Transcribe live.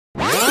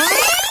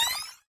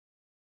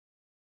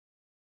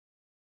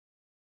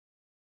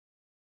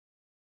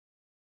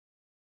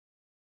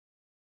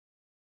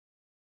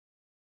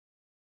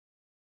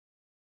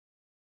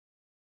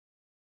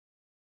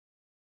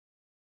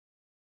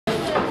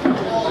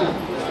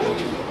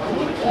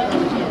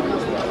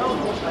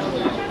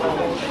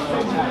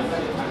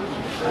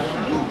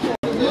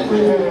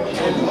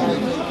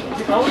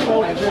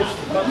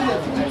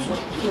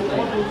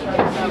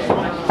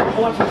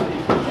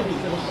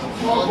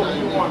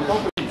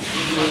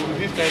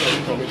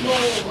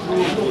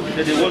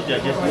They wash their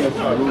guests.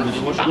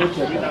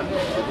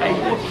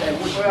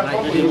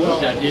 They wash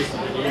their guests.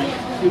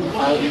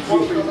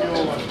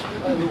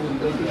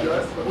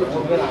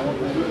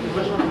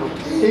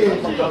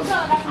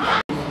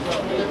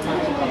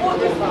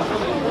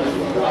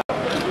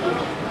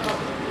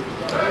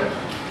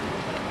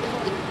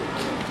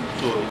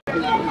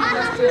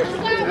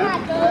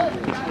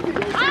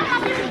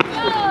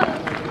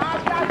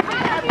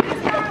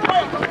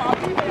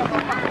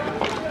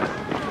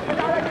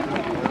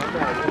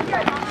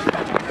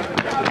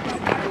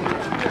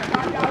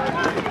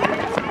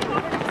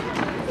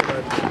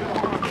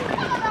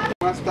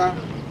 Master,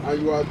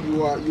 and you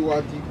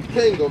are the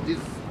king of this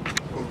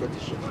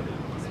competition.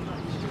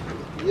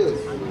 Yes,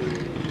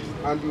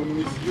 and you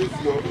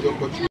misuse your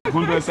opportunity.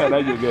 100 side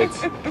that you get,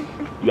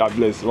 you are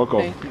blessed.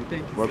 Welcome. Thank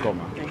you. Welcome,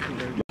 man. Thank you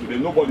very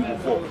much. Nobody will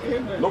fall.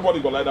 Nobody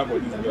will lie down for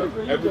this girl.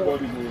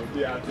 Everybody will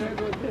be at it.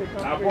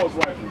 Our boss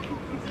wife.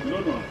 You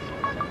don't know.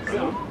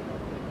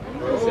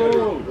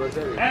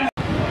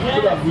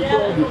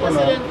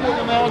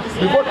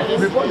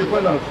 Before the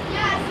finals,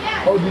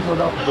 all these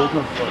other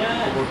productions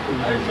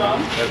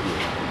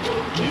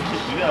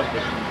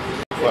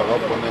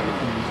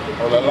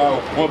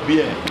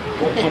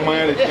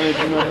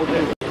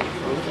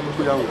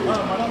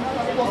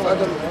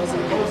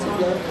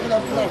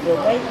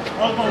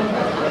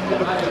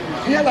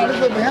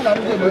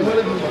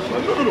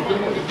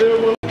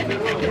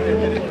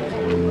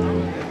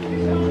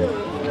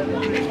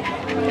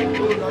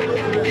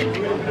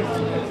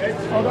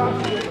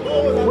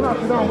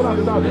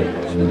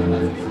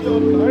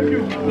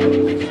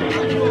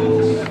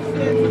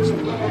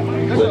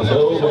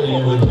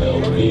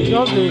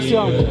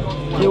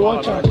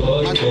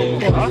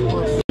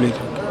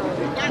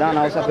Não,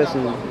 não, essa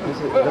pessoa.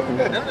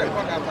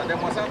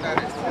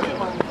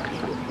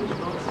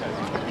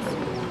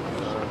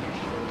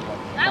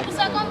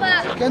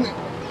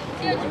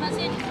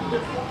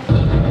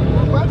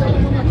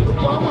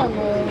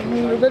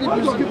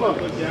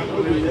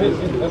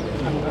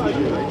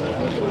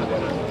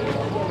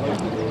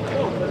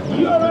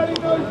 You already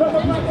know it's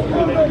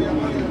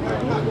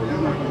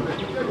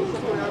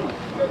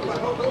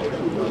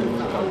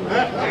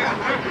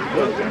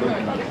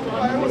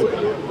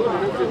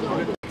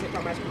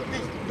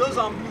Those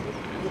on blue,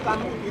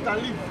 you can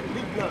leave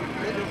now.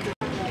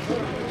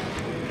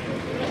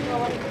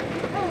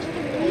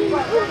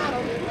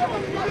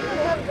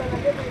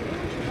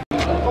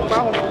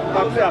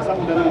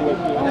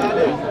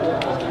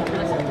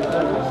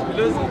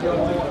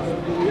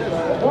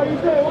 What you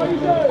say? What you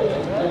say?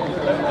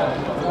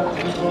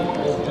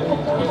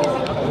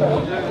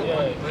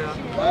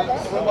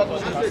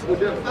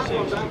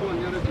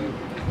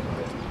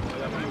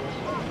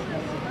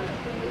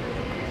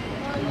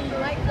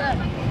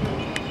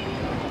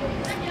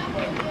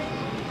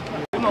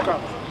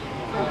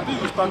 I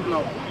think you stand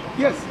now.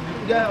 Yes.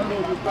 Yeah, no,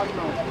 you stand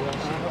now.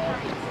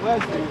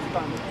 Where's the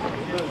stand?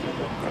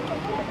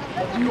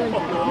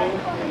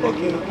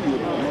 Okay.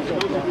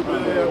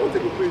 I'll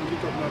take a plane.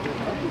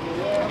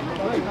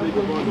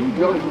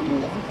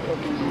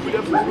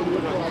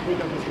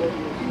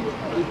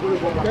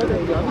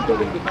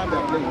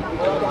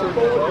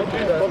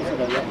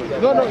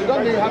 No, you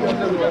don't need to have it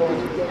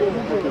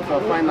for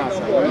finance.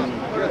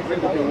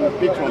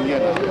 Pick from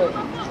here.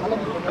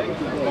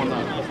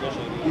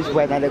 This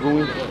white now they go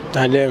win.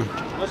 And them.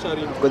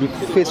 Because the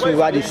face we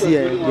what they see,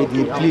 they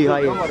play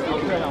higher.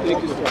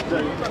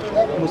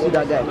 You see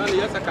that guy?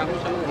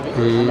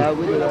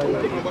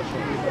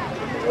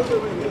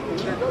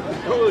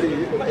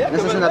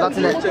 This is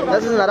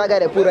another guy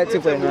that put right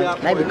for him.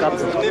 Now the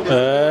captain.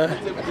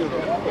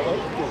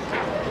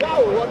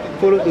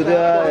 Follow to the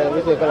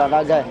what we call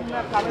that guy,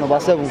 number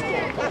 7.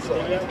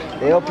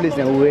 They all place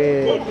them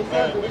away.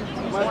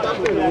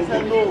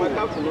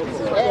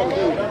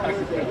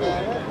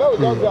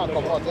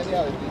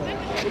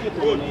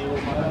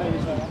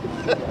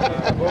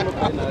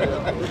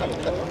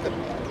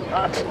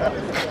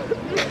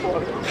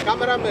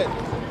 Cameraman.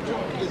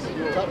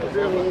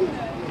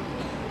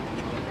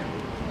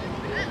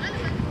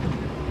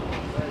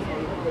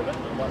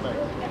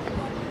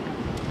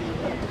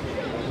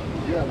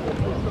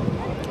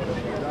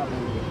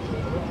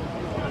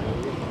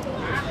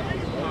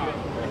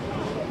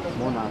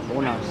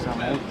 Bona,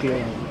 some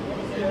okay.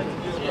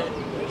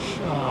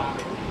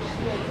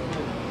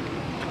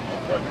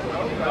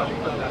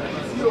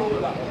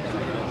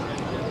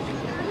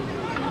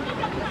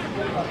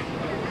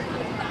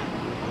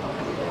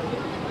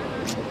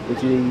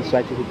 Which is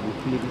try to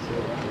play this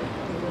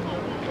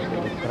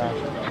crash.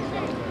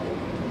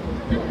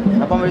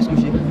 Apa mais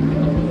coucher?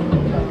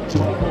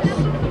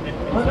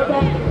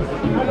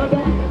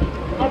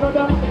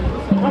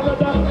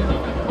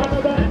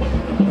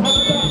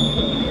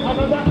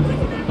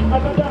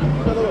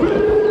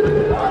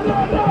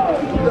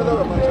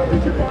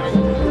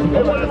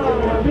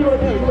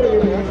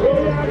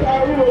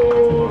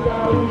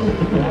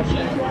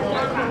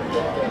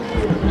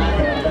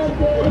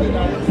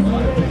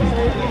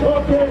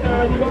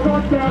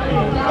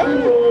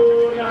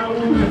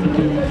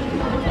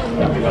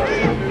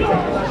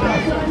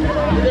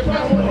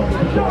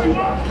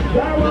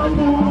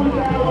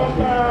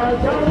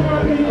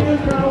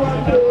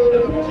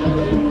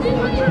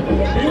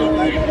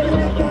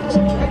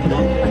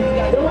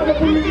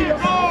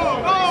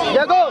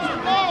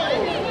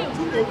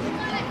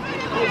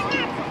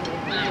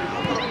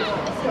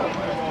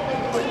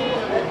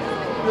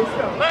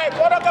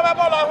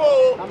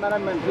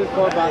 Cameraman, please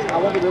call back. I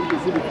want to be able to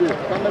see the field.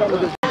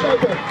 Cameraman,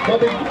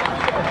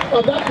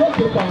 But that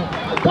goalkeeper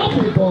got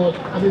the ball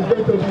and is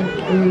going to be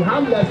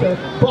harmless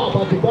ball,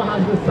 but the ball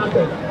has been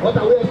started. What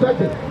are we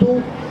expecting?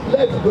 2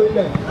 legs going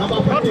there.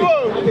 Number 15,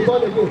 and the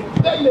ball again.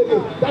 Playing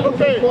again. That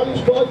is a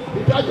smallish ball.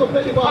 He tries to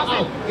play the ball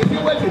out. Is he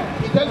waiting?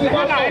 He takes the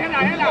ball out.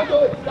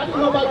 That is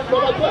number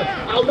 12.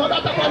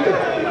 Another Tabando.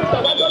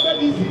 Tabando very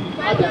easy.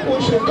 I think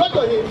we should go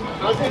to him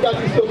and see that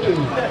he's okay.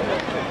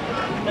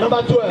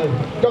 Number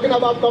 12, talking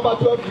about number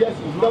 12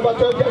 jerseys. Number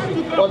 12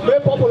 jerseys was very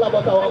popular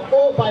by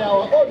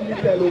our own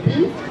little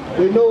Obi.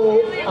 We know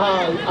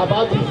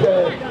about his,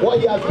 what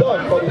he has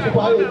done for the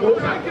Super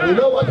Eagles. We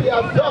know what he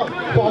has done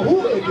for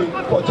who again?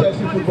 For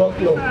Chelsea Football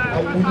Club.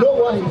 And we know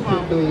what he's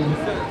still doing.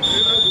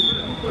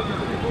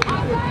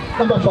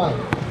 Number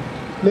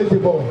 5, lazy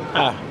ball.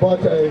 But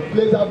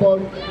plays that ball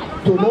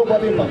to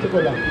nobody in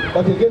particular.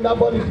 But again, that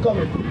ball is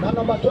coming. Now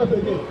number 12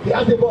 again. He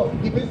has the ball.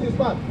 He beats his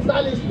man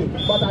stylishly.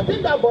 But I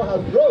think that ball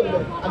has rolled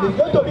and it's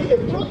going to be a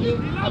throw-in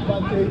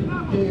advantage.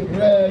 The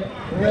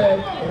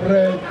red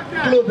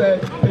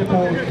clothed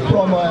people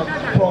from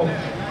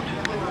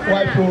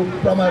White Road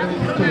Primary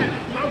School.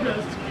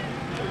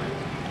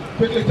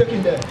 Quickly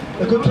taking there.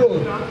 A good throw.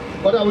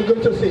 What are we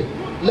going to see?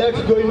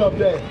 Legs going up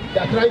there. They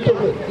are trying to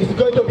win. It's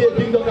going to be a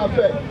ding-dong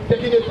affair.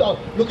 Taking it out.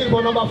 Looking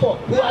for number 4.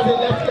 Who has the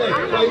left leg?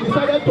 But he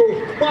decided to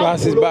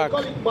pass his back.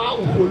 Call it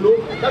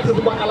that is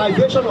the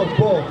vocalization of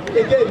ball.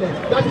 Again,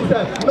 that is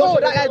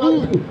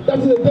that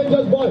is a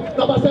dangerous ball.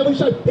 Number 7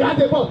 shot. He has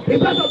the ball. He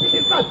tries to beat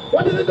his man.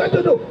 What is he going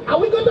to do? Are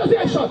we going to see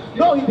a shot?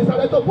 No, he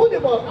decided to put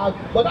the ball out.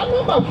 But that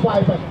number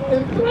 5,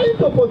 in trying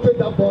to portray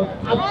that ball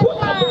and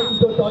put that ball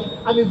into touch,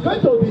 and it's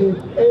going to be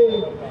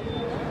a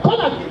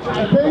corner kick.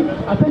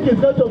 I think it's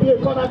going to be a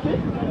corner kick.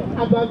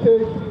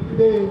 Advantage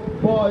the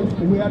boys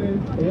wearing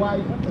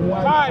white.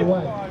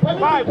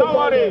 Five, don't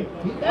worry.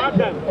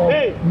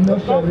 Hey,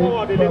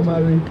 Nursery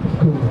Primary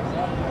School.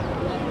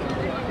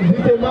 Is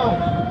it a match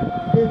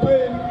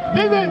between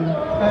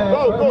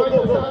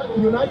Manchester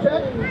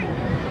United,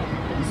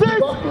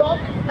 Football Club,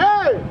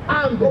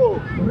 and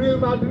Real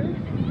Madrid?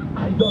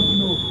 I don't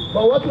know.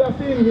 But what we are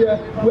seeing here,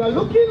 we are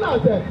looking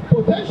at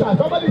potential.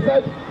 Somebody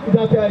said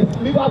that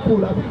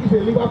Liverpool, I think it's a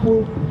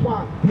Liverpool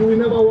fan. You will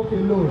never walk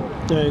alone.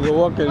 Yeah, you go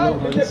walk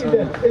alone. A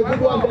good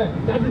one there.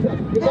 That is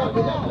it. Because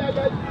the left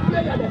leg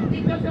play there.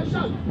 He takes a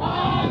shot.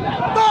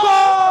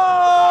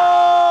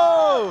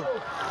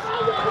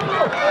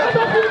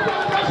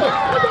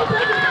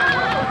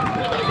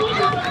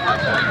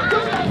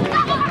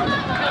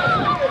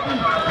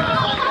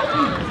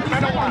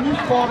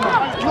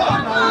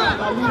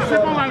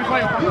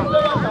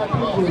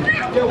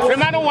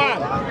 Remaining one.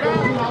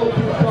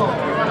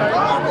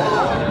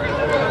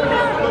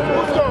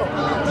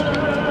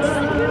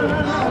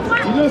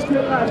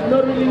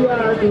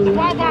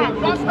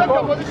 Let's take the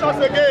positions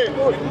again.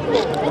 No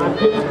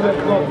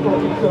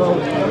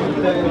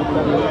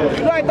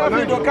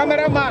interview, the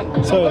cameraman. No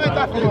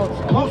interview.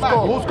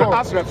 Who scored?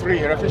 Ask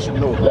referee. Referee should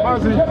know. Who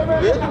scored?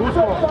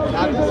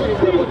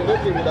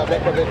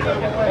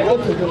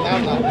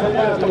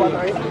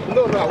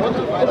 No, I want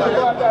to find out.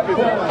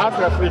 Ask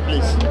referee,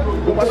 please.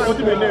 What's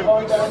the name?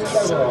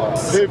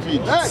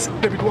 David.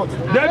 David what?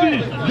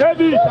 David.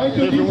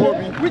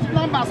 Which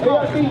number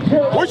scored?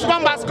 Which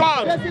number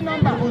scored? Jersey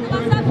number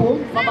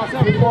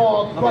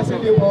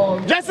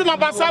 7. Jersey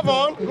number 7.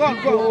 Go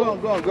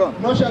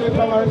on. Nursery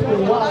Primary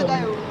School 1.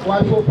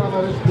 White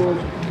Primary School.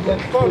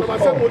 Let's go. Number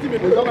 7 will be the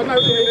name.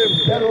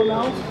 Zero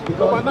now.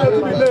 Number 9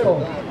 will be the name.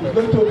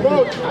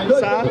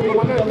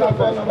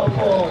 Number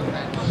 4.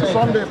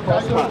 Sunday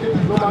prosper.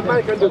 Number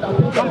 9 can do.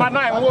 Number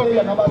 9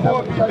 walk. Number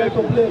 7 decided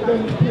to play.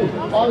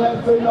 All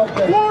hands going up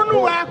there.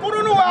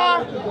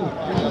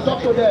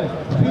 Talk to them.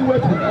 See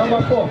waiting.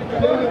 Number 4.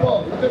 Play the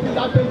ball. Taking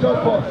that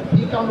dangerous ball.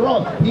 He can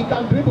run. He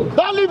can dribble.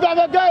 Don't leave them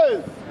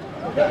again.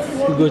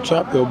 You go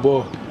trap your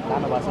ball.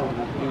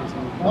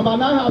 Number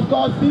 9 has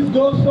scored 6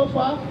 goals so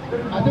far.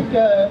 I think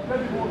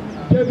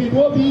David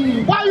will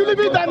be. Why are you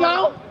leaving them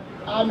now?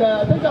 And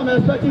I think I'm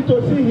expecting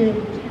to see him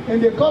in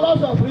the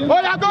colors of real.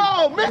 Oh, yeah,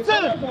 go! Meet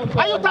him!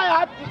 Are you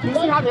tired? You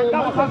see how that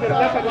was how they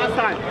related last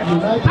time.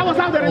 That was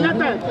how they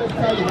related. I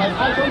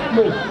don't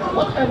know.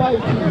 Whatever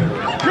it is.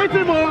 Meet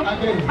him,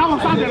 that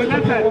was how they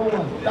related.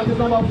 That is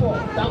number 4.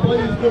 That boy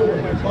is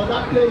good. But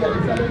that player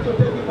decided to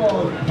take the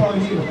ball from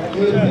him.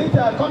 Is it a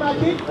corner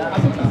kick? I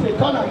think it's a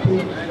corner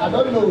kick. I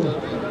don't know.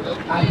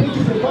 I think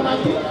it's a corner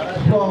kick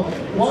from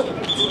what?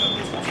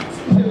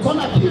 It's a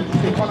corner kick.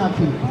 It's a corner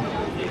kick.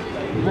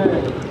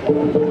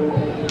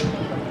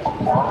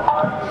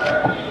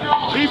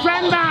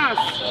 Defenders,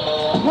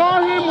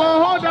 hold him or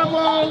hold the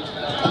ball.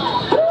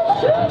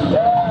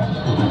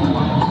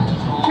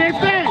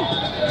 15.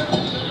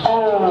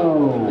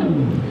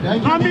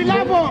 On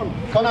 11.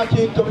 Corner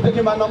kick to be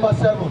taken by number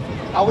 7.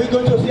 Are we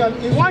going to see an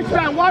in? Watch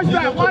them.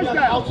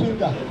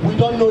 We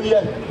don't know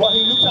yet. But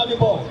he looks at the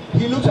ball.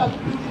 He looks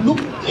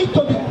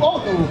into the.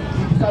 Oh no.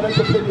 He decided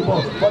to play the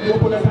ball, but the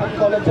opponent had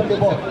collected the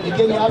ball.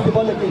 Again, he has the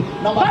ball again.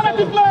 Number 7,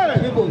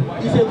 dribble.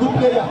 He's a good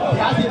player. He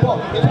has the ball.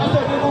 He tries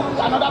to dribble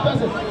another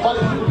person, but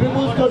he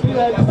dribbles to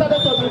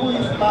decided to dribble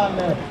his man,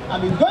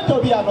 and it's going to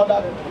be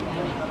another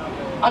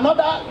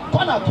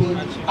corner kick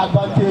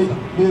advantage.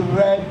 The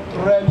red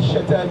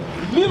shirted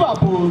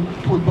Liverpool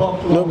football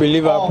club. No be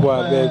Liverpool, I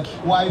beg.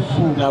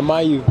 Na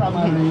Man U. I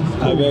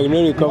beg, no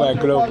dey come my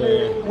club.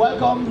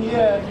 Welcome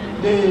here,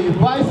 the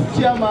vice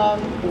chairman,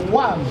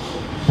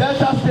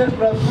 Delta State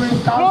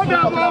Referee Council,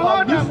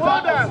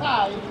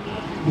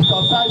 Mr.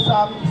 Osai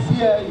Sam is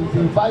here. He's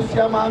the vice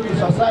chairman.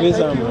 Mr. Osai,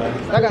 thank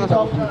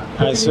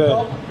you. I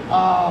swear.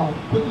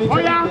 Quickly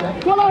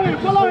follow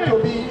him. To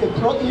be a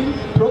throw in.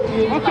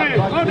 Okay,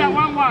 hold on,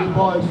 1-1. The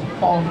boys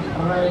on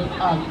red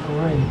and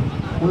green.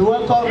 We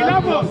welcome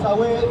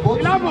away, both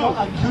senior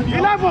and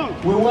junior.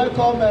 We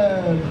welcome.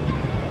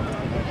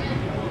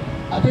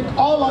 I think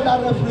all other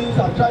referees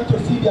are trying to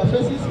see their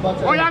faces, but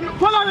follow him.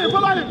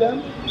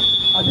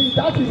 I think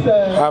that is the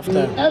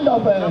end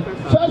of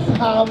first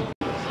half.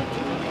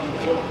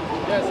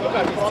 Yes, look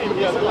at this team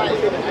here.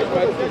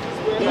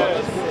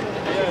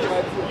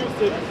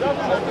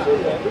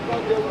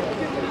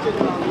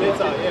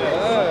 Later,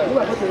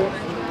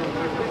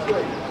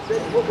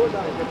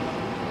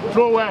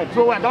 Throw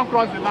away, don't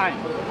cross the line.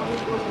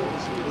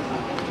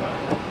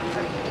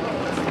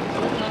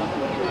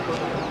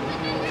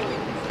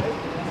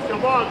 Your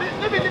ball,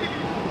 leave it.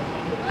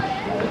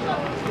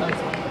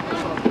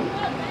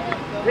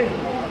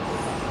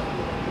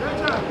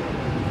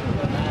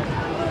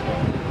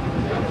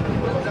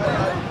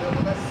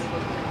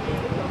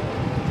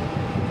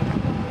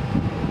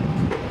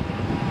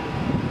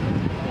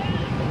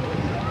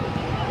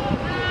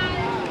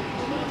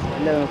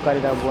 Let me carry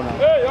that ball now.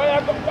 Hey,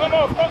 come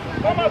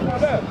out from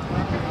there.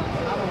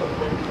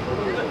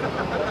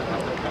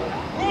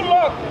 Good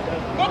luck.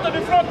 Go to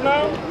the front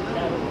now.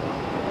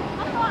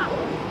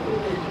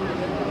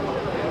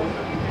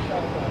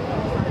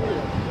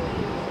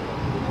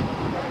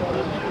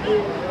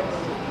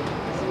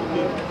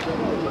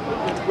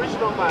 Which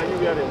number are you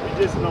wearing?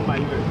 Which number are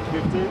you wearing?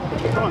 15?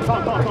 Turn.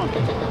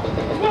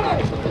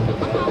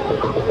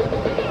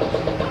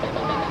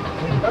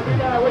 Every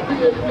guy, what do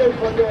they play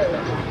for there?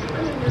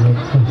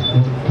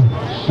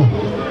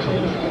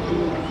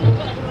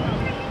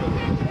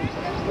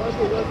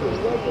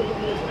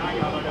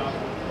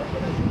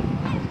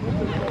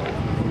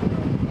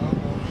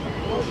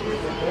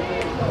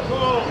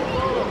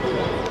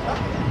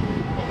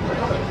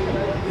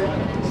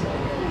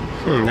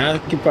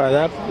 That keeper,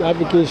 that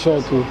became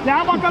short too.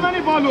 Yeah, how about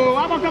coming ball?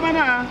 How about coming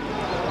now?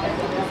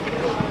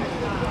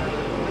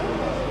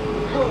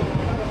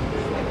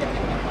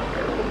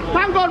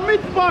 Thank God,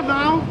 meet ball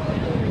now.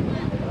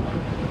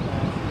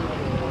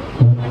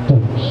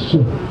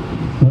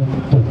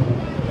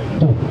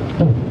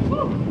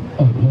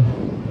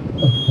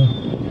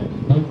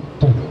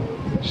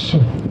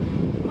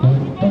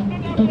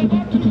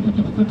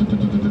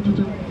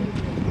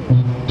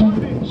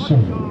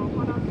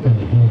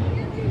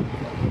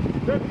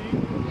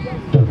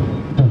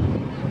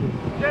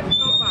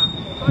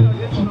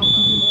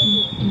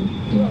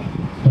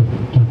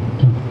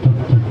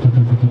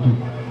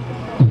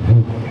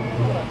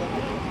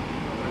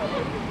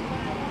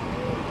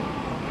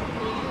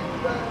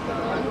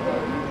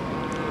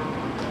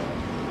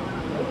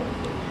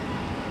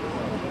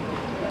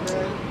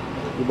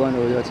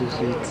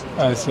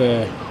 I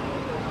swear.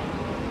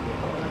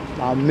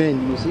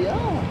 Amen. You see?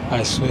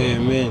 I swear,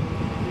 amen.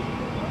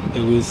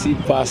 You will see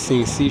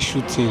passing, see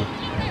shooting.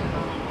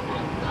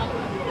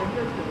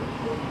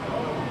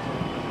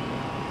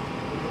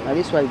 Now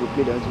this is why we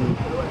play the ultimate.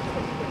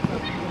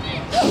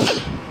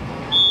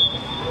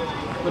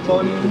 Good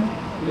morning,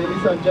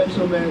 ladies and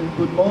gentlemen.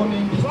 Good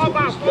morning,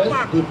 distinguished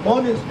guests. Good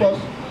morning,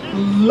 sports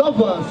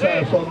lovers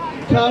from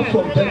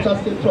Delta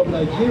State, from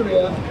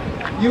Nigeria.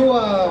 You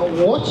are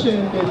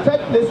watching the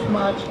third place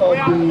match of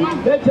the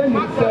legend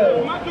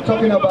himself,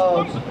 talking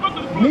about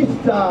the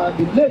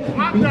late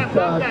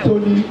Mr.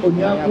 Tony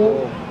Onyeagwu.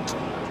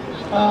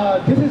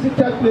 This is the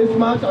third place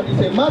match, and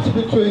it's a match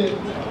between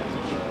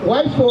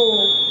Wifo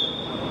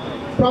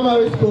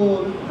Primary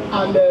School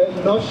and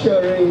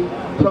Nursery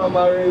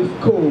Primary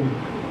School.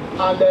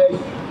 And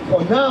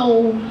for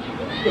now,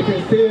 it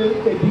is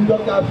still a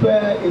ding-dong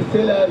affair. It's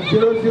still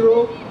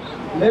 0-0.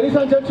 Ladies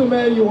and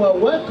gentlemen, you are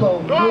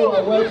welcome. You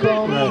are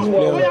welcome.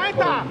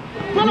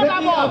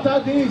 Maybe after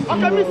this,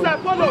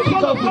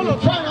 follow.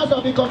 Finals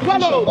of the competition.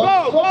 So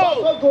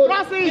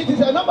it is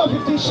a number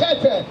 15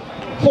 shirt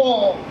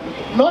for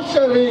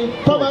Nursery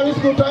Primary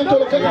School trying to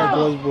locate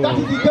him. That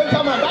is the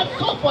danger man. That's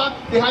so far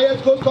the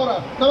highest goal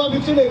scorer. Number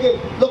 15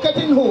 again.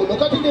 Locating who?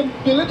 Locating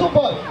the little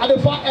boy at the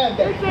far end.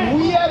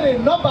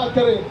 Wearing number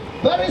 3.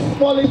 Very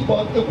smallish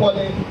but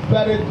equally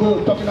very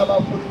good. Talking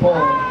about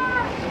football.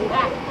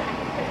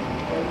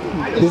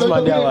 This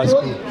man there was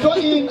cool.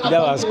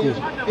 That was cool.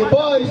 The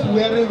boys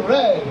wearing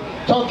red,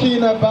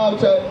 talking about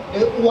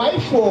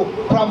Wifo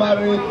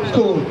Primary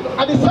School.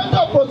 At the center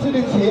of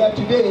proceedings here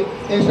today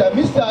is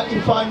Mr.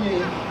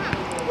 Ifeanyi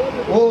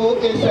who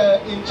is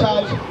in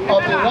charge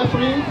of the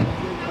referee.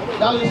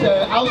 That is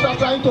Hausa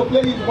trying to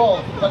play his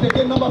ball, but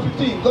again number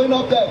 15 going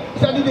up there,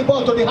 sending the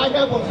ball to the high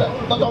heavens.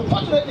 But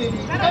unfortunately, the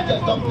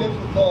Angels don't play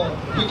football.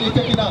 Quickly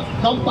taking out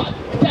number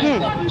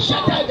 10,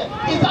 shattered.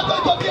 Is that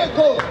going to be a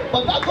goal?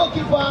 But that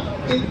goalkeeper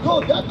is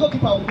good. That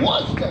goalkeeper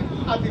watched it,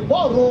 and the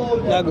ball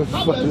rolled. And it's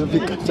going to be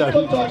a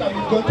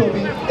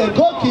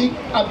goal kick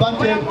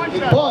advantage.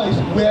 The boys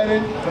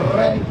wearing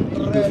red.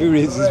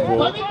 Permit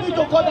me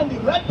to call them the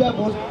Red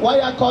Devils, why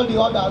I call the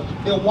others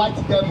the White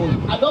Devils.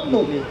 I don't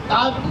know.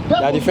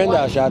 The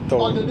defender shot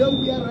on the day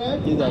we wear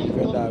red. He's a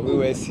defender. We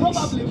wear 6.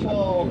 Probably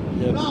for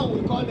now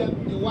we call them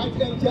the White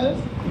Angels.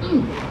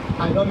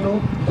 I don't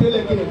know. Still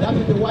again, that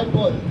is the white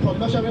boy from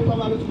National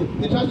Primary School.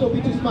 He tries to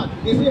beat his man.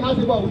 He still has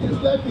the ball with his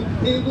left feet.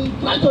 He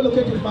tries to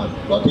locate his man,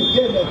 but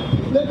again,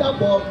 he played that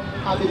ball,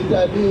 and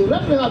the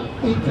referee had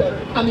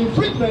an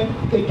infringement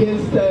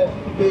against the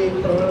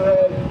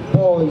Red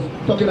Boys.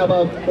 Talking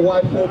about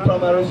White Folk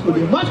Primary School.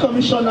 The match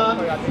commissioner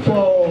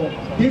for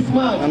this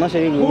match,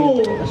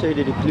 who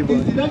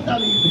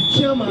incidentally is the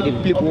chairman of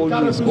the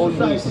Caribbean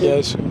Society,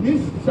 yes.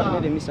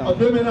 Mr.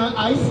 Odemena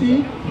IC,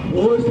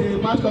 who is the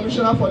match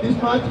commissioner for this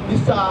match.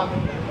 Mr.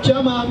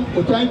 Chairman,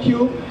 we thank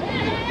you.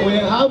 We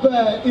have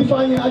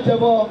Ifeanyi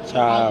Ajebo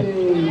at the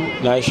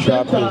nice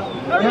trapping.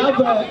 We have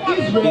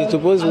Israel. You're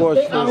supposed to watch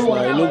first now.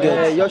 You look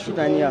at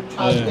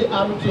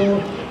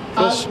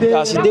as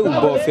they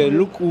will ball,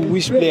 look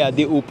which player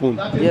they open.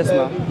 Yes,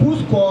 ma'am.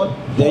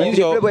 They use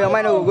your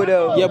mind will go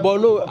there. Yeah, but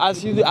no,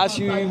 as you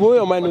hold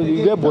your mind,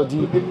 you get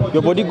body.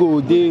 Your body go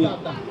there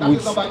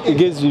with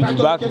against the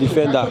back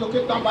defender.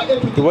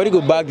 The body go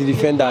back the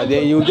defender.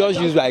 Then you just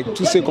use like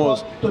 2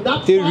 seconds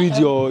to read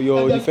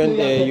your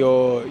defender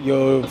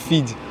your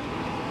feed.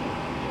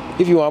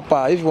 If you want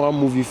pass, if you want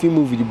move, if you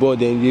move with the ball,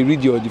 then they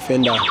read your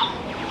defender.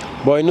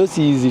 But you know, it's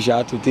easy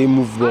shot to take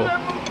move ball.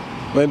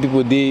 When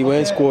people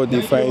when squad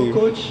they find you.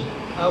 Coach,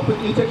 I'll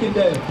quickly taking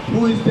there.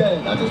 Who is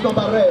there? That is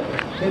number red.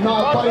 They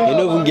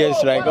don't even get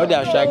strike. All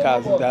their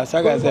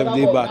strikers have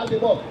day back.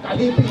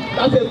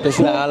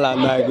 Person like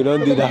Alan now, we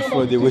don't do that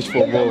for the wish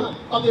for ball.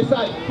 On the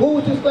side, who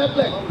is this left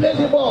leg? Plays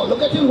the ball.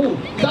 Look at him. Who?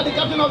 Is that the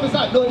captain of the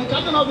side? No, the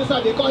captain of the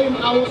side. They call him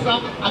Hausa.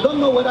 I don't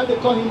know whether they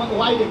call him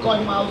why they call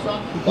him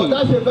Hausa. But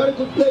that's a very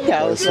good player.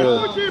 Yeah,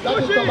 also.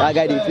 That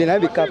guy they play now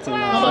be captain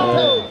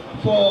now.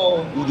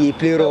 For he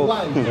play rough.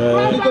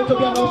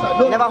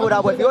 Never hold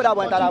that ball. If you hold that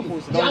ball, enter that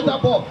post. The other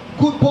ball,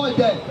 good ball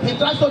there. He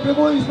tries to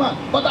dribble his man,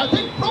 but I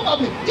think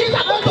probably he's a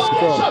good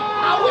shot.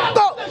 And we are a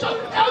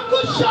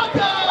good shot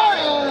there.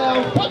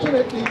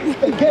 Unfortunately,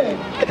 again,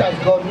 it has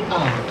gone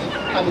out.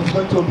 And it's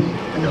going to be a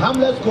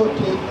harmless goal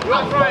kick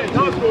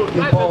advantage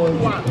the ball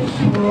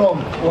from.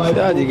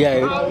 That's the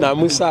guy. Now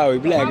Musa, we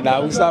play like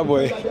that Musa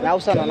boy. Now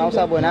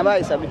Musa boy. Now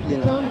is a bit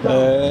playing.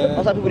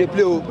 Hausa people they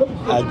play.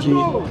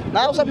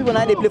 Now Hausa people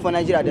now they play for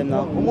Nigeria them now.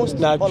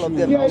 Almost all of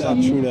them.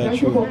 That's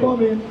true.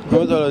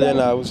 Most all of them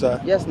are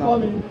Hausa. Yes now.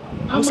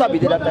 Musa be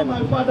there that time.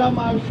 My father,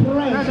 my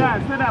friend.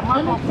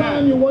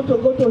 Anytime you want to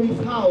go to his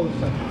house,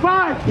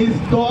 his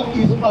door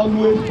is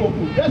always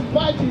open.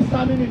 Despite he's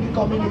standing in the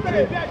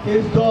community,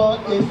 his door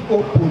is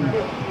open.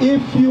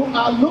 If you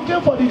are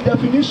looking for the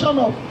definition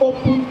of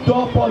open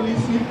door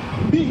policy,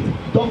 be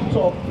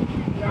doctor.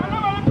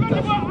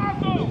 His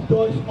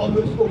door is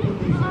always open.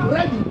 He's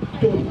ready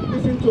to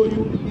listen to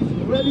you. He's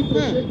ready to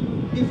shake you.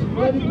 He's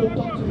ready to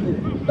talk to you.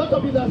 Dr.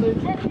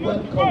 Peterson,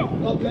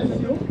 welcome. God bless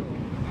you.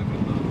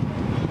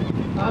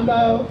 And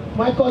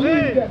my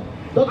colleague,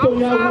 Dr.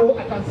 Onyeagwu,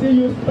 I can see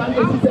you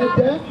standing seated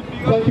there.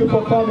 Thank you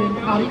for coming.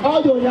 And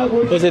all the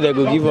Onyeagwu. They say they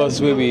go give us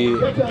where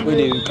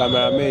the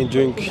cameramen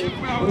drink.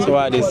 So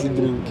why they still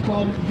drink?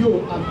 From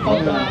you and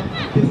other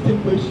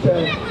distinguished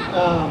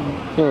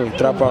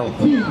trap out.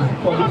 for this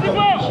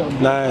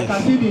competition. Nice. I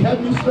can see the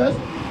headmistress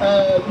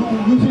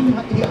using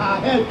her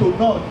head to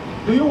nod.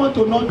 Do you want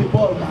to nod the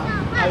ball, man?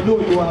 I know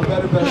you are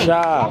very, very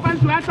sharp. That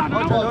is not sharing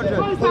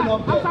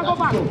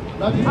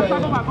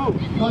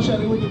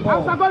with the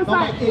ball. Number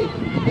 8,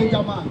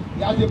 danger man.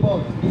 He has the ball.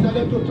 He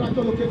decided to try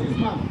to locate his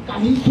man.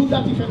 Can he do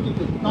that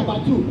effectively?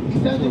 Number 2, he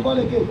sends the ball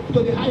again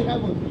to the high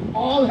heaven.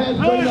 All hands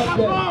going up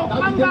there.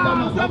 That's the danger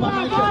man. Number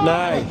 9.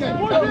 Nice.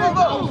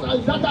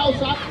 Is that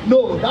outside?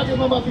 No, that is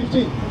number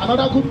 15.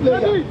 Another good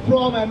player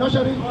from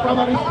nursery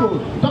primary school.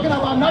 Talking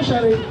about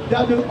nursery, they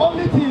are the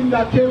only team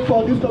that came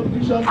for this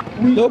competition.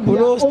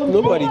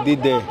 Nobody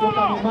did there. You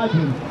can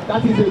imagine.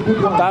 That is a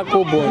good one.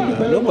 Taco ball.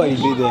 Nobody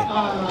did there.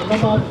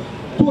 Number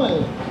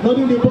 12.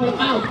 Nodding the ball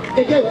out.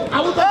 Again,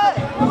 I was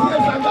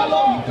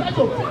Sangalo, he tried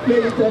to play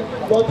it,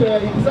 but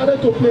he decided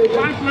to play it.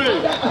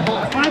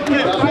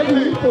 That's why you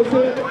need to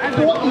say,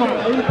 hold on.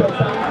 If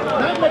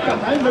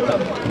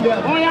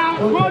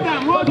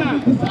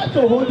he decides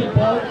to hold the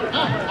ball,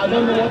 I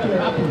don't know what will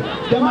happen.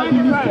 There might be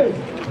mistakes.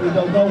 He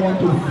does not want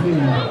to be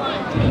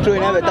playing. Throw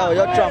in every time,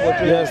 you're trying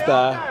to yes,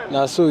 sir.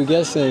 Now, so it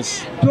gets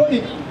sense. Throw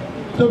it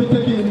to be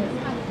taken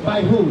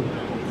by who?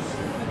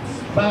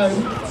 By.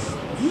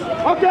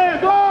 Okay,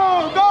 go!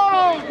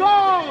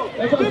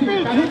 Let's see.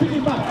 Can he pick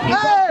it back?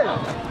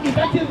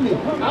 Effectively.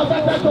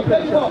 Outside tries to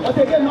play the ball. But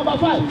again, number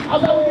 5.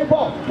 Outside with the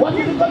ball. What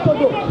is he going to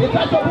do? He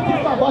tries to pick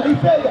it back, but he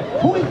failed.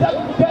 Who is that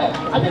there?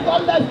 I think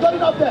all that's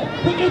going up there.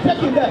 He is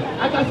taking there.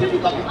 I can see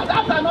because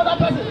that's another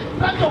person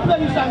trying to play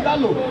his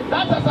Sangalo.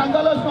 That's a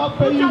Sangalo is not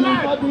playing you,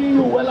 not doing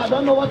you well. I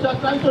don't know what you're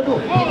trying to do.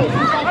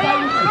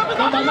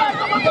 Number 9,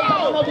 he takes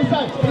one of the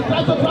side. He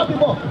tries to trap the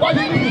ball. What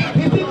he needs,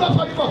 he still goes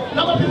for the ball.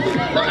 Number 15,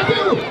 look at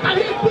you. And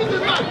he beats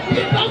his man.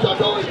 He tries to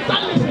do it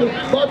stylishly.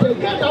 But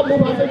again, that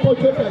move has been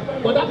portrayed.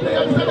 But that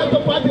player decided to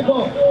fight the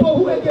ball. To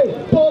who again?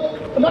 To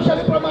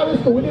National Primary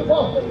School with the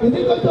ball. Is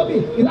it going to be?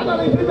 Is that an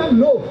agreement?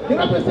 No. He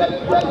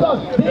represents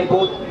Lagos. The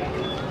Eagles.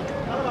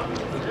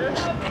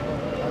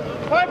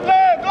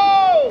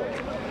 Go!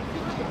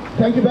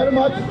 Thank you very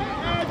much,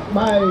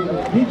 my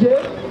DJ.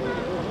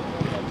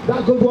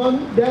 That good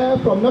one there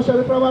from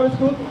National Primary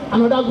School.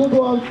 Another good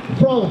one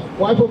from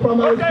Waipo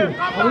Primary School. And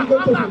we're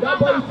going to see that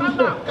ball is too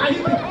small.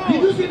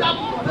 Did you see that?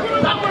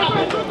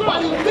 But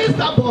he missed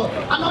that ball.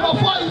 And number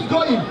 4 is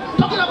going.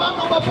 Talking about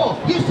number 4.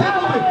 He's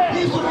moving.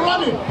 He's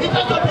running. He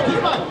does not pick his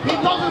man. He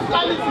doesn't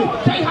silently.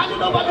 They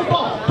handing over the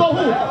ball. To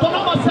who? To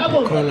number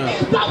 7.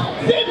 Is that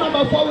same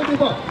number 4 with the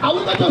ball? Are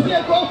we going to see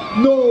a goal?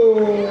 No.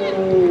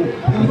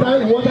 He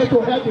wanted to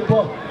head the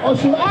ball. Or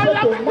should I say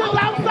to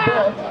mouth the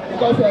ball?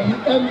 Because he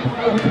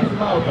emptied with his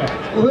mouth.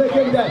 We're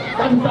again there.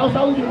 That is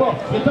outside with the ball.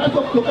 He tries to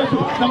locate him.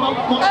 Number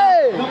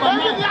 9. He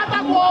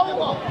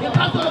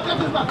tries to locate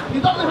his man. He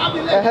doesn't have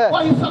the leg.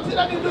 But he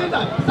succeeded in doing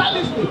that.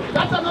 Silently.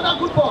 That's another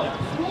good ball.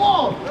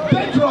 Small,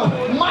 dangerous,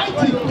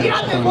 mighty. He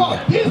has the ball.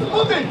 He's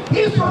moving.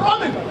 He's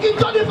running. He's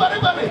turning very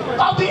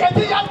of the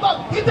 18-yard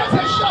box. He takes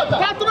a shot.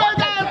 That's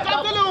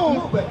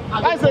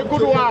a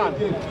good one.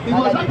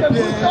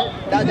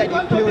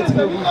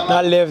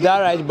 That left, that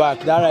right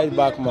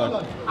back, man.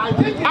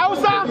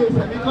 Hausa,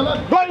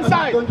 go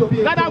inside.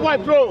 Let that boy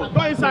throw.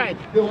 Go inside.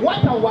 The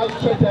white and white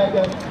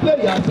shirted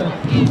players.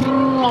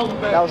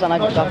 That was an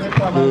attack. You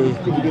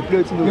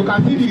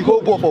can see the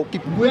go for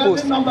keep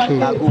post.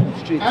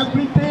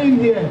 Everything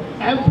here,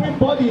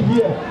 everybody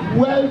here,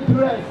 well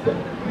dressed,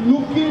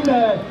 looking.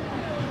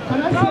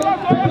 Can I say?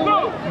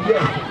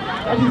 Yes.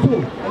 That is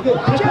true.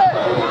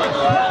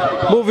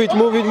 Move it.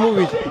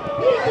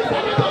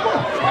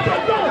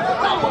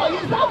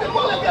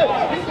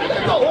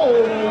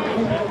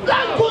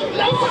 That good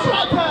left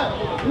shot.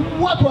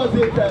 What was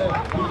it? The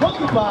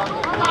goalkeeper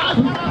had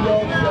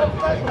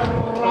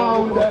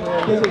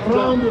his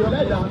round the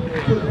leather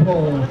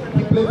football.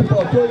 He plays the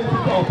ball, throwing it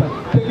up,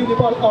 taking the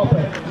ball up.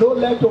 No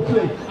leg to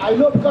play. I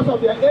know because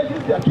of their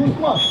ages, they are too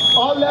small.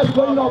 All legs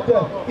going up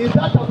there. Is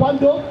that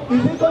Taekwondo?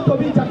 Is it going to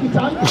be Jackie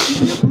Chan?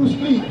 Is it Bruce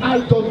Lee? I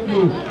don't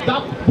know.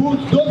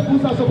 Those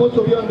boots are supposed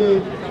to be on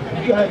the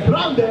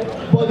ground there,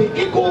 but the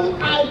equal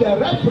eye, the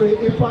referee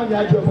in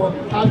Onyeagwu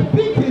has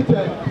picked it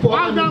for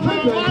an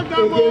infringement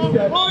against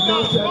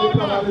National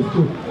Primary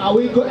School. Are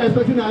we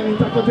expecting an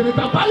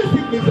intercontinental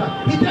ballistic missile?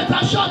 He takes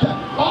a shot,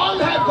 all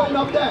head going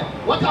up there.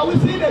 What are we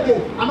seeing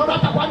again? Another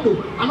Taekwondo,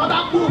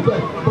 another move,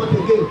 but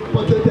again,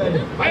 portrayed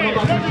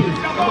number 15.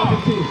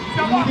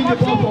 He's moving the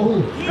ball for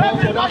who?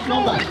 For that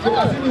number. You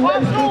can see the way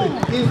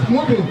he's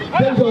moving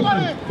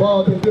dangerously.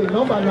 But again,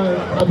 number 9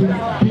 has been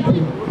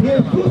beaten. He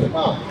is too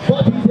small,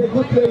 but he's a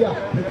good player.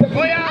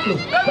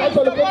 That's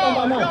all the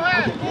number 9.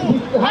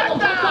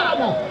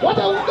 What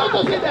are we going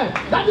to say there?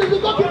 That is the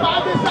goalkeeper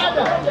on this side.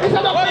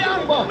 Instead of playing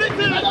the ball,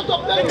 instead of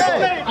playing the ball,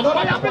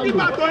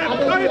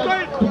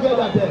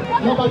 together there.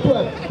 Number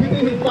 12,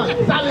 beating his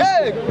man.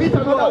 Salis beat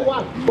another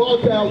one.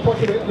 But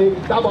unfortunately,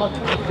 that was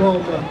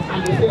wrong.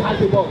 And they say has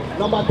the ball.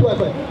 Number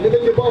 12,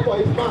 leaving the ball for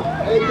his man.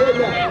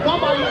 Again,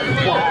 number 4,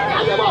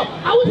 has the ball.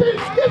 I would say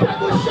this is a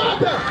good shot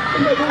there.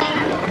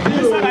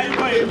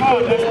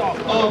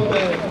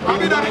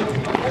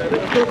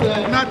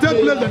 Now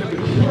take place.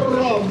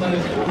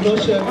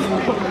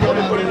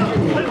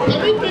 Can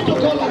we need to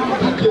call on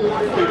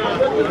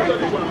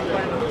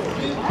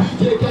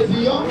DJ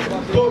Kezion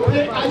to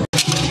play ice?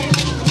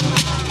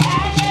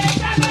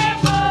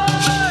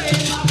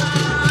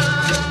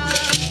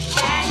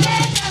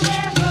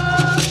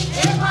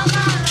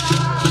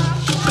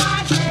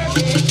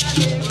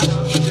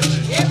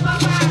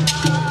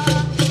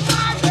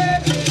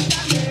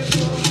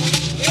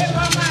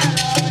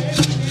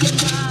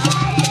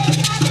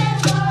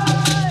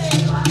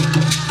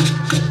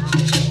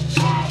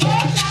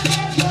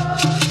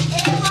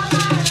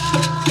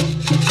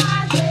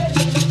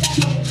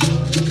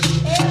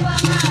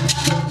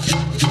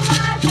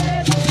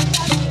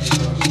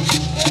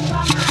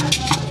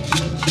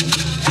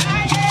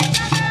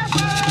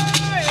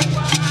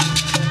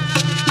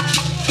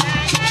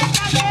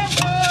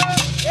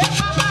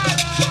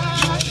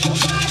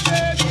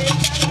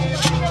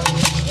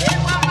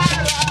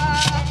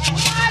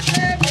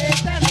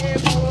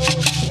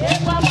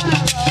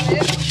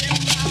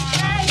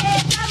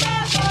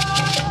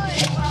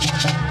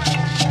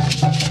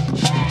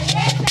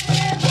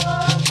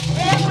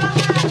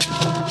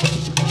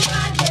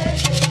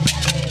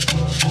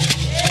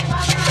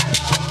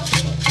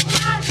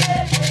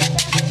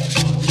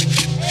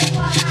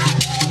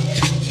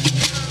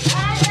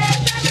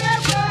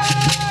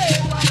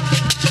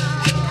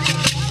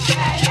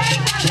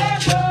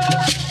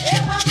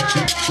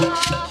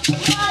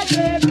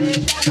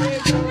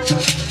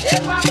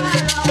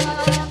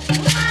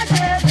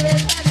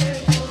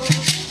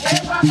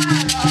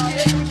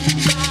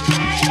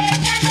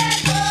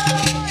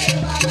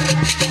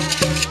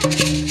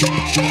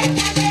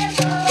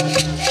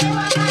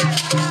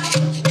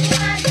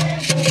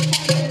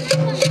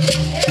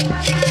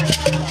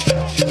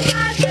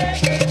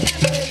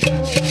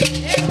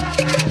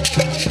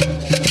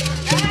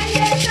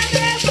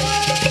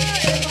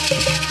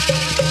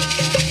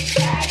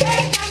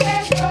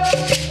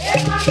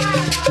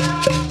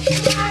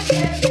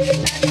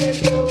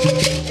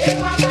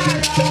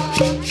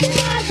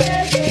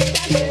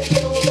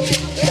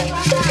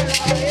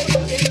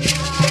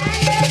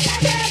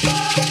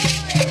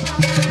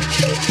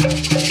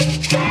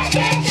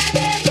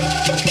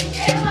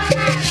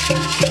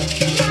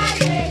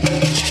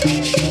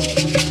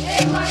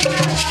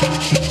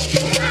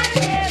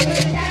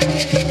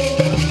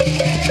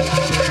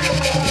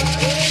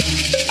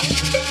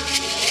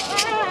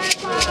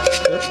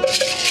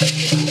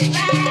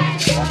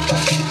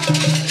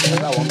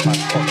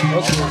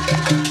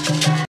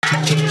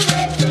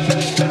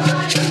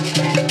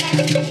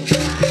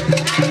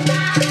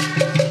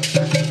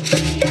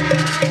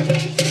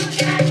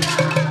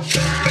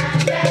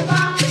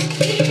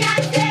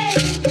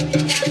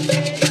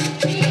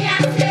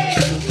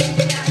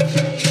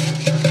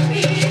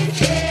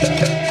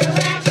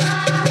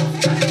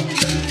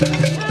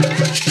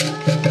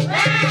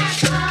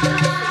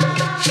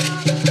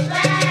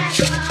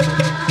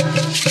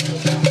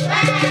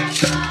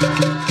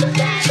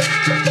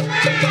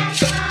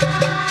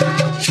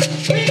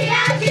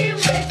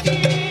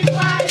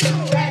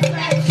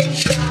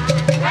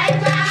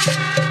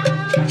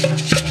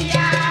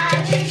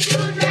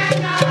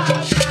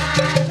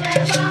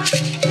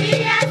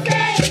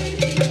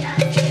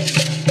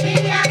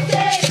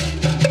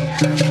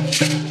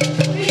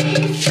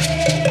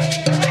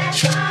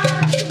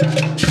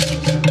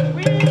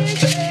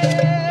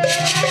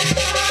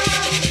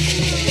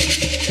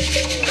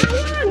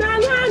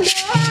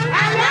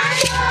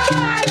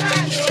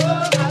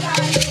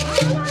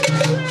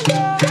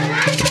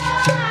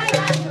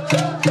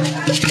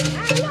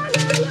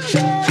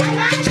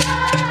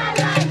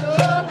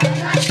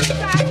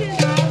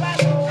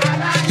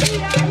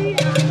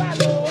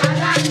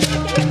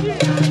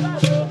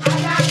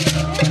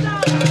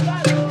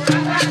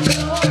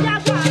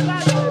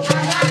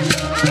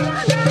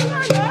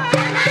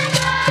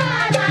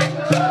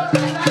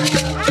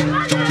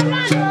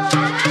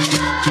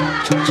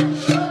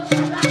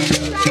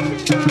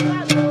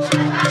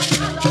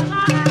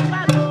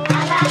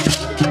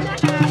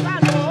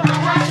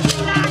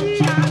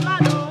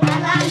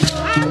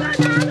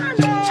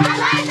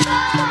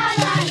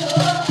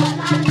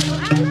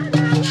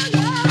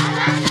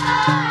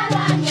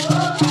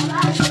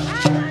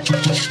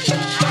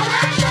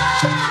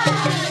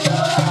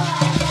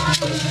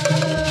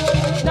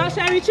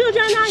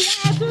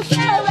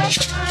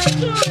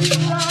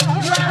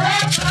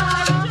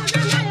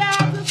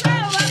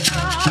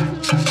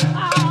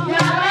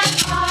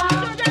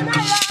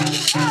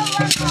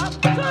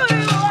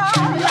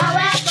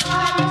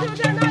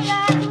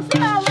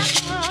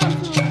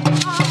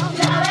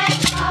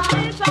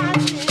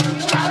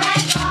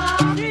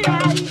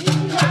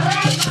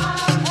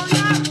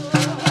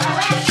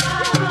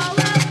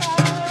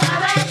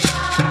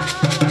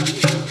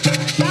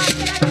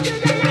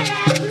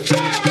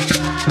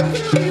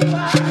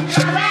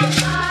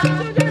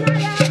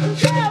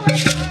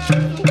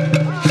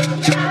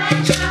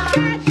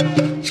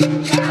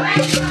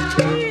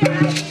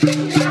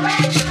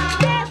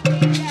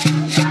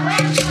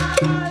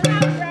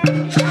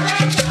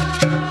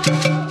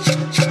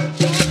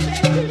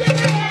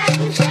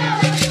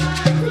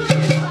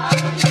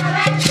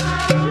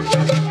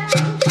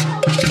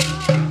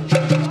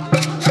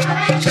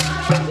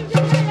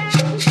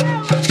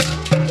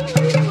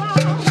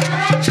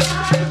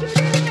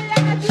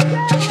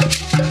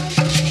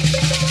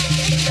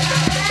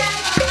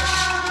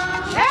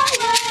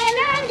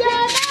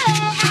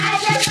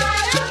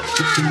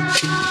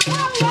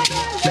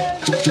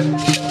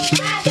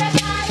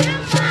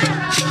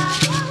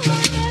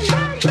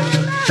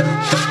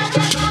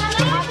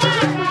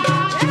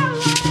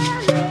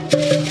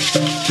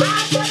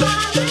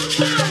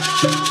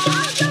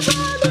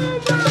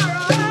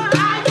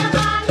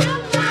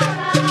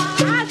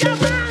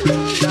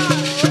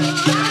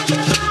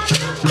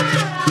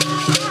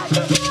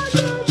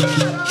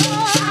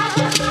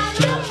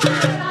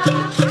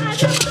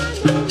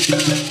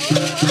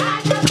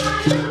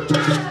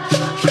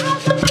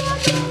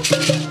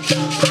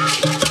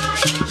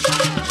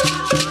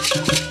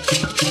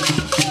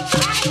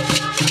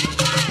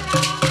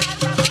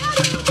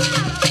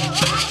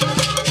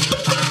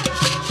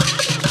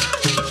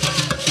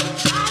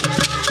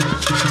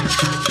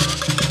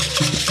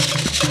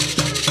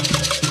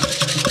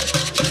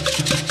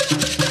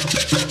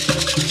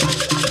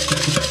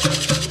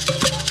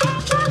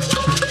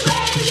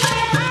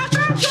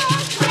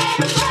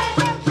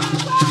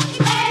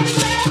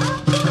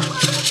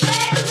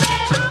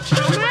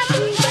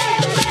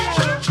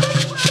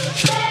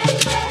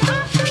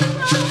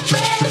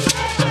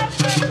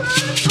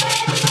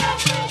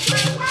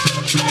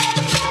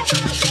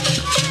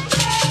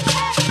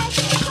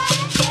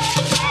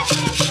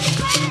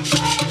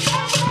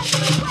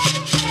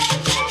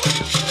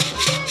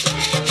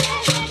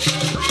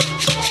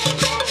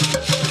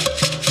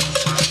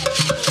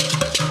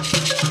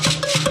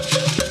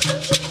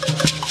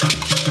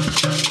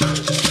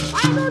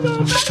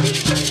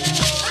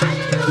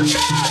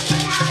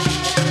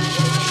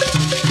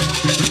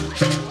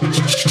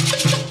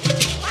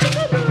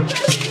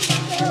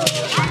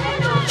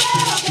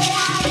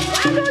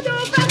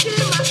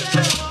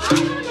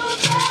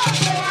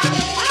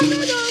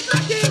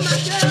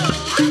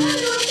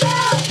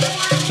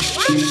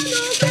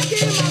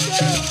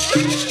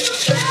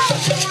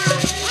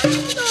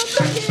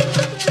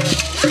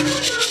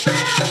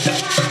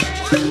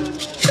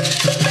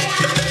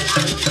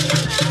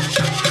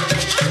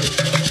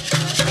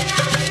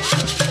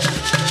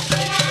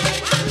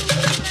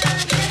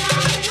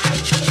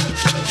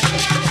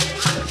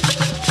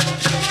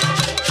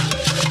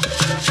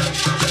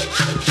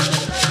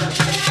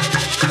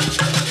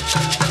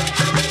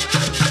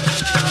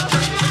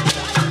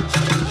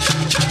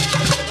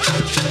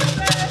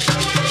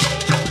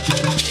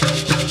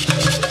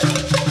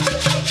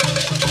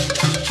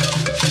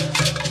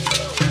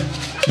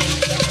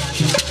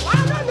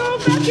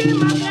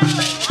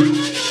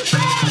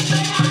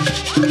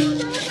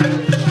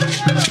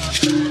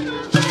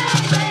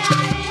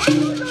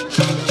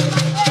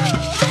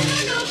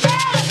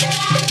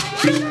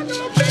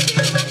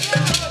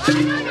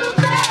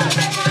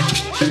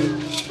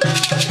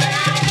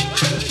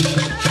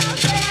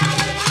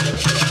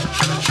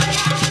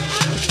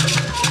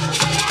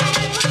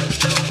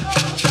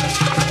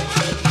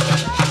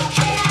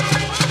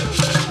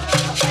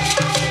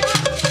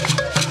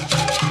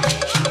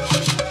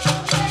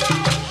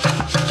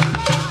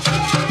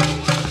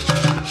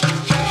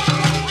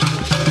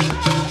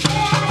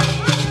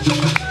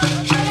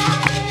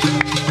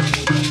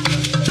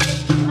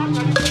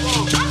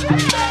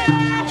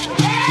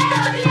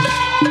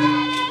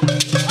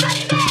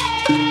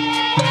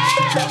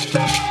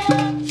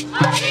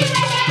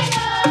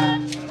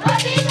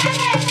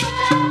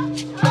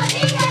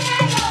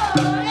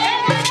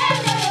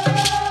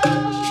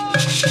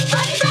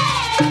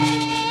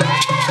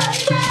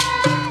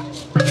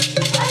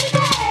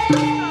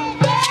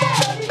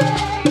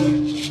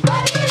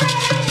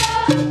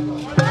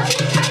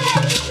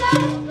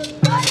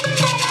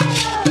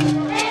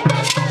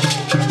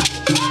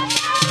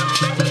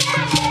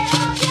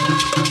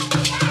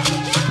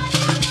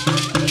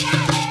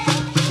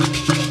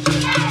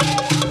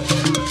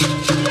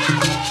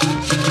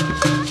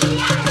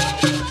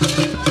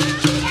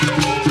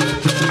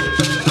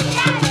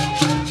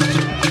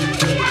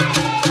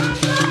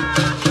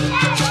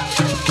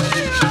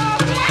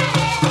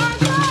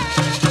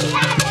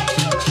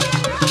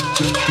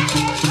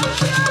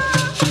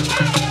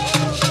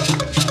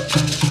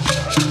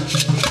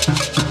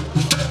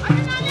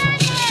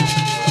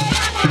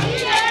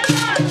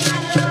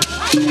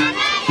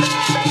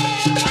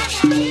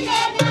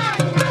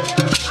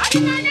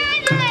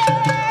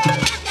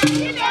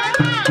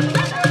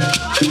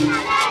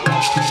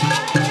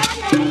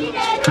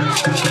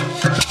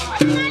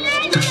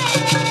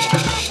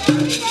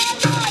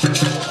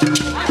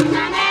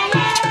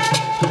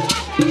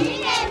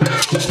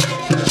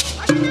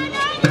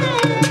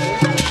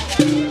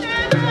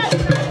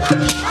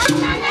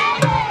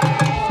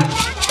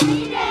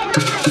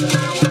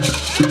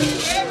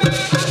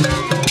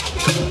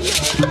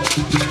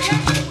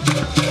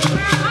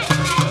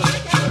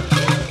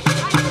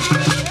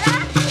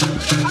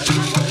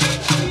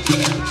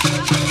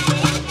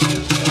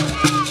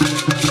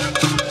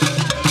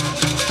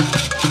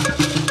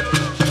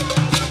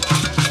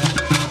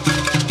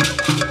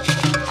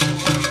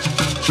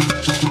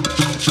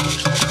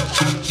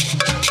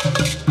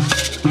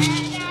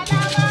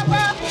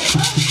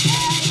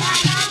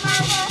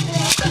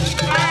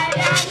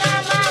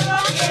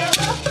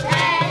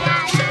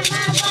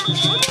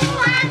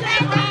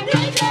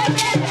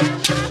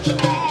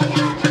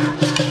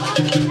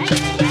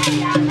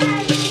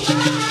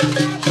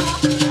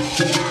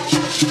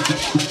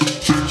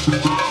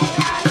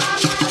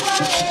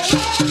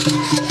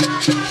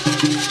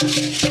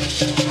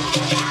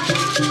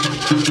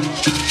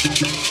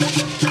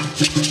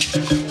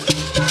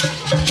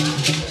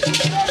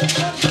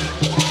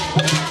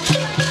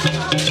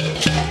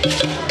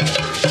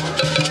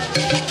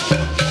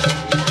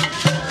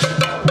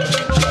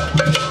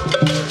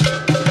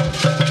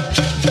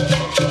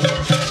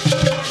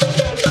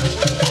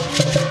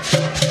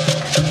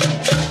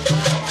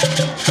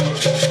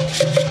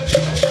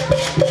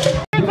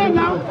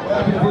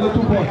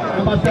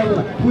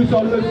 who is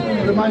always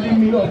reminding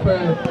me of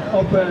Ibrahim.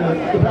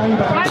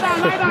 I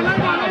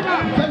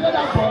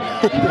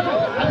think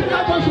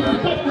that ball should be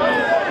stopped now.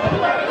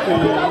 I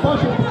think that ball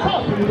should be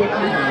stopped immediately.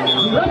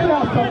 The referee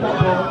has stopped that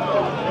ball.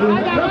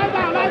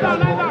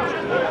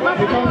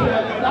 Because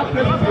that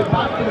place is a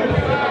bad place.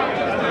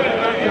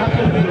 That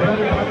place is a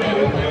very bad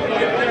place.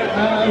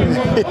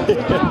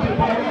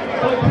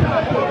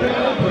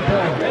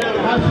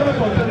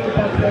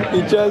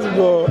 It just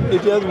go in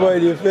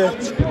the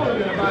face.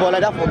 But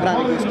like that for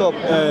grand, you stop.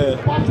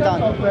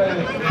 Stand.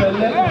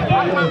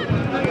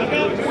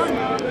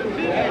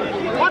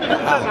 What is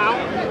that now?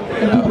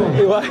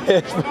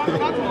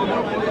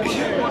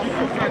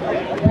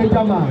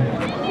 Benjamin.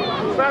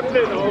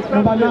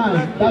 Number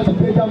 9, that's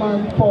Benjamin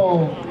for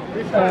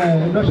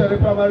Nursery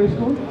Primary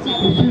School. The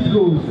 6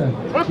 goals.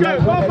 Okay,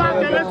 go back a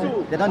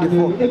little. They don't do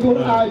The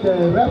Eagle Eye,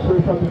 the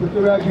referee from the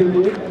Victoria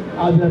Guinea,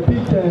 as the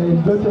pitch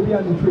is going to be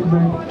an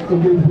infringement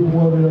against the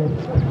Warriors.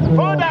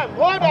 Hold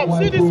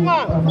up, see this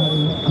man.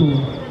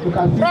 You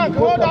can see Frank,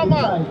 hold on,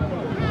 man.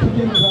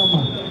 Speaking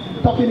grammar,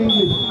 talking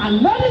English.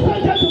 And ladies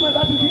and gentlemen,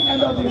 that is the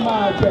end of the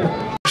match.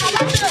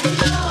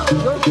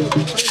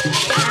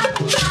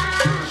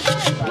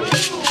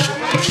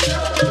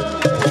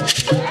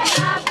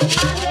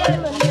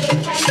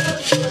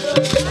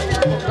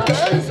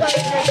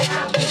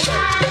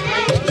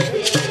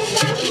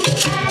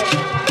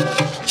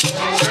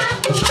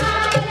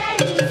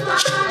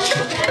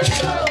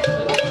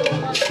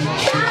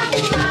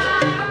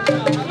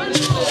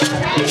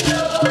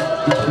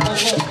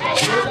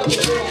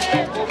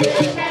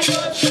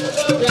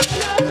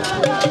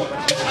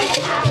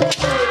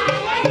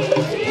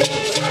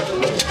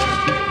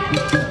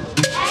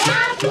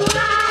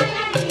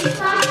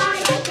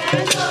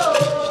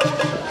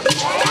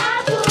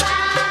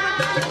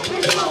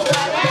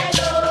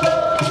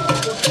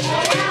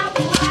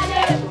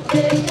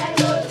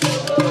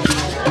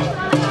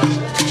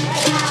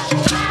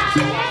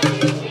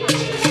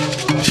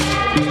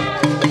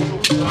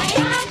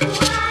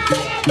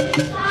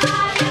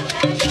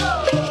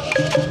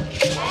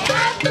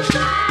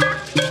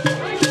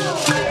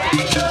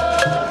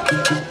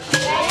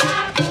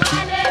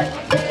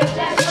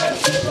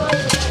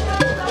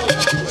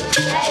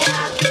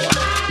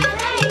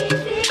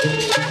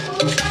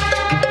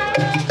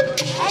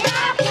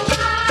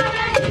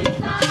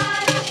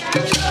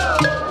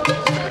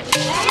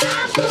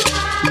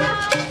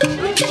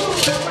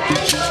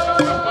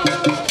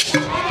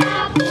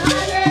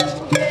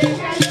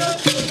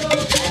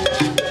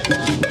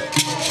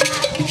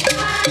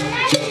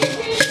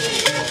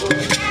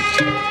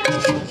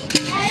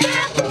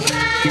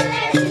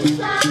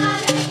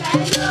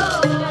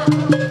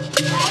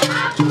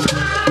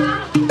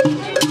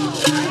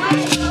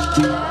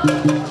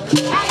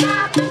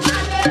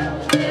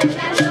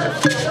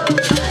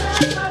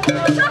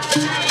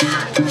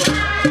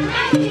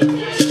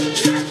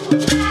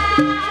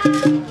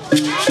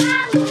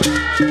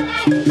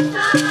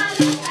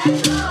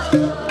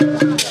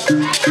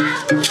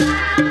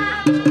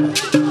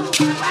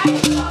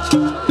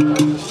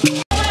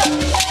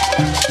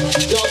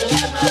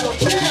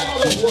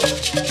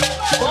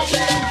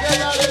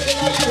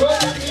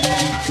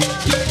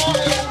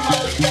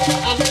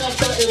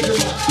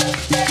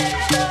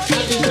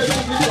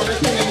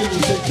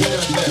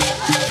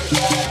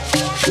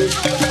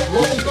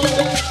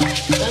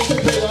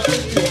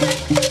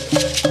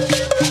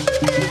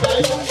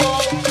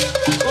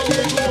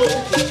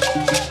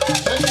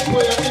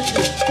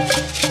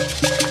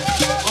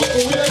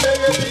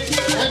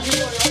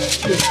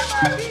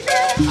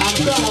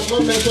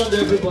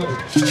 everybody.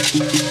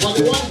 But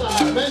the ones that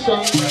I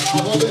mentioned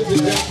have always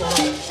been there for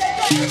us.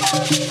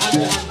 And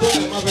they have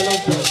done a marvelous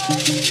job.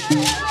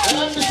 And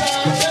then Mr.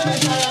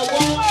 Dennis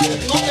Agbor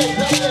is not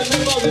exactly a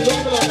member of the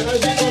local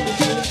organizing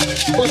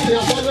committee, but he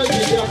has always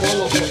been there for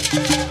all of us.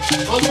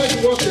 Always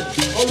working,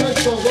 always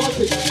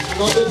consulting,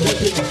 and always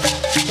helping us.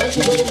 Thank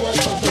you very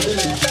much, Pastor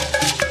Dennis.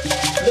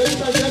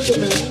 Ladies and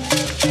gentlemen,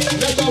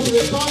 let us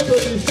return to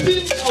the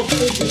scene of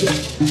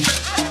incident.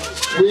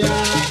 We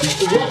are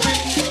working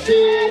the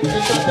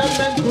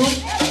entertainment group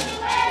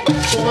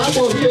from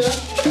Agbor here.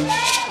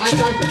 I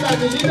can see that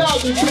the leader of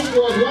the group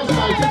was once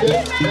my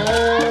student,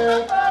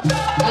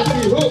 as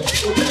he hoped,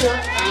 Obika.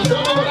 I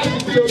don't know whether she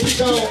did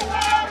Obika.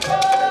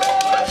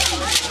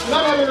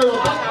 No.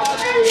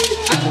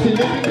 As he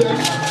leaving them.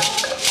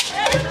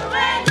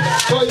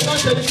 Oh, it's not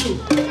telling you.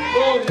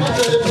 Oh, it's not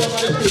telling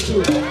primary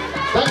school too.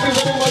 Thank you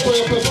very much for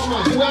your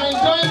performance. We are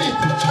enjoying it.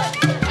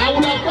 I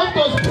would have come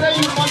to spray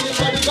you money,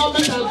 but the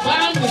government has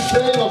banned the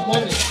spraying of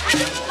money.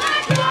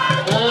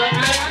 I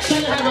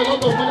actually have a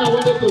lot of money I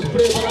wanted to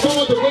spray, but I don't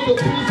want to go to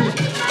prison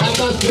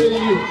after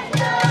spraying you.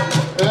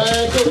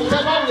 So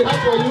whatever we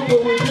have for you, we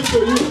will give to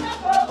you.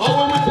 Or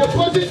we will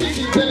deposit it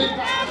in daily.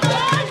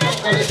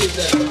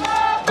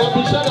 But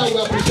be sure that we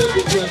appreciate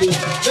what you are doing.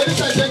 Ladies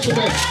and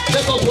gentlemen,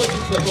 let us watch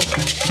this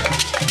performance.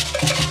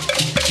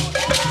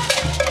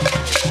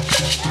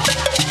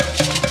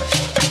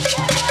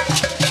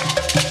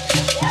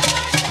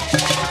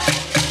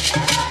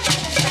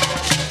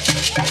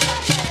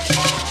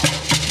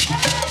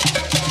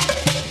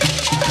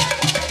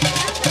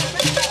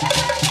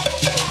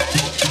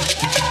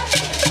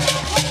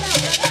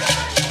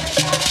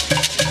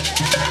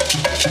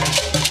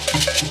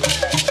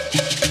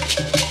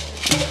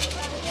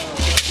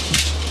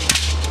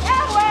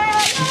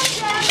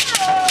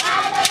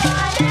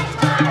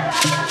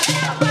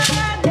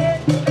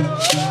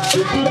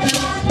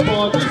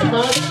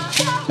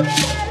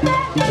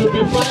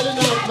 Filing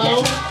out now.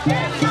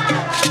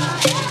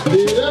 The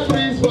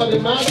referees for the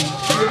match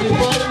will be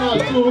filing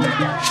out too,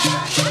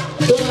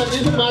 so that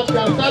this match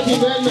can start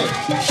in earnest.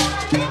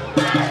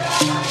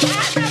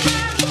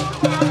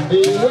 The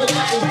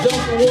weather is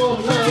just warm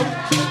now.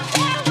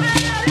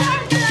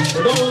 We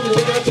don't want the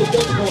weather to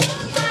get hot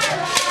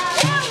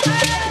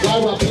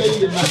while we're playing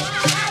the match.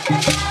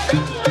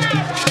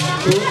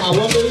 So I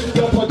want to use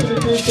the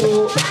opportunity to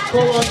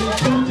call on the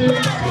two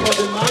teams for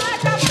the match.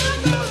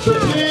 So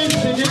please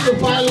begin to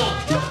file out.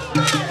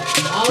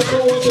 I also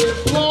want to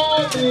implore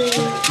the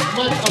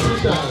match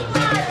officials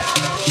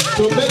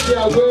to make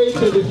their way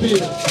to the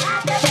field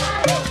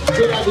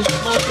so that the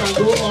match can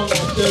go on as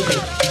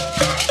scheduled.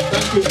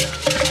 Thank you.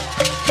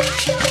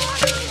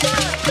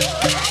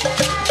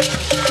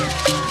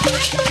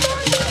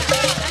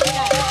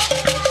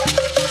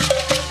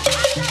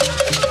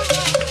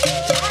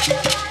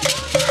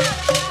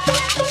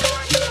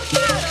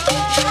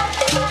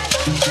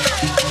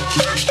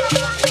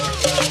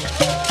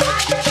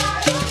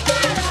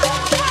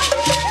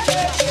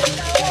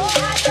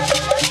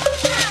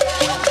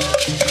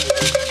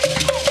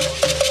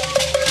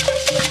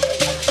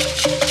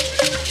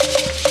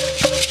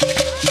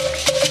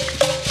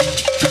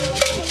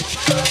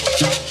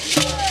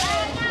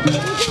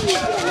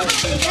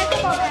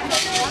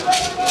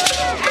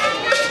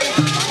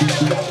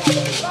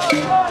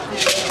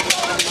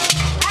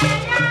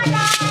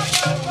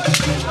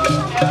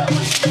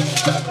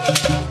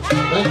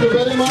 Thank you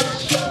very much.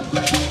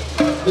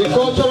 The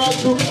cultural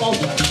group of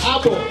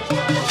Agbor,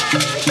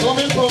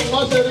 coming from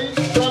nursery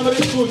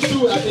primary school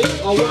 2, I think,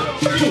 or 1,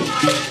 2.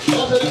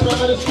 Nursery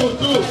primary school 2.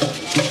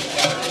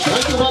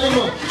 Thank you very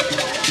much.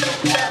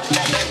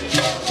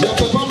 Your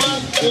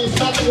performance is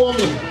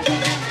heartwarming.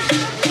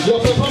 Your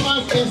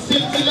performance is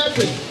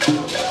scintillating.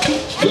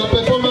 Your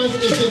performance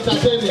is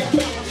entertaining.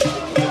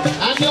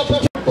 And your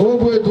performance.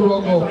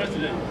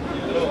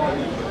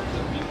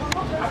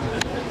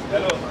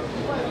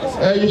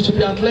 You should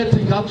be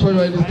athletic, that's why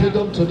you're in the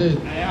stadium today.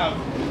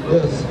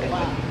 Yes.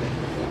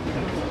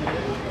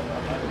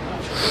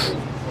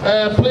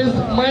 Please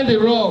mind the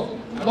road,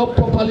 not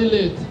properly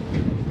late.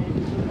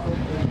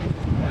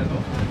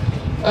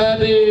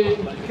 The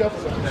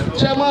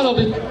chairman of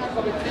the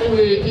committee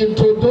will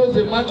introduce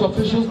the match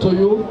officials to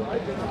you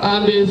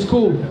and the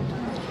school.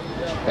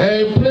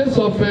 In place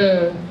of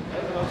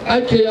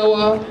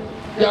Onyeagwu,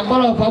 the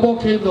Agbor of Agbor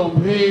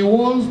Kingdom, he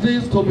wants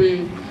this to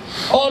be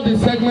all the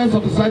segments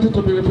of the society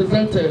to be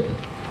represented.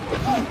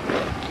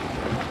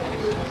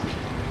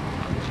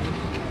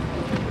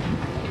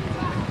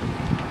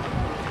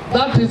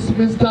 That is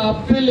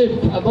Mr.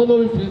 Philip. I don't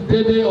know if it's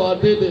Dede or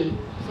Dede.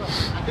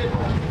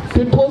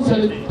 People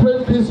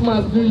celebrate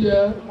Christmas, New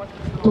Year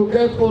to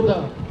get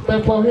older,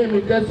 but for him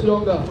it gets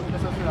younger.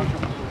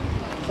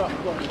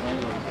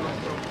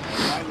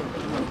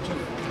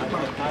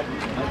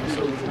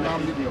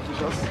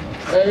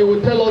 He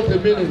will tell us the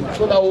meaning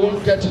so that we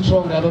won't get it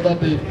wrong another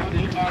day.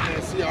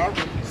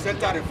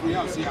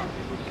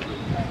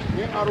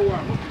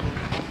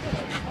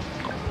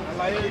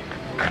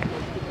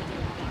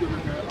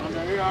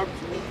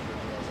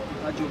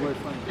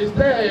 Is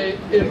there a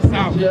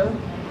bridge here?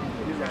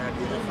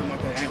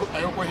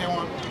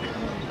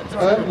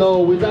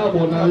 No, without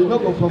one now, you're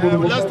not going to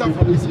come let's start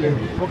from this here.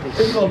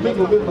 It's not me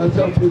to make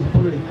myself please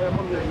pray.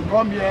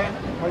 Come here.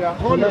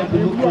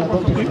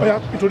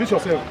 Introduce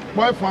yourself.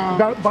 Boy,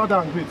 bow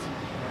down, wait.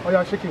 Oh,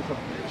 yeah, shake him.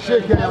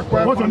 Shake your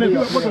What's your name?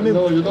 What's your name?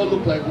 No, you don't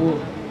look like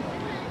one.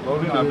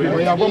 Oh,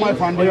 yeah, go my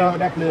fan,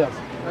 other players.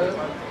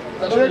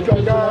 Shake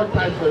your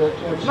guy.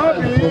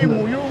 Not him,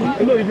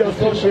 you know, if you're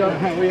so sure.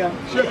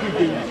 Shake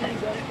it.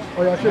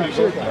 Oh, yeah,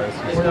 shake.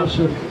 Oh, yeah,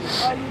 shake.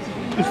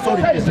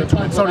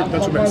 Sorry,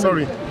 gentlemen,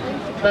 sorry.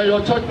 Now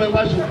your church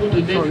members should put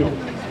the name.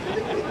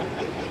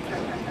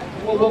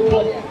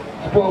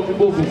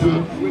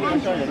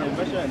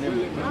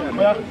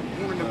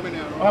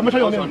 Mention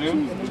your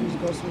name.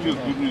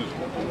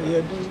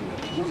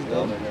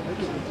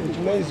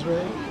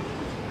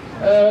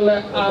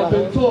 I've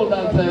been told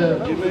that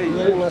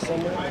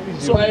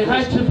by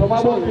high chief from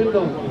Agbor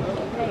Kingdom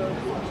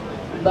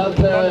that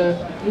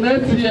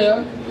next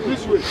year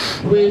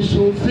we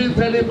should see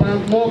Zenny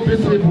Bank more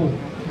visible.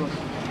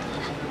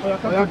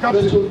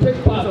 They should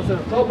take part,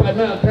 not by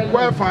me attending.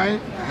 Well, fine.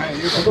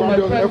 So my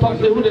friend talks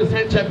to the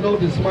same check, no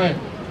this mine.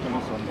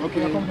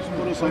 Okay.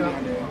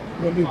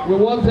 We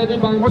want Zenny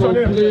Bank to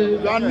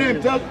play. Your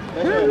name, tell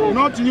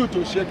not you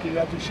to shake it, you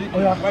have to shake it.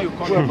 Why you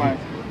call me?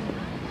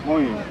 Oh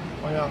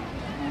yeah.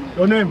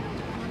 Your name?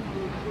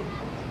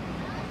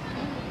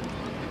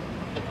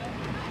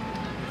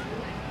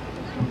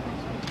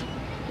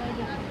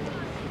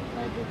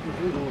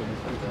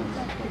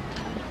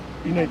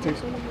 United.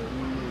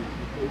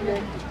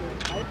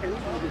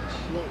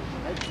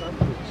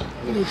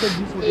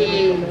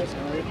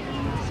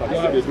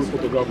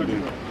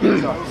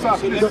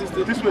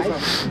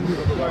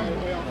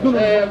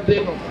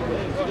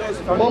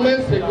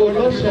 Moments ago,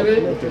 no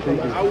sharing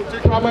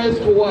primary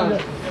school one,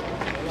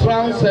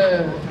 trans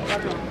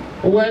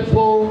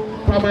welfare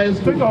primary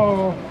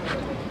school.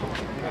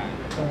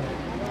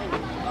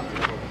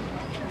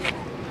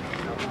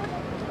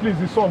 Please,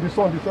 the song.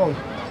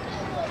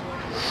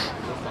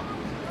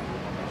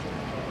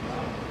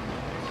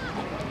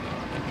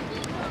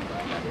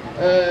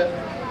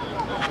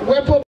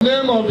 Weapon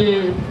name of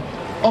the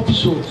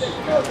officials.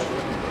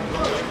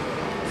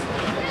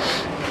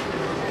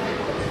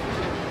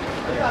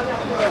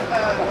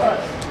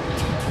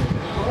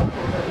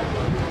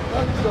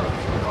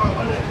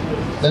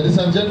 Ladies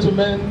and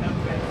gentlemen,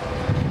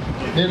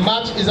 the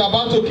match is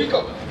about to kick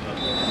off.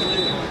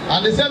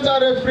 And the central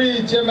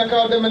referee, Chiemeka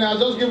Odemene, has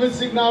just given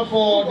signal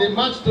for the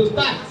match to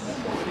start.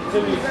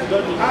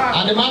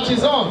 And the match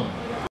is on.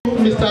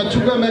 Mr.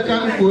 Chukwemeka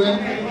Nkwe.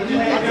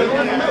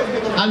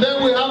 And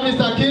then we have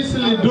Mr.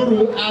 Kingsley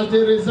Duru as the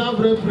reserve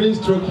referee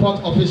stroke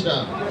fourth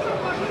official.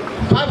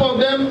 5 of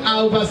them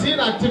are overseeing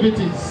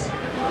activities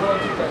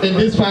in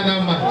this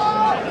final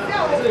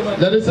match.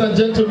 Ladies and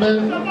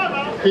gentlemen,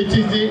 it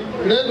is the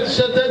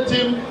red-shirted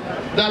team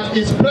that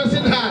is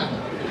pressing hard.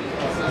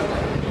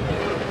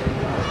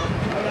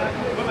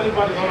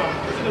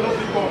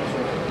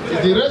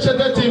 It's the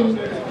red-shirted team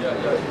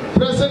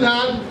pressing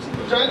hard,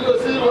 trying to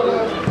see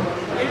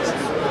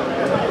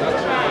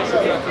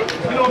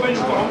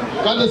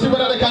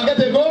whether they can get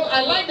a goal.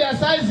 I like their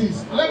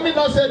sizes. Let me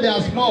not say they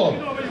are small.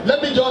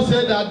 Let me just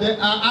say that they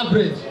are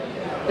average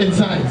in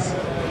size.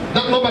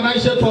 That number 9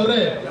 shirt for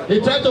red. He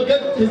tried to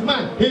get his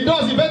man. He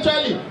does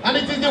eventually. And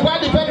it is the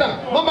white defender.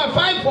 Number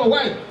 5 for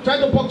white.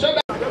 Trying to puncture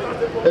that.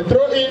 A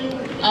throw-in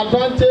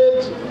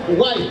advantage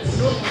white.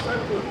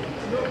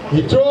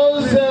 He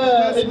throws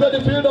into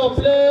the field of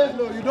play.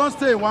 No, you don't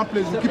stay in one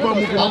place. You keep on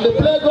moving. And the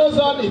play goes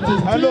on. It is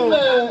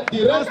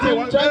the red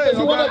team trying to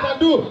see what they can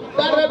do.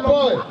 That red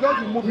boy,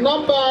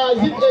 number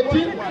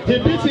 18, he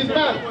beats his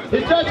man.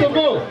 He tries to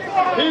go.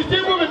 He's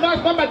still moving.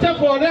 That's number 10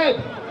 for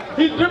red.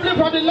 He's dribbling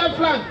from the left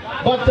flank,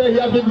 but he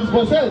has been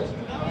dispossessed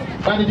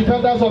by the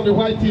defenders of the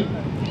white team.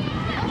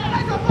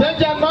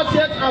 Danger not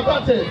yet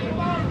averted.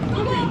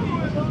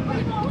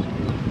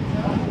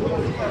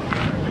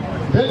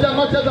 Danger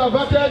not yet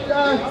averted,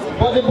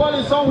 but the ball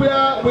is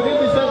somewhere within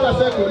the center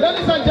circle.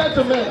 Ladies and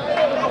gentlemen,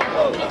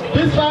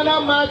 this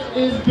final match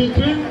is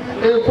between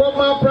a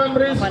former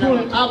primary school,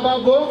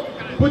 Abago,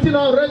 putting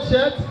on red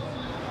shirt,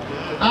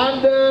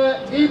 and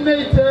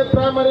Inate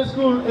Primary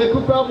School,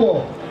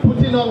 Ekupabo,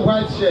 putting on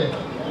white shirt.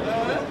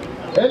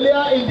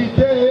 Earlier in the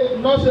day,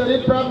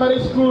 Nursery Primary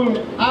School,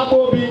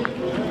 Abobi,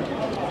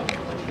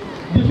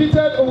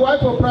 defeated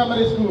Uwaifo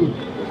Primary School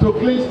to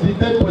clinch the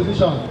third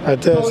position.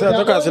 So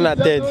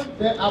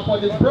they are for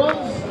the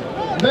bronze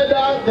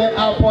medal, they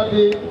are for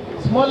the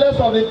smallest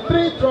of the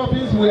 3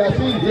 trophies we are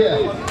seeing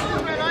here.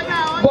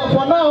 But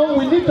for now,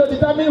 we need to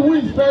determine who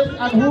is first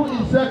and who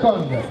is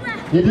second.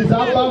 It is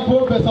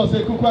Abavo versus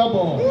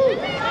Ekukwabo.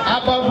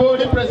 Abavo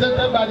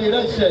represented by the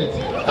red shirt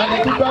and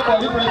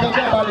Ekukwabo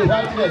represented by the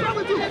white shirt.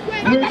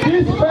 Will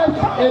this first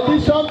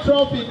edition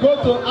trophy go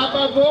to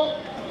Abavo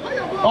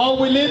or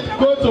will it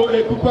go to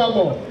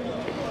Ekukwabo?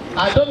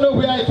 I don't know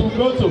where it will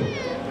go to,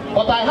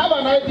 but I have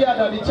an idea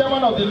that the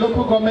chairman of the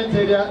local government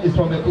area is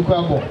from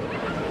Ekukwabo.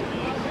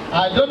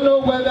 I don't know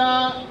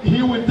whether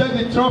he will take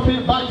the trophy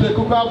back to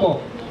Ekukwabo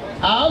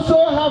I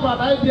also have an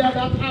idea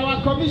that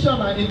our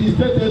commissioner in the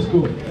state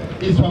school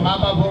is from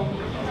Ababo.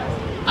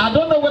 I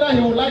don't know whether he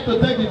would like to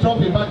take the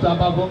trophy back to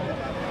Ababo.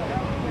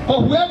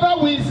 But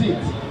whoever wins it,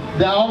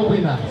 they are all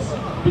winners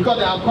because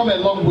they have come a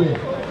long way.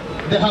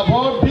 They have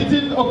all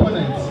beaten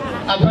opponents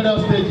at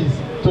various stages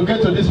to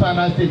get to this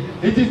final stage.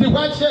 It is the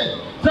white shirt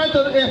trying to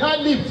a hard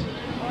lift.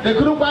 They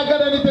couldn't quite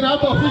get anything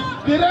out of it.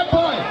 The red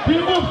boy, he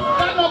moved.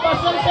 That number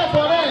 6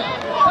 for red.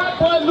 That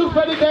boy looked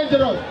very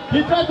dangerous.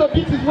 He tried to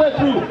beat his way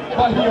through,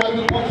 but he has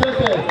been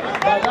frustrated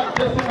by that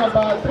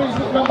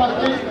person number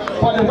 3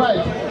 for the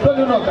white. So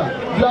you know that.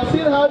 You have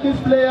seen how these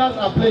players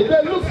are playing.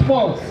 They look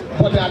small,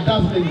 but they are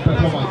dazzling in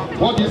performance.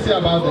 What do you say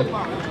about them?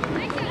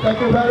 Thank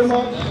you very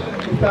much,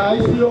 Mr.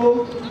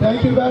 ICO.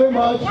 Thank you very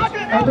much,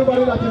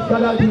 everybody that is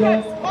gathered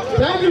here.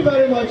 Thank you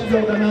very much,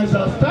 the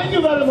organizers. Thank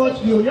you very much,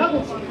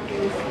 Onyeagwu,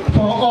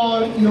 for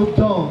all you've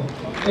done.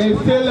 It's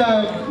still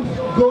a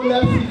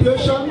goalless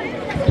situation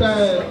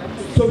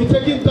to be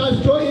taken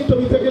to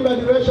be taken by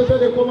the direction of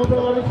the common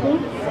primary school.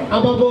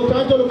 Agbor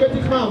trying to locate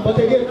his man, but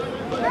again,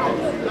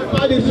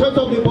 by the strength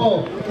of the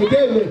ball,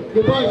 again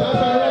the ball is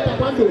outside right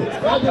taekwondo.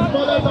 That's the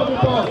smallest of the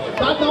ball.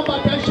 That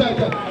number 10 shirt,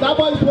 that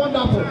ball is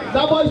wonderful.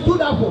 That ball is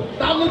wonderful.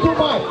 That little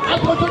boy has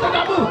controlled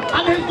that move,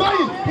 and he's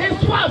going. He's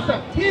fast.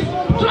 He's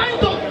trying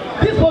to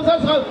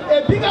dispossess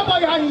a bigger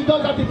boy, and he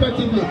does that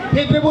effectively.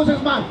 He dribbles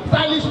his man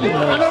stylishly.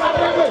 Another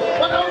dribble,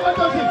 but I want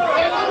to see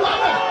a good one.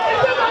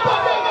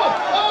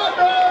 Oh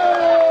no!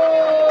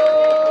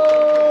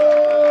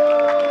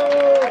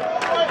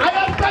 I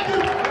am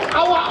telling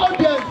our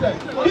audience,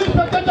 these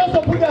spectators to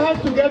put their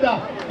hands together.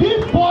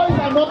 These boys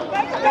are not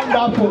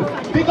wonderful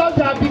because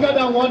they are bigger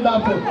than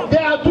wonderful. They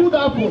are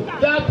two-wonderful.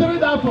 They are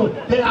three-wonderful.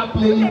 They are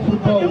playing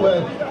football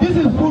well. This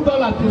is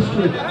football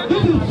artistry.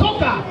 This is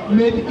soccer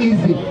made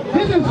easy.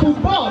 This is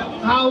football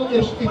how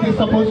it is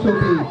supposed to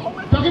be.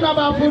 Talking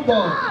about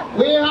football,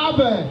 we have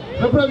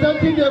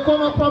representing the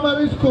Agbor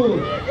Primary School.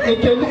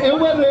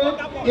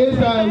 Ewere is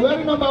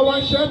wearing number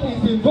 1 shirt,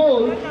 is in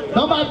goal.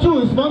 Number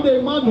 2 is Monday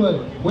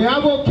Emmanuel. We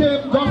have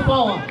Okem God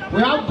Power.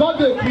 We have God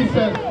the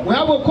Christian. We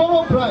have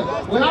Okoro Bright.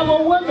 We have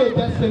Oweme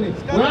Destiny.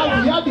 We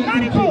have Yadi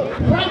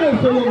Uche, Friday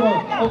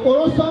Solomon,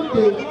 Okoro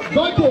Sunday,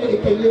 Gode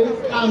Ekele,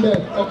 and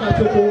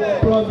Okachoko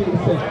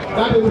Province.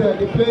 That is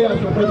the players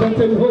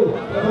representing who?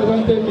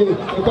 Representing the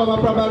Agbor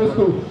Primary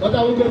School. What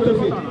are we going to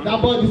see?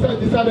 That boy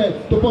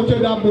decided to puncture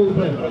that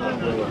movement.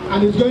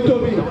 And it's going to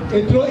be a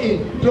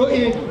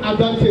throw-in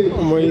advantage.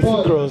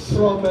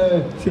 From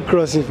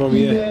crossing from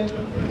here.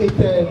 It's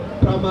a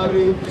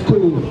primary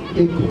school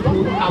in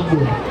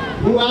Agbor.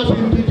 Who has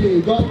been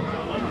today?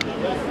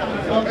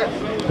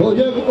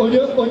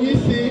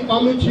 Onyisi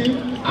Oluchi,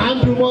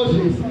 Andrew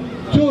Moses,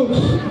 Jokes,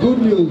 good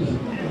news,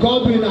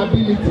 Godwin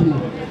ability,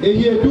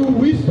 Eyedu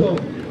wisdom,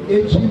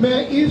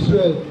 Ejime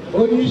Israel,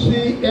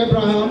 Onyisi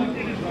Abraham,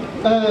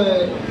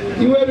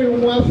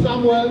 Iwerinwa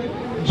Samuel,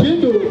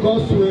 Jindo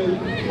Goswell,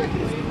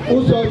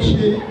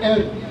 Uzochi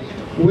Eric,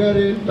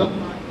 wearing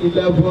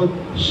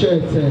 11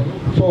 shirts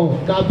for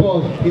that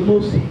ball. He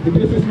moves the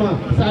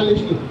businessman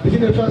stylishly. This is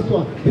the first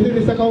one. This is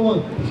the second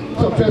one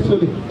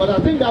successfully. But I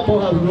think that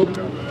ball has moved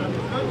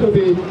to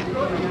be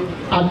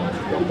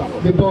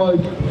at the boy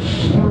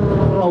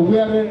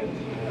wearing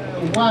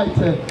white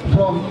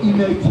from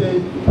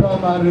Inete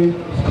Primary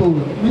School.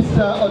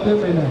 Mr.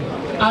 Odemene,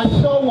 I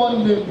saw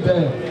one name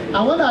there.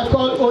 And when I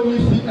called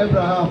Onyisi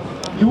Abraham,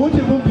 you won't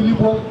even believe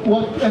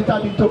what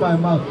entered into my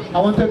mouth. I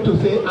wanted to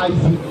say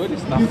Isaac.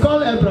 You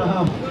call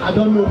Abraham, I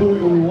don't know who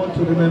you will want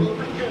to remember.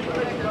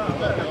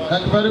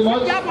 Thank you very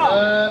much.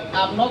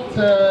 I'm not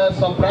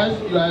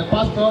surprised. You are a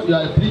pastor, you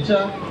are a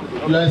preacher,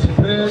 you are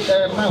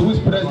a man who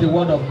spreads the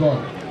word of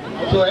God.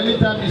 So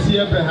anytime you see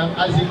Abraham,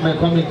 Isaac may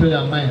come into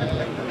your mind.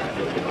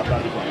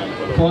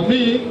 For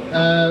me,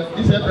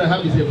 this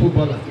Abraham is a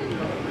footballer.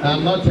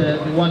 I'm not the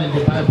one in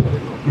the Bible.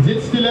 Is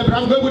it still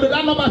Abraham going with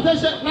that number 9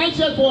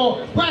 shirt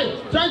for white,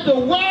 trying to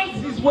weld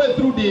his way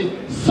through the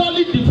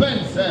solid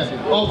defense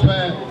of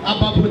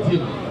Agbor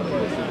team?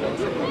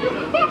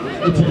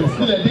 It is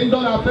still a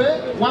ding-dong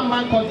affair. One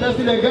man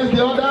contesting against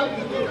the other.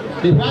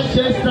 The white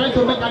shirt is trying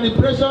to make an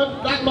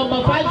impression. That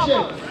number 5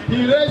 shirt,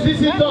 he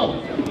raises it up.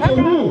 To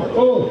who?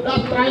 Oh,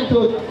 that's trying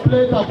to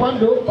play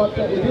taekwondo, but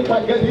he didn't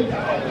quite get it.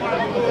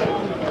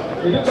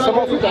 Some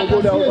of you can go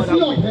there.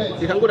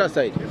 You can go that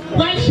side.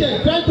 White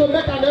shirt trying to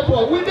make an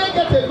effort. We didn't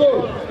get a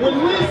goal. When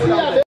we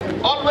see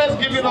always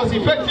giving us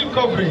effective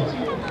coverage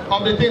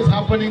of the things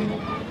happening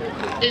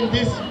in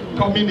this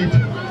community.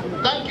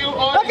 Thank you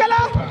all. Thank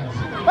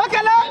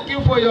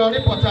you for your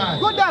reportage.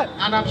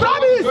 And I'm sure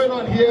what's going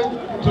on here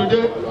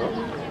today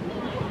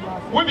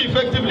will be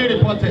effectively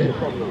reported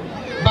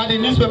by the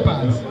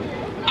newspapers.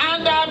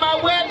 And I'm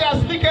aware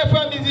that Slick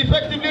FM is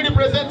effectively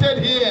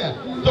represented here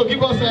to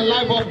give us a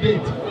live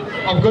update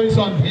of going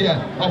on here.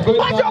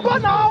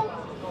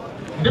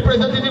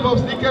 Representative of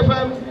Slick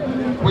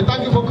FM, we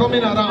thank you for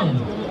coming around.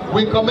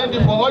 We commend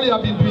you for all you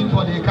have been doing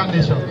for the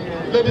incarnation.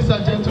 Ladies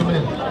and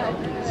gentlemen,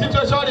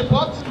 situation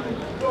report.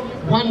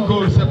 1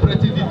 goal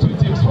separating the 2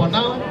 teams for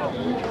now.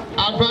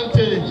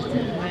 Advantage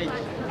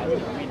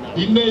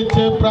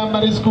Inete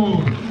Primary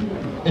School,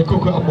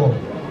 Ekoko Agbor.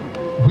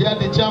 We are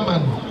the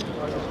chairman.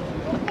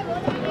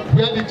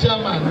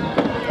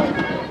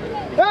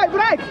 Hey,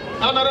 right.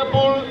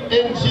 Honorable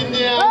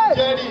Engineer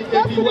Jerry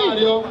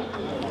Ebiwario.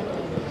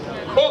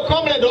 Oh,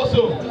 comrade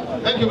also.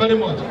 Thank you very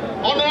much.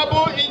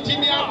 Honorable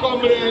Engineer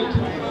Comrade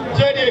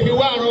Jerry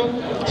Ebiwario,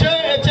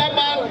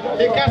 Chairman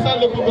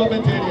Ekasa Local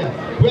Government Area.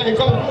 Where he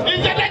comes.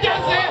 It's a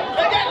agency.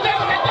 Again,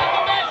 ladies and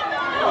gentlemen.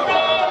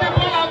 No, the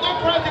ball has not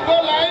crossed the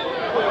goal line.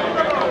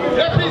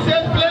 Referee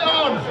says play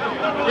on.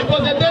 It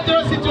was a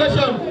dangerous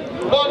situation,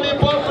 but the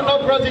ball could not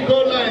cross the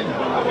goal line.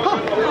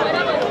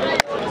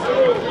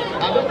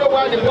 I don't know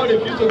why the ball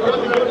refused to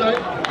cross the goal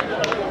line.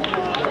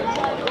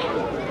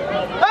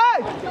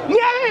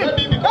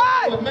 Maybe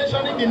because he was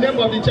mentioning the name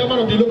of the chairman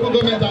of the local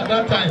government at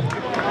that time.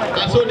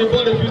 And so the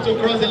ball refused to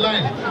cross the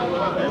line.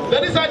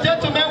 Ladies and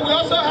gentlemen, we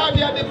also have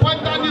here the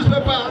Pointer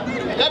newspaper,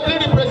 heavily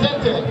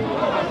represented.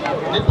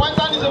 The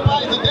Pointer newspaper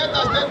is the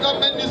Delta State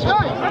government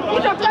newspaper.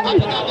 I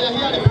think that they are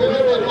here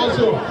represented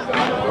also.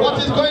 What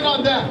is going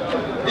on there?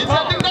 It's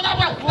a thing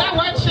that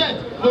white shirt.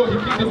 No, he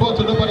kicked the ball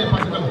to nobody in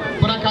particular.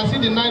 But I can see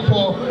the 9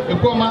 for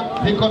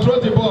Ekoma. He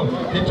controls the ball.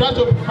 He tries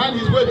to find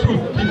his way through.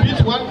 He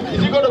beats one.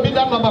 Is he going to beat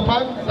that number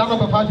 5? That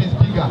number 5 is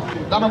bigger.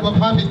 That number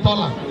 5 is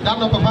taller. That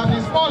number 5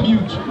 is more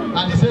huge.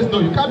 And he says, no,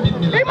 you can't beat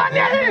me like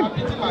that. I'm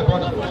beating my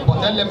brother.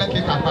 But then let me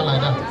kick and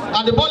like that.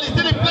 And the ball is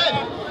still in play.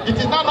 It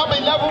is now number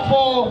 11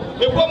 for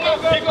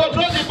Ekoma. He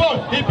controls the ball.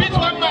 He beats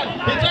one man.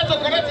 He tries to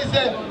correct his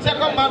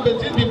second man,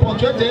 but he's been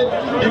punctuated.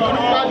 He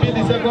couldn't quite beat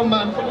the second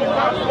man.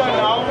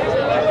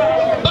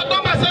 But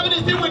number 7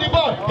 is still with the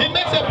ball. He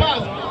makes a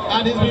pass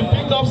and he's been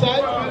picked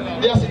offside.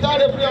 The assistant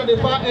referee on the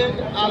far end,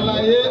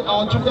 Alaye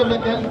or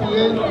Chukwemeke,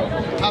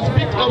 has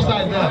picked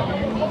offside there.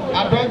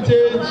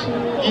 Advantage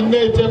in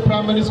Inete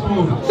Primary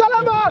School.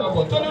 Solomon!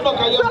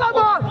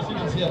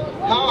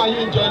 How are you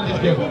enjoying this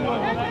game?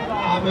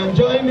 I'm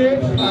enjoying it.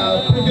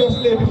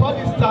 Previously, before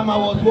this time, I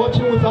was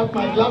watching without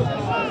my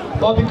glasses.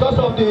 But because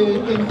of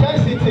the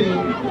intensity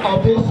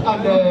of this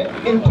and the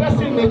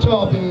interesting nature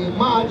of the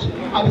match,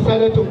 I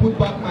decided to put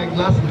back my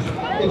glasses.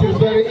 It is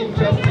very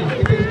interesting.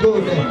 It is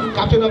good.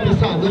 Captain of the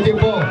side with the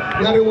ball,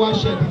 wearing one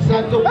shirt.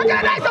 Decided to put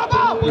back the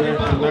ball. He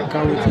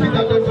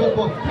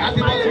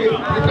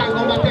tries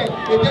number 10.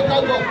 He takes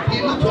that ball.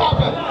 He looks up.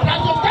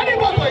 Tries to stand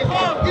him up to his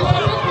head. He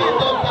successfully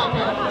does that.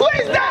 Who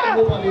is that?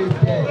 Nobody is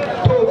there.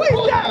 Who is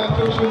that?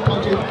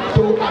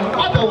 To an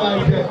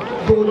otherwise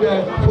good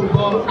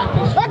football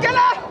atmosphere.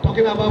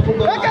 Talking about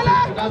football,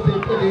 that's the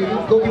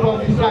goalkeeper on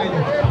this side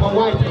for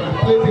White.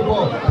 Plays the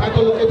ball. Try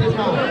to locate this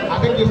man. I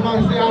think this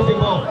man still has the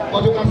ball.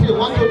 But you can see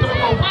 1, 2, 3, 4,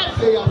 5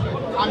 players.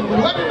 And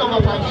wearing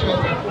number 5 shirt,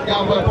 they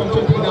are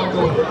controlling that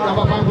goal.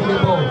 Number 5 with the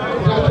ball.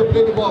 Tries to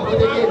play the ball. But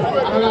again,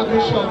 another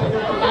good shot.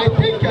 I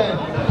think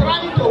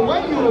trying to,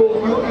 when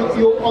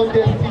you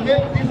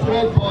underestimate these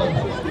red boys,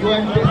 you are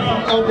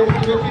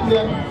underestimating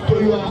them to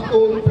your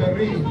own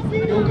peril.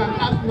 You can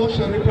ask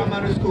Nursery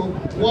Primary School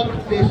what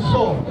they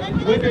saw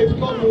when they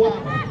scored 1,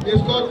 they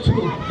scored 2,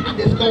 and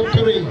they scored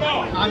 3.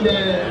 And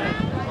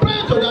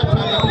prior to that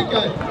time, I think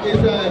it's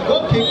a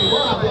goal kick. The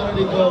ball has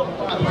already gone.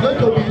 And it's going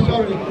to be,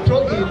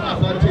 throw-in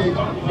advantage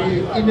the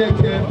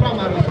Inete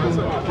Primary School,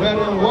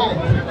 wearing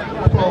white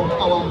from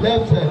our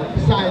left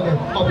side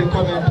of the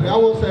commentary. I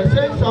was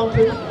saying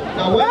something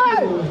that when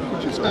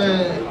you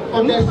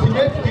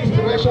underestimate these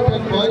direction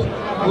boys,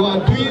 you are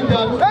doing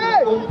that to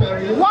your own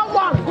peril. 1-1.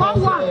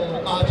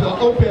 At your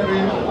own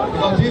peril,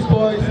 because these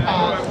boys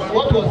are,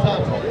 what was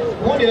that?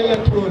 One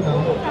electro now.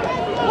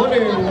 One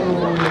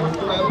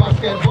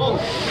basketball.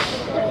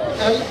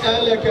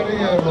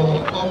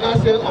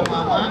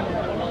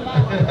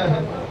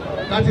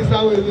 That is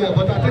how we do it.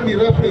 But I think the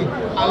referee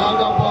allowed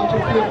that ball to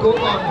go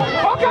on.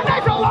 Okay,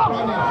 that's all.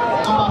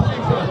 Number 6.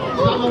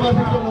 Number 6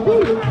 or number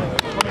 2.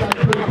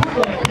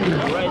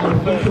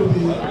 But to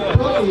be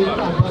totally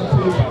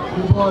advantage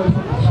the boys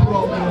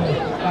from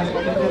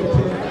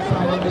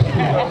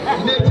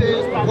Inete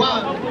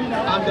 1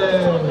 and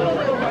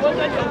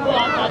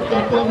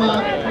Ekoma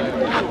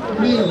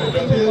Real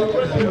still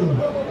 0.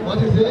 What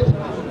is it?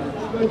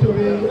 It's going to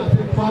be, I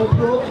think, foul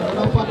throw,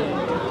 another foul,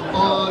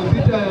 or is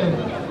it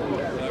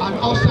an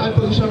offside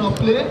position of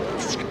play?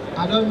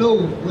 I don't know.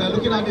 We are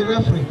looking at the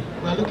referee.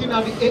 We are looking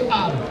at the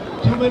AR.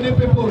 Too many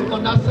people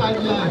on that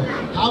sideline.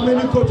 How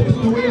many coaches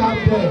do we have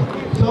there?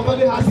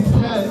 Somebody has his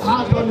head,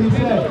 hat on his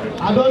head.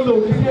 I don't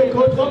know. Is he a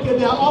coach? Okay,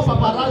 they are all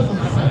paparazzis.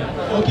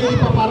 Okay,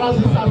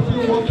 paparazzis are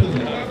still working.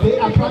 They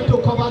are trying to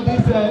cover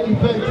this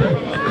event.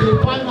 The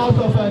finals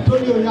of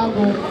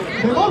Onyeagwu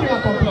Memorial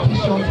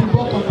Competition,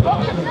 football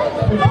competition,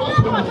 football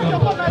tournament.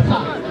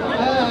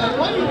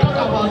 When you talk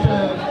about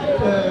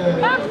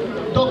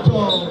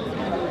Dr.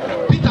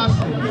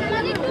 Peterson,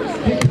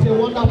 he is a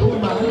wonderful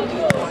man.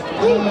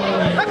 I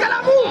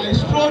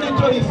strolled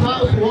into his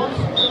house once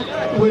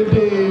with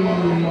the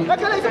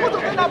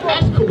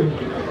ESCO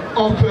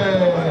of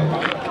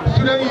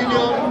Student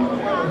Union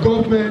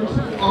Government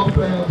of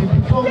the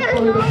Deformed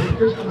College of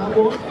Education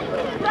Agbor.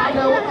 And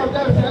one of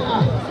them said,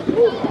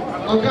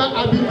 okay, I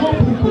be no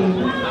book,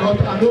 but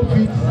I don't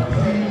fit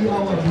see how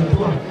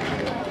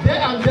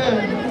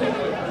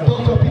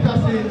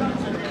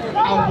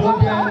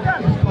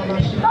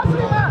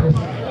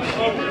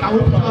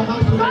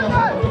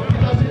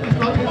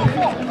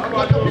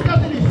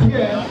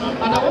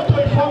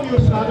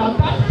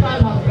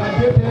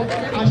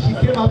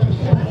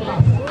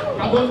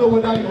know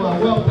whether you are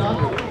aware of that.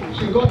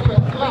 She got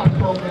first class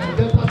from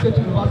Delta State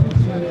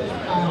University in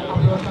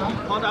Abuja.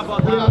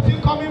 We are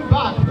still coming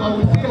back, but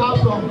we still have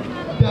some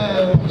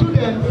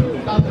students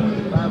that will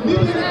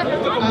need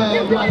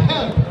their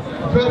help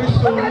very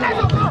soon.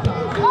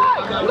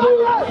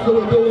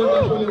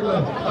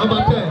 Number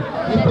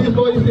 10, this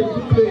boy is a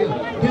good player.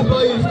 This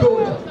boy is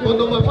good. But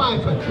number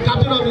 5,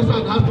 captain of the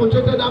side has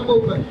concentrated that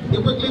movement. He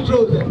quickly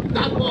throws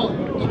that ball.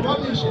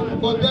 Smallish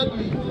but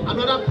deadly.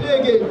 Another play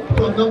again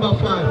from number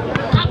 5.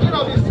 Captain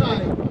of the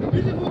side,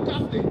 beautiful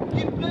captain.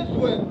 He plays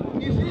well.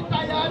 Is he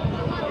tired?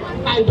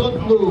 I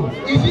don't know.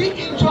 Is he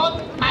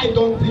injured? I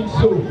don't think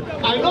so.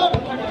 I know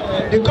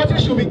the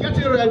coaches should be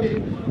getting ready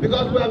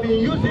because we have been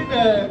using,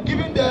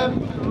 giving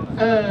them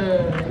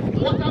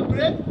water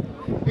break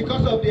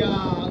because of the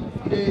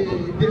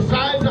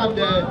size and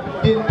the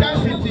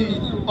intensity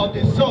of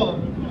the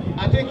sun.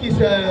 I think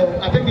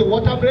the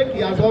water break.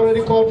 He has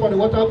already called for the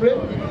water break.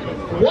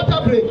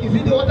 Water break. Is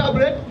it the water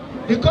break?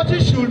 The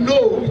coaches should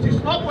know. It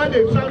is not when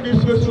they sound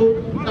this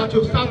whistle that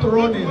you start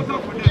running.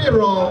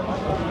 Kiro,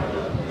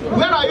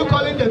 where are you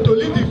calling them to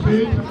lead the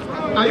field?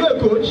 Are you a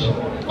coach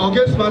or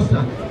games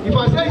master? If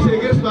I say it's a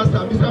games master,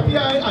 Mr.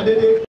 P.I.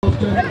 Adede.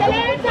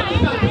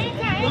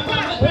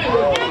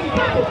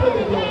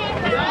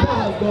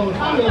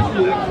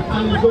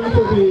 And it's going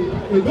to be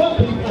a very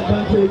big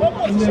advantage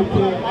in the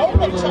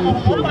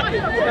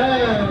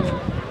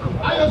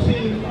IOC,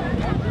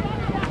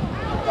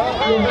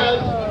 you have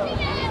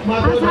my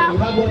brother, you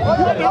have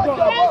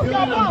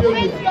what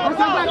building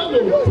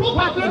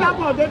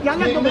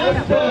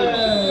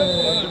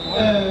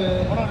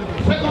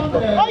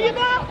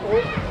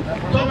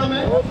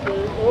tournament,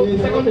 the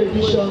second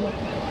edition.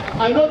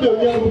 I know the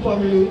Onyeagwu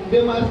family,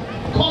 they must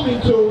come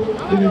into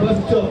the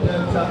University of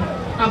Delta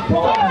and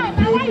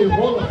probably build a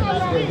wall of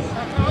residence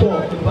for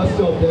the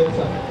University of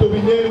Delta to be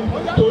named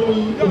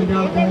Tony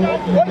Onyeagwu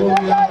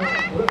Memorial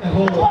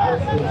Hall of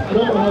Residence. I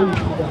don't know how you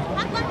see that.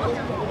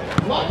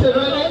 Not really,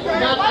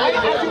 that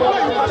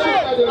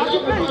the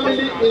Onyeagwu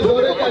family is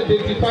already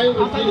identifying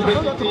with the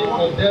University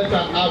of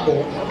Delta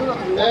Agbor.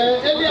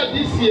 Earlier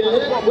this year,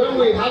 when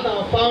we had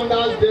our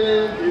Founders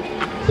Day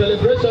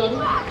celebration,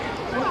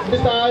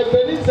 Mr.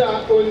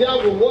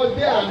 Onyeagwu was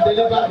there and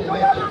delivered the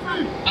lecture.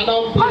 And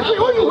on behalf of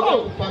the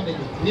Onyeagwu family,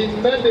 he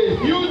made a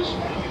huge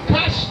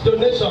cash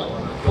donation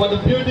for the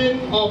building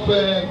of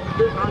a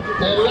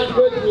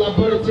language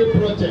laboratory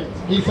project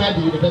inside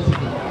the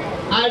university.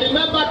 I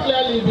remember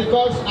clearly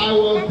because I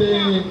was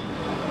the,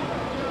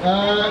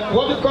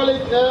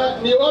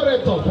 the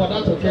orator for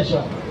that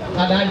occasion.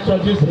 And I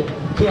introduced him.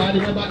 So I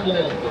remember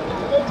clearly.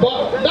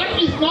 But that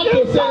is not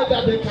to say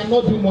that they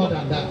cannot do more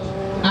than that.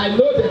 I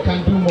know they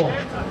can do more.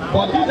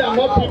 But these are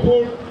not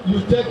people you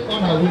take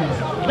on a wings.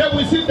 They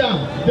will sit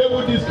down, they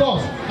will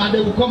discuss, and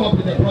they will come up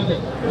with a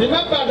project.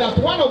 Remember that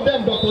one of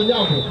them, Dr.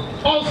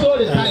 Onyeagwu, also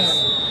retired.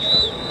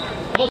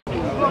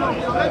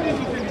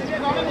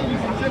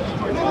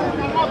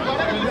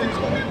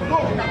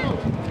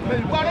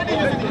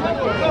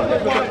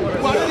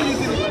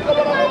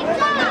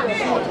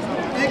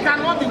 It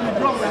cannot be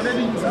withdrawn. We are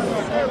already using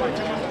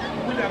it.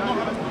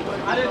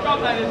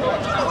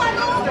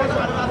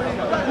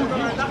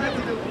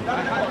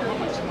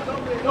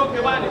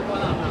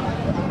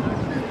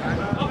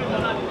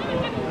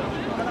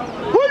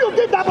 Who you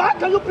give that back?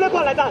 Can you play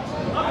ball like that?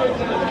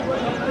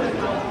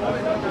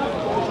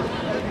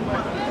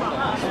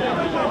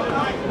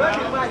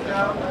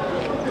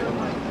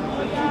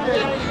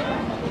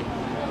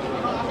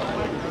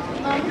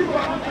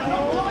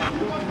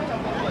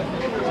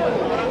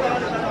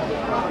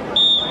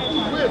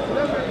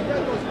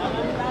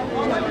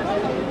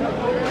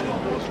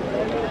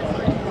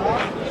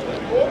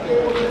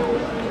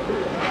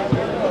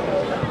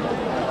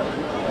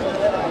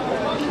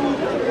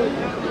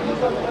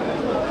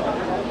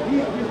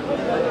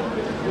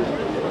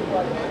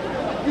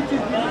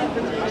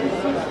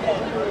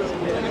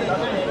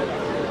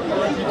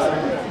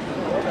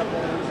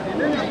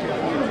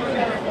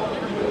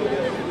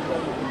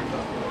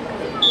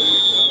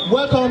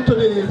 Welcome to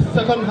the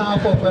second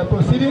half of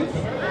proceedings.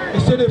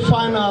 It's still the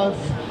finals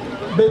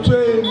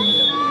between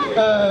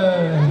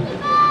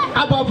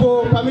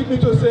Abavo, permit me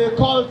to say,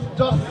 called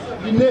just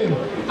the name,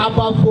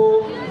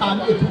 Abavo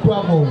and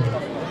Etukwavo.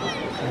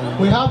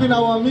 We have in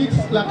our mix,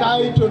 like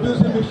I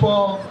introduced him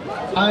before,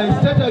 a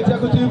state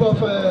executive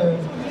of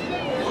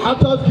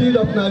Actors Guild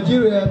of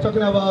Nigeria,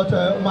 talking about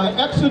my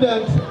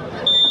ex-student,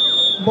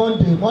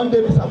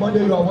 Monday, Mr.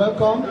 Monday, you are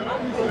welcome.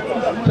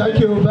 Thank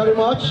you very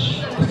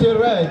much. Still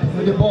red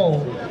with the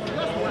ball.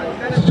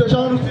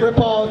 Situation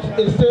report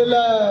is still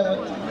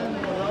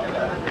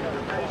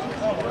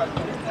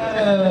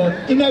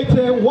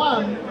Inete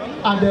 1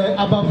 and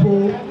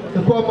Abavo,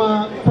 the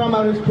former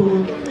primary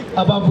school,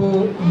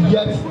 Abavo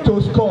yet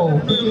to score.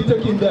 Quickly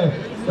taking there.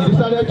 He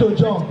decided to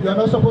jump. You are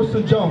not supposed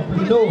to jump.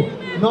 You know,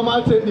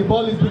 normally the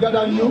ball is bigger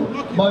than you,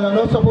 but you are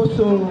not supposed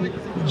to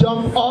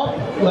jump up.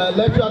 Well,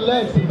 let your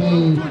legs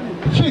be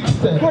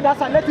fixed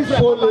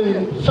fully,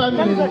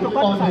 firmly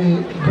on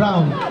the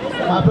ground.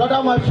 My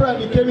brother, my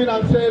friend, he came in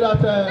and said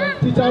that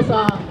teachers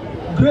are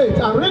great,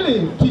 and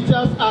really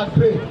teachers are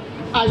great.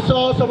 I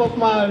saw some of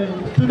my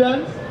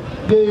students,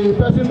 the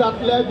person that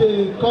led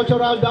the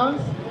cultural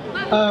dance,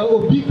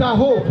 Obika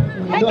Hope.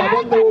 I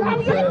don't know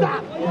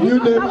his new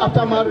name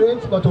after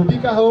marriage, but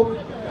Obika Hope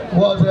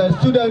was a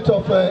student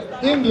of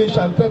English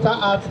and Theatre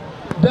Arts,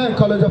 then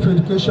College of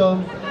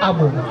Education,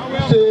 Agbor.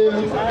 Say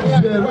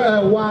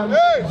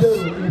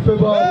 1-0 in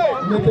favor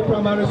of Native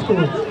Primary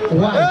School.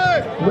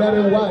 White,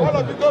 wearing white.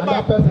 And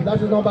that person,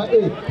 that is number 8.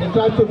 He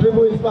tries to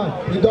dribble his man.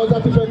 He does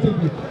that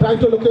effectively. Trying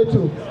to locate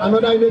to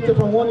another innate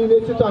from one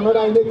innate to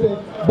another innate.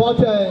 But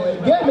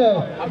again,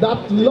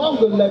 that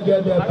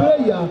long-legged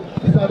player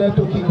decided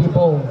to kick the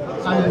ball.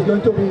 And it's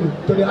going to be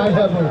to the high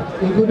heaven.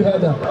 A good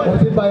header.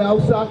 Was it by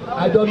Hausa?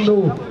 I don't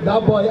know.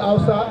 That boy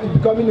Hausa is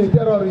becoming a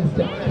terrorist.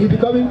 He's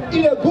becoming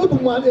in a good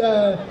one,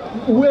 way.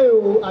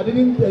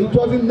 It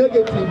wasn't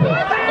negative.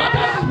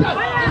 But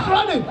he's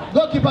running.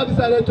 Goalkeeper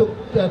decided to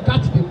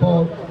catch the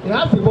ball. He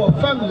has the ball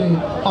firmly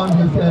on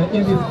his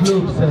in his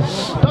gloves. I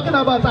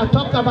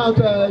talked about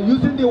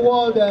using the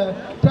word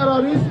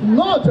terrorist,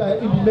 not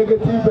in the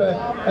negative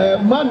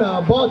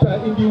manner, but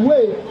in the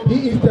way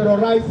he is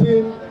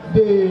terrorizing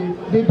the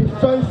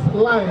defense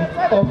line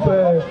of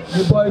the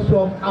boys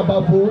from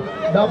Ababu.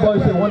 That boy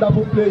is a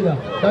wonderful player.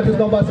 That is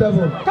number 7,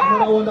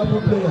 another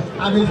wonderful player,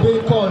 and he's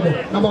being called.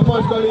 Number 4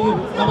 is calling him.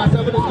 Number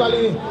 7 is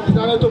calling him. He's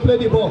trying to play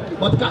the ball,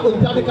 but is that the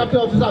captain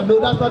officer? No,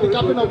 that's not the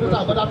captain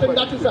officer. But I think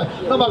that is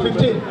number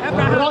 15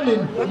 running,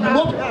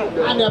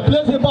 and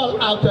plays the ball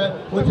out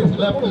with his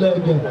left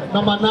leg.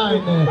 Number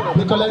 9,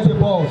 he collects the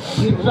ball.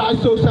 He tries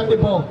to send the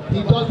ball.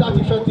 He does that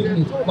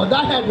effectively, but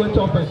that head went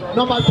up.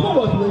 Number 2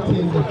 was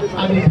waiting,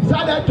 and he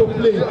decided to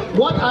play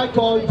what I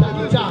call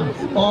Jackie Chan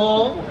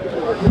or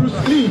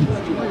Bruce Lee.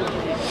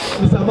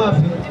 Mr.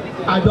 Murphy,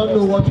 I don't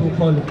know what you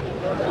call it.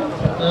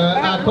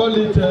 I call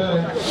it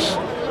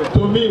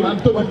to me, I'm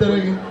to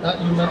you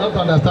may not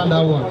understand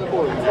that one.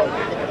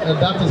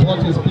 That is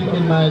what you speak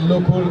in my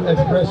local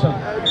expression.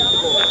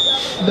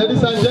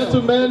 Ladies and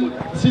gentlemen,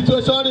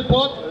 situation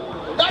report.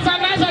 That's a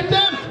nice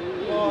attempt.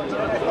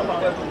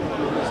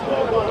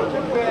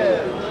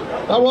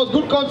 That was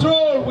good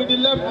control with the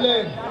left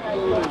leg.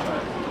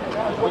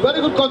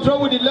 Very good control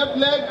with the left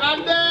leg,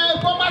 and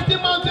former still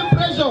mounting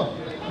pressure.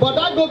 But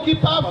that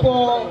goalkeeper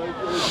for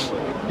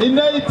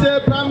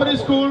Innate Primary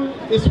School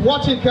is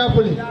watching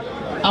carefully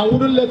and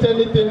wouldn't let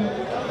anything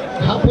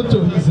happen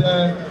to his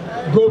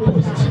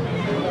goalpost.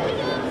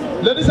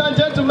 Ladies and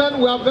gentlemen,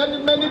 we have very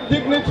many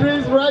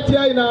dignitaries right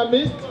here in our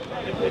midst.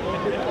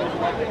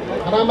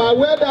 And I'm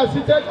aware that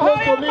seated close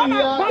to me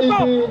here is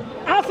the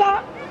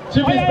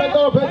Chief Inspector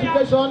of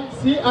Education,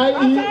 CIE,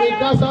 in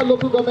Gaza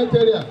local government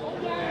area.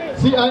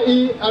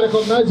 CIE, I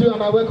recognize you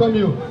and I welcome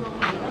you.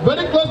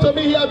 Very close to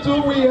me here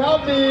too, we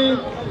have the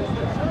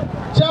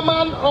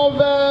chairman of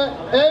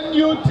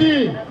NUT.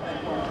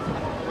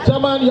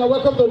 Chairman, you are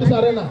welcome to this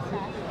arena.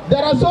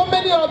 There are so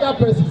many other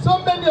persons, so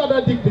many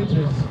other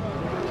dignitaries.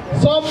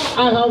 Some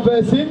I have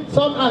seen,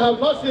 some I have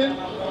not seen.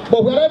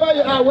 But wherever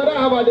you are, whether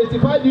I have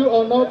identified you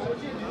or not,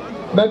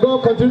 may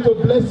God continue to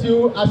bless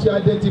you as you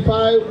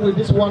identify with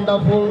this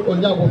wonderful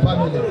Onyeagwu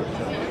family.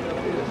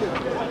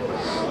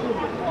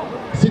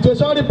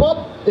 Situation report,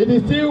 it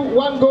is still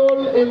 1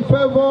 goal in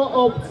favor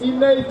of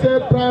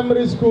Innate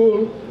Primary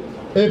School,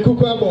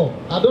 Kukwebo.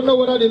 I don't know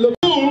whether the local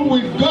school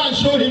will go and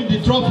show him the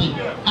trophy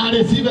and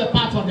receive a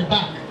pat on the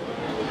back.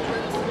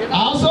 I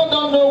also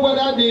don't know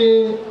whether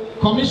the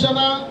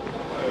commissioner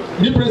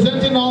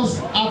representing us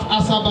at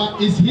Asaba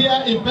is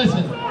here in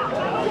person.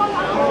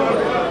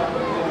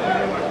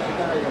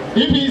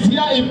 If he is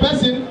here in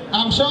person,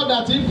 I'm sure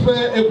that if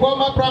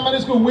Ekwama Primary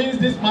School wins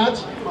this match,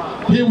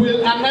 he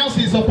will announce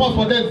his support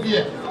for them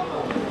here.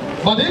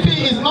 But if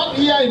he is not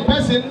here in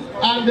person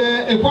and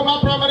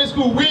Ekwama Primary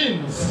School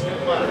wins,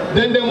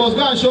 then they must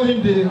go and show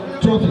him the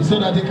trophy so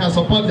that he can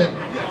support them.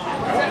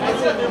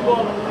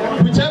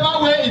 Whichever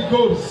way it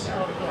goes,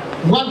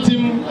 one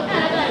team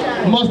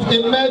must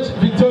emerge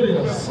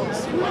victorious.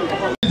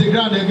 The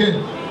ground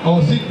again,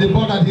 or see the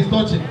ball that he's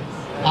touching.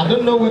 I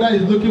don't know whether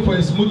he's looking for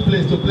a smooth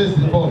place to place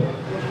the ball.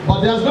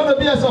 But there's going to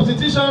be a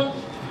substitution.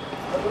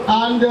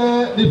 And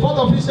the 4th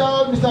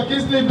official, Mr.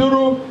 Kingsley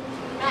Duru,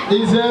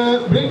 is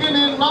bringing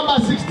in number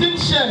 16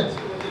 shirt.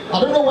 I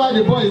don't know why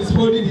the boy is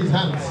folding his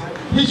hands.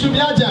 He should be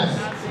agile.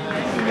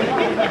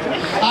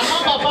 And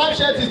number 5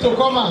 shirt is to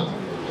come out.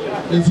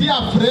 Is he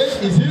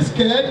afraid? Is he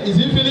scared? Is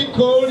he feeling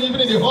cold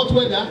even in the hot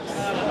weather?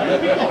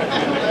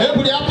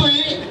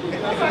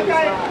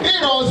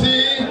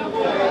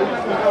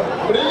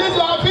 Release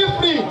your 50.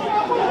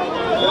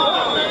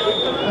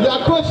 Your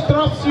coach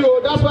trusts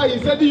you. That's why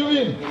he's sending you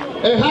in.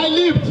 A high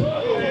lift.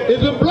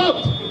 It's been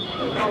blocked.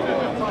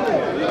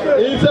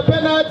 It's a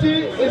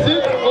penalty. Is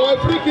it? Or a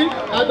free kick?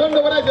 I don't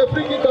know whether it's a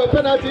free kick or a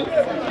penalty.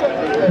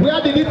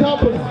 Where did it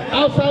happen?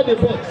 Outside the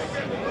box.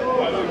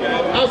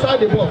 Outside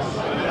the box.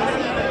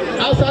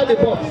 Outside the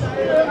box.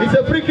 It's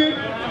a free kick.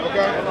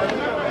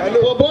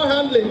 For ball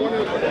handling.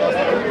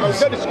 I'm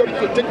sure it's going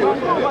to take you.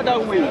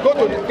 Go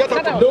to get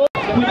out. No.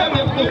 We have to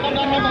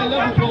under number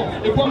 11 for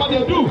Ekwama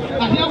they do.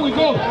 And here we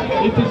go.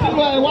 It is still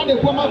 1-0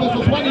 Ekwama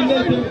versus 1 in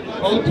Native,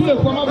 or 2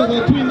 Ekwama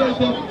versus 2 in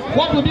Native.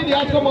 What will be the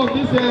outcome of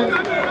this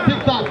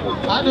tic-tac?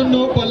 I don't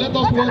know, but let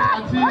us watch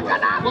and see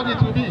what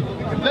it will be.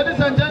 Ladies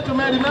and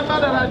gentlemen, remember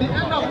that at the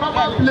end of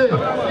normal play,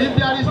 if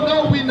there is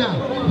no winner,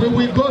 we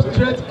will go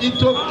straight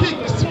into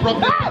kicks from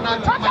the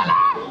penalty man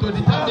to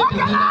determine the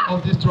winner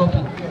of this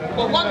trophy.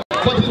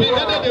 But it's been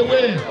headed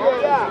away.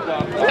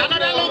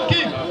 Another long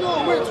kick.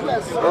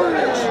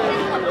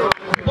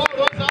 Ball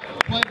goes up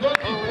for a goal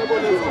kick.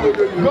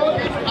 Goal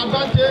kick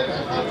advantage.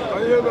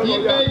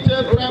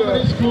 Maiden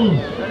Primary School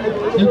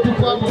in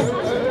Kukwabo.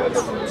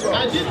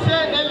 I did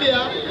say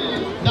earlier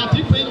that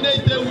if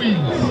Maiden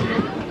wins,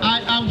 I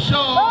am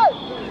sure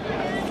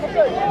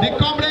the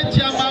comrade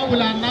chairman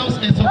will announce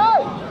a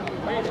support.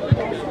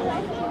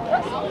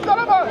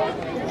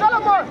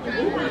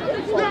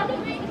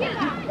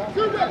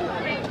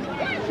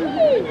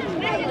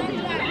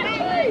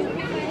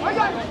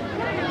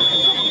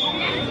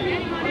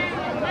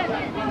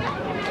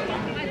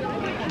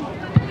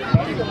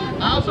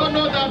 I also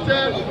know that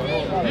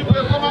if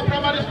a former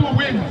primary school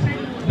wins,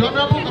 the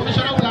Honorable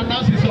Commissioner will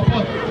announce his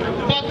support.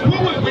 But who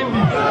will win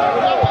this?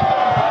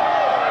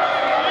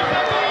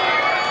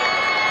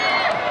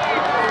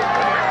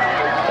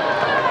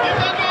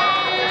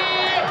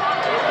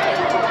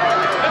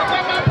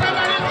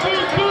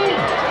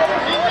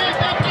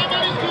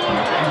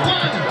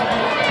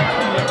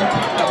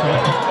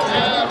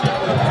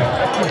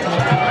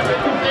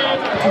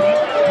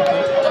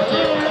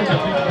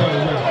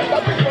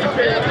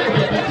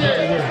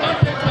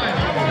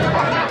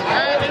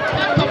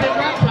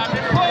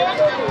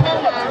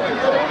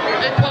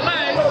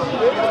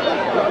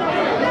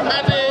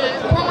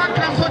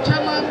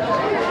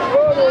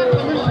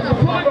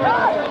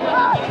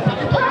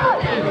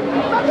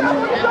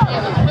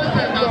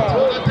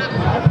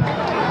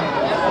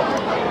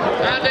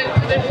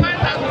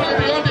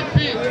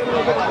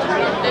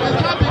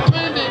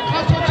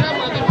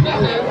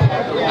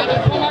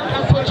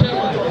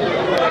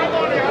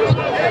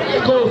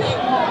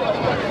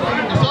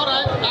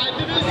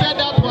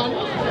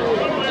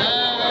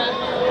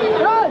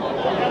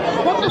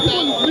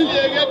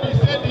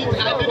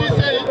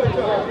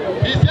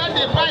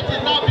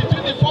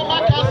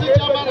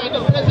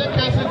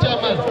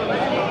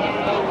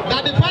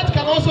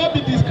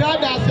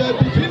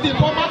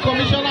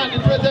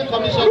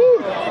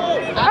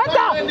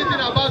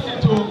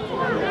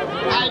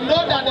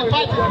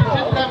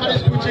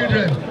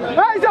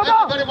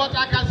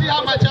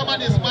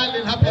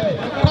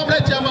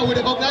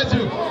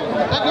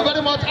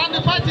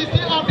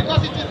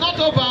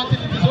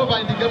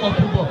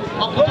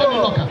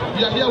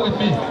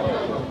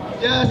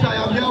 Yes, I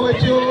am here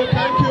with you.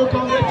 Thank you,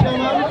 Congress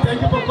Chairman.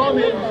 Thank you for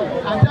coming.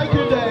 And thank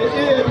you, the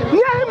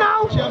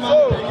Chairman.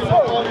 Thank you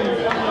for coming. You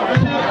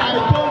see, I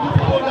told you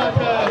people that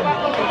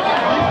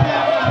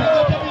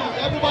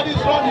everybody's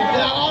running.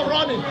 They are all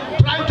running,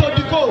 trying to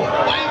decode.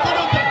 Why you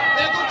couldn't get?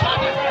 They go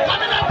charging.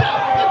 Coming up there.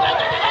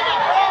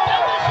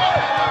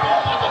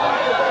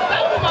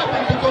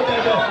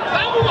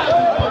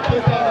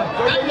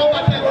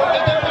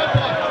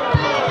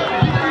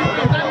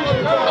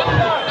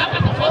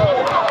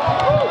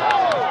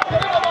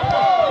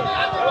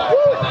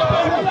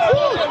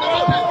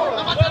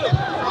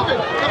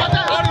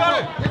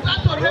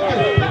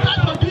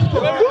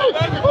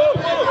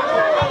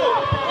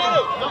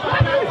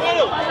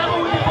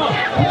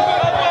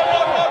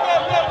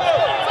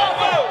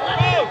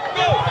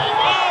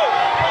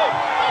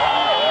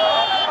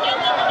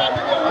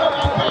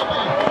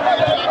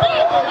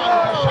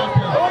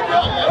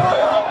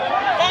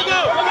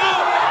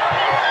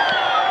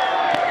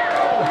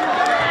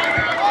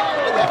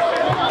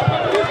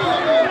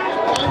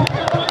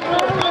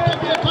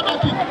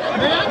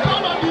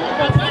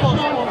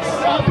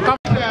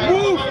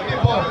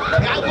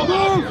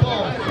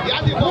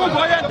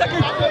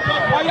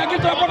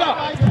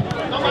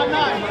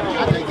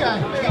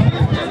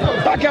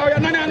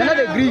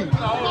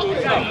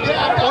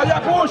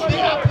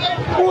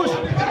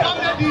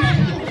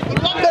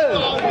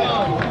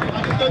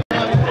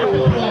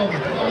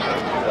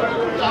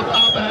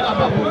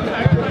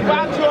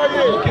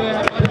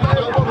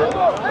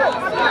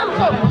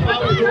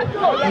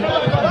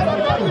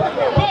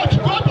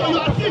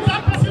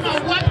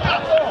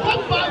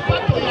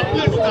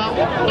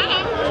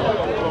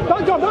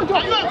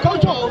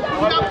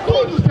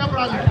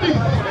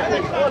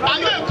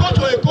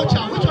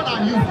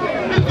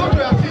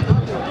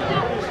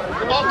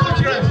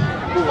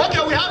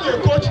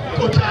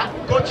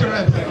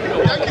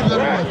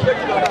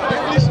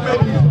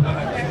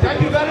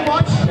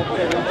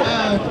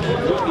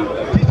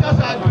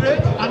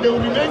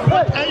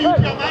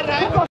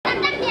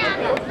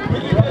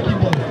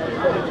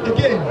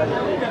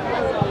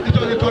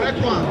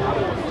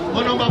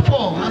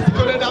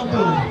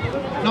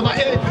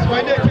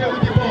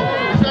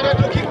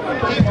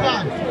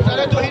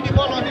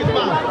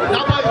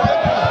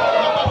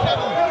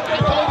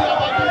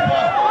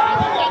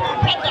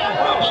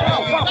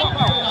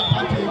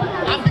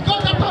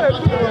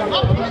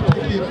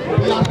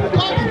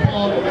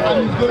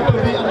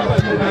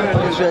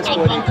 stress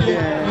for the play.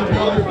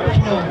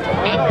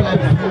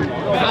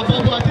 I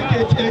think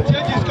a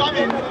change is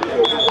coming.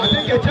 I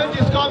think a change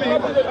is coming. 2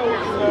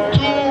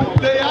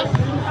 players,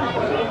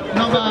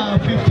 number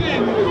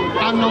 15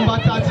 and number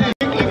 13.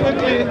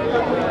 Quickly.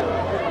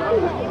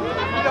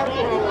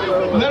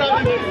 There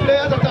are the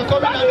players that are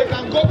coming and they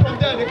can go from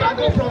there. They can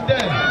go from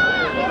there.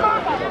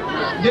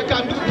 They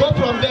can go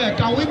from there.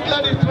 Can we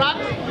clear the track?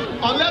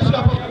 Unless you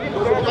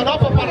are not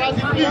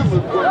paparazzi, please.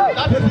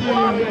 That is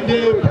the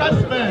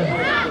pressmen.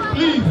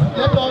 Please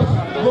let us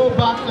go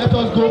back. Let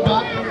us go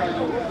back.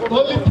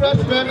 Only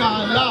pressmen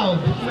are allowed.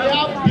 They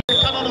have the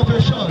cannon of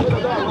a shot.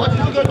 What is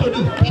he going to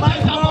do? He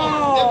takes a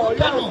ball. A good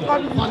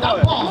cannon on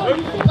that ball.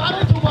 That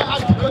is what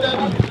has decoded it.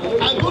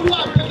 And good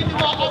one taking the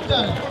ball up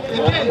there.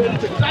 Again,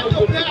 trying to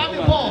play on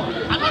the ball.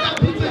 Another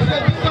thing is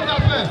that this one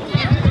as well.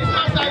 This is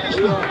not stylish.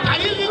 Can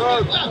he leave this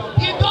well?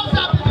 He does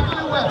that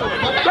beautifully well.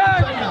 But that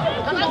defender,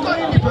 can I call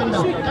him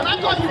defender? Can I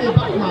call him a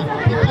backman?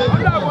 He plays the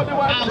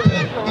ball out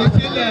there. He's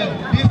still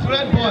these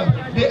red boys.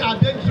 They are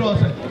dangerous.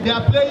 They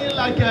are playing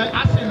like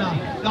Arsenal.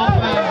 I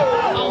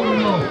don't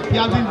know. He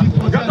has been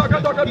dispossessed.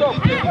 Another one is another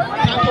one. That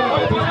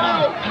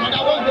is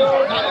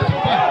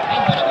super.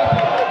 I've done it.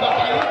 But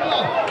can you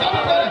know? That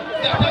is what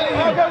they are telling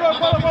him.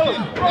 Number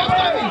 15. They are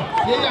standing.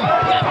 He has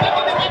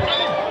taken the ball from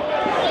him.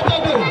 What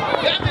to do?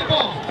 He has the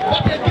ball.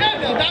 But again,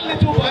 that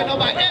little boy,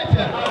 number 8,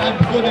 has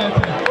good at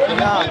it.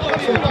 And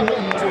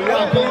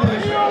the point of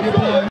view of the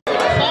boy.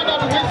 Sound of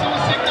the whistle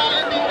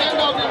signaling the end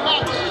of the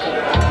match.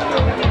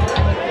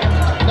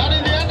 That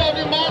is the end of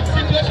the match.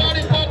 Situation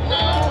report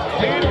now.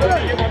 In the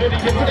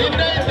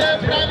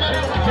primary.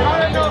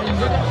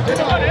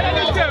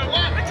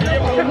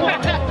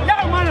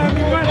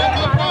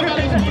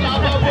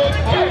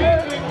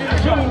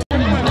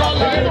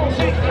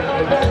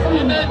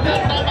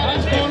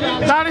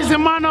 That is the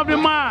man of the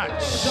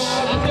match.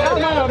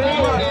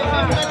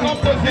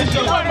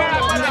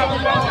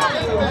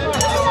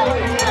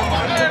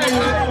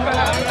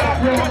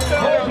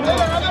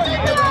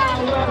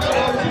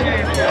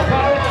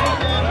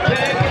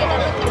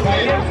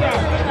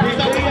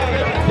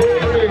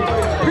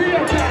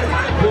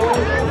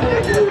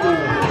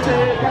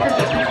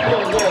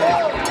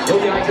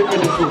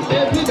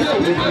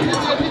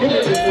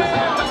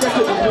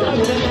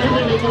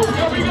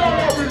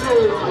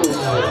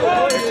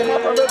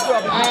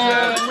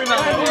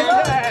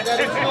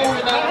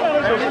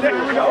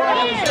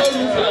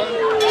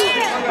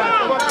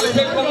 It's a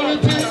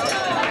community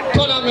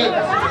tournament.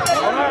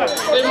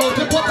 The most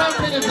important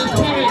thing is the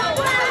spirit.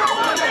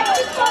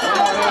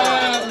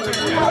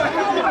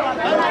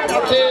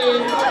 The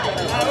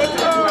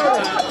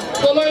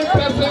following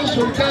person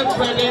should get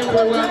ready. We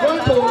are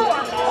going to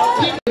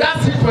give that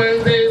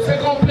sequence the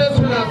second place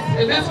winners.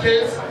 In this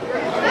case,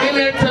 in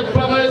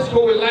primary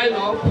school will line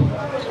up.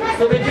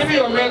 So they give you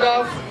your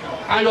medals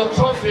and your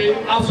trophy,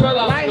 as well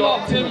as your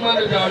team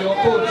manager, your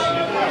coach.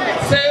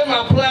 Same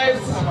applies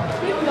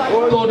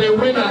to the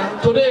winner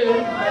today.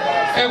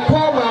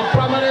 Ekwoma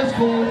Primary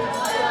School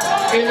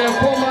in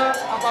Ekwoma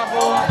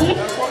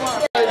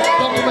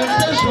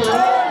documentation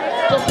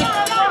to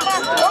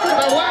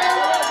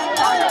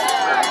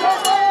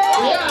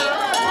we are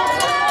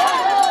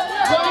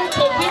going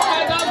to give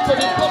medals to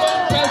the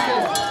following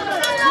persons.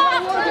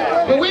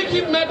 We will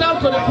give medals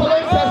to the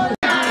following persons.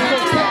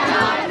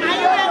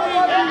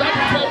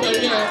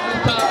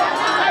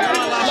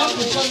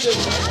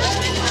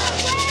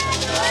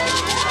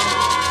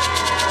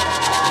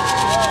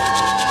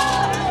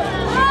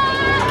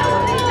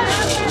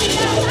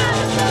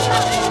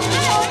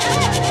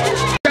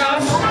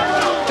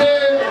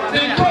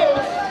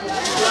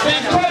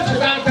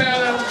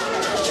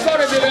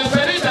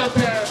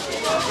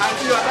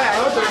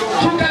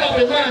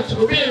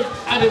 Will be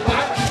at the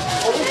back.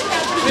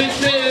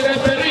 The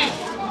referee,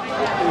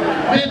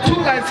 the 2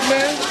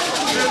 linesmen,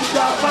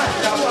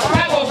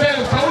 5 of them.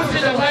 Can we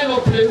see the line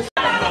up, please?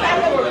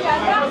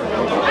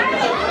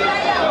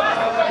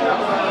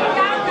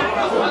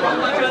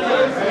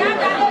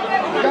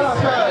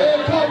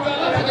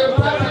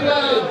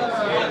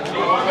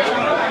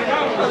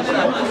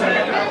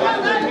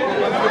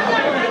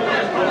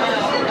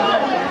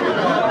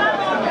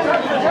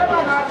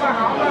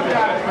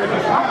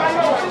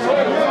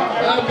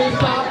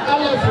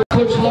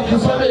 Coach Lucky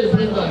Sunday is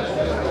doing that.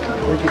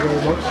 Thank you very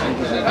much.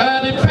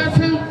 The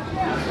person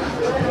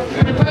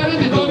preparing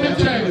the golden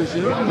chair.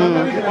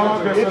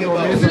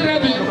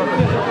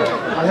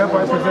 I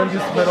hereby present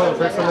this medal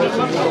of excellence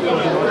to you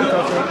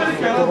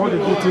for all the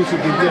good things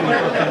you've been doing.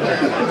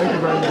 Thank you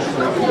very much.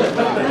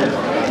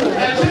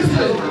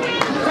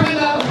 Find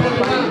out from the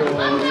man.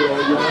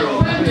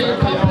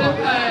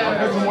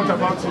 What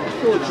about you?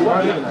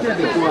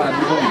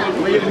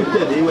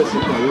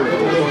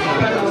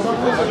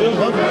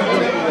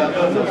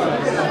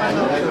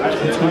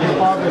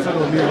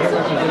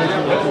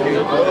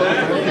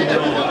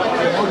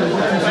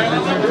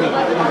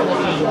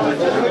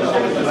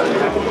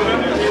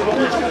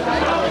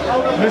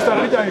 Mr.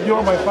 Peter, you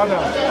are my father.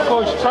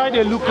 Coach, try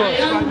the look up.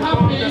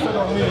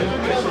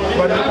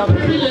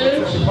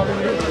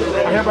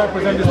 I hereby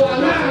present this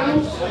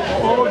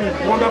all the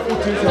wonderful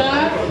things and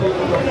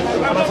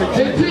as a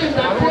team,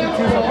 and all the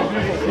things that we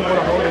do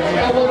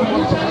for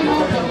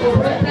people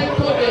and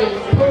all the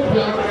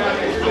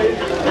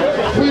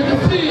we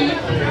received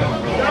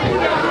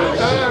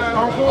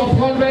of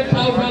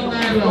 100,000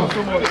 naira.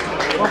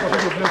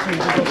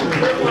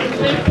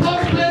 The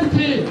top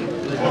team,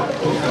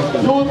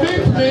 you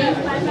meet me,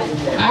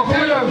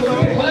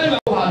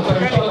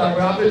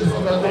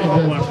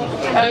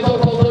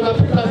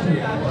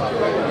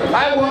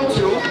 I want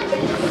you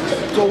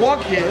to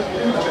walk here.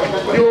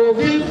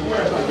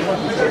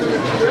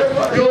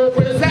 You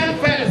present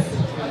first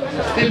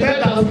the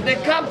medals. The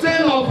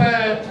captain of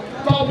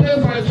top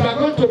place, you are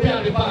going to be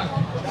at the back.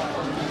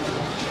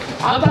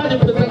 After the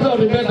presentation of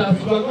the medals,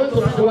 you are going to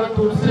be the one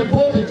to receive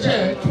both the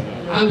check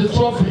and the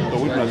trophy.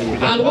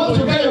 And once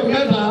you get your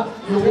medal,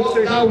 you walk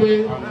that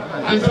way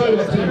and join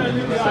your team.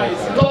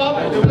 Top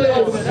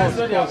place,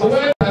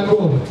 where I go.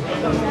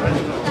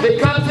 The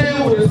captain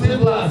will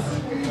receive last.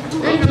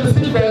 If you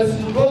receive first,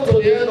 you go to the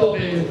end of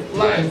the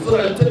line so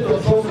that you take your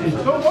trophy.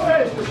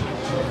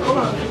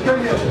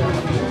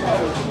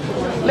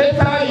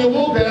 Later, you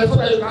move there so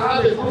that you can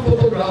have a good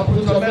photograph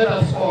with your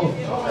medals on.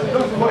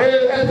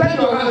 Extend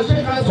your hand,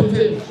 shake hands with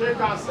him.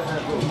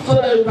 So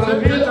that you can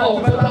build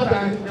up better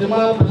than the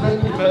man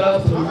presenting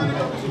medals to you.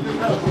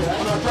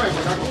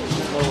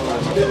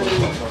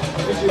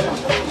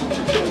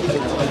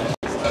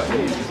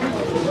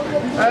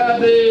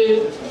 The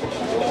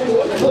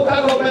local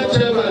government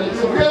chairman, if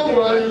you get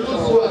one, you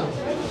lose one.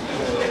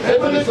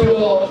 Even if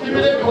your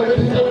immediate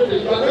community,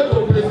 you are going to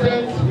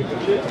present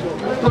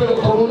to your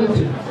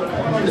community.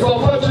 It's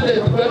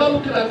unfortunate. We are not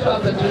looking at you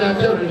as a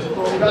Nigerian. We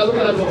are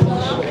looking at your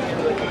position.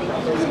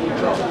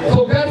 So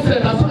get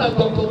said, as soon as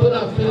Dr.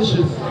 Donald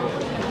finishes,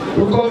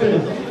 you come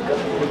in.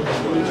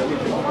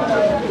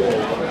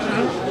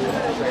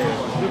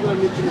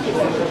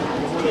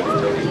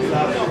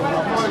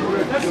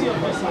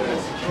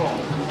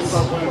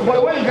 But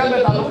when you get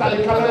there, look at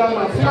the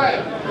cameraman.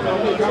 Smile.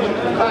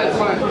 That is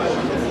fine.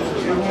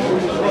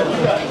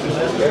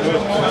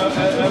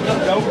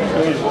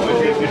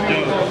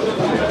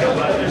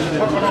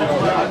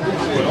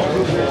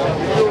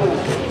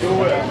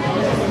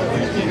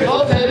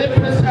 Not any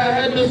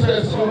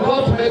headmistress, you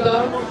got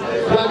medal,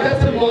 you are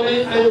getting money,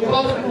 and you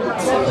got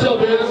your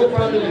beautiful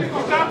family.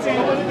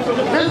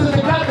 This is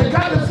the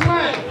card is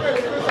mine.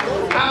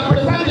 I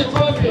present the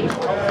trophy.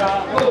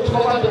 Go to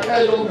cover the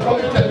head of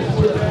committed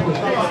to the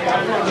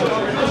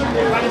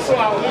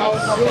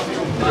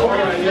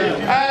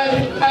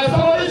and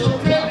somebody should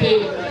take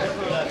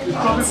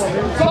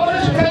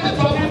the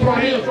trophy from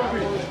him.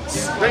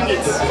 Bring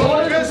it.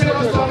 Somebody should take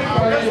the trophy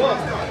from him.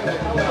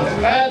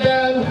 And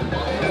then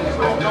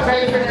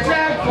there is a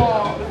check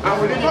for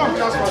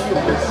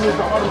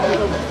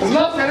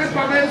not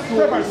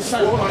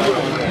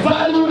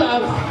valued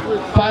at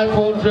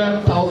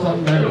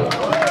 500,000 naira.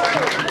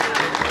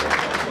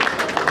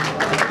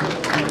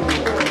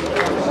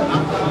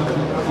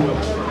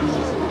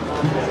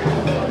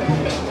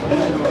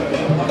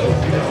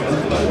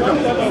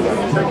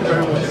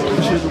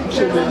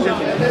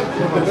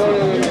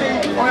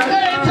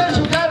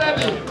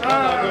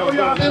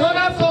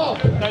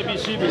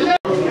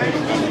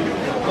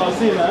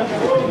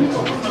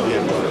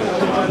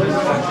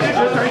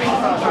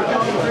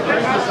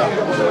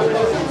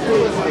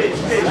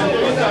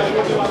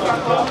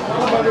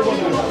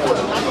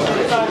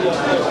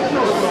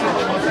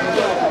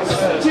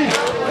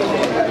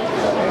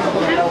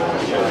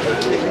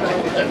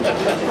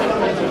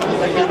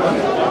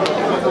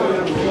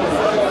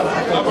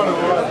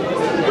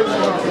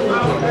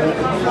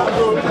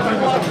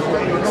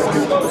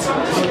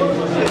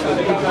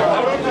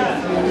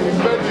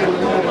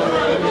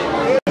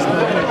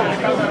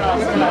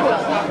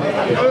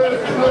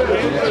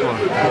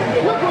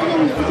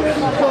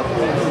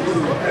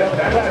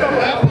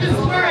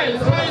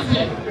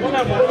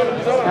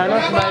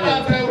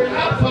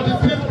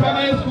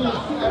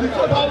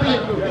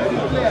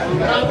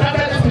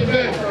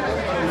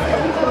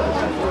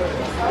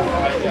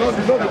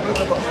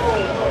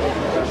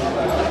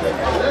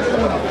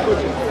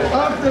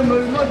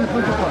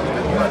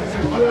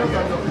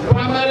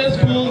 Primary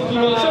school, you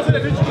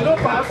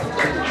don't pass.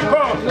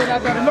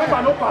 The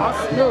number no pass.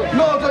 No,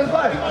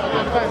 25.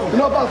 You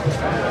don't pass.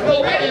 No,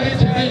 where did it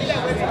reach?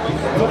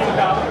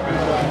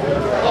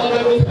 Oh, the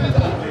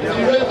hospital.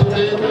 You went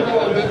today, you know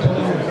what went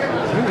tomorrow.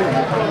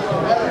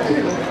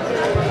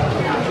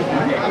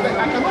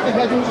 I cannot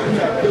imagine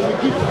they will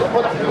give the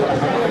order.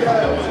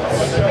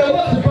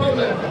 What's the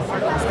problem?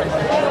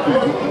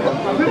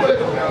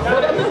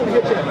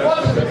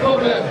 What's the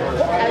problem?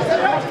 I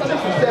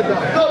said,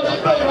 no,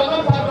 you are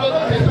not part of the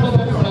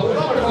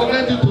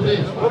today.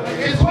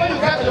 It's when you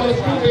get to your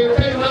school, they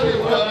tell you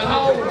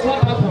how what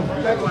happened.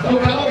 You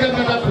cannot get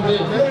me that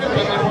today.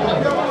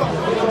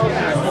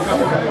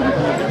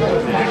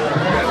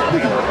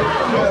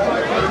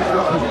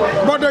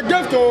 But they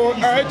gave to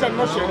HM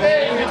Motion.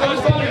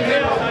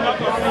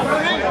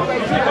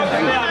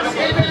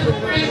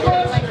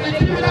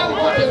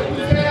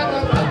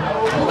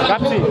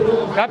 Captain.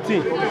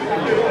 Captain,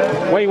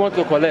 when you want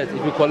to collect,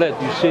 if you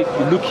collect, you shake,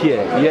 you look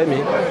here. You hear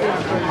me?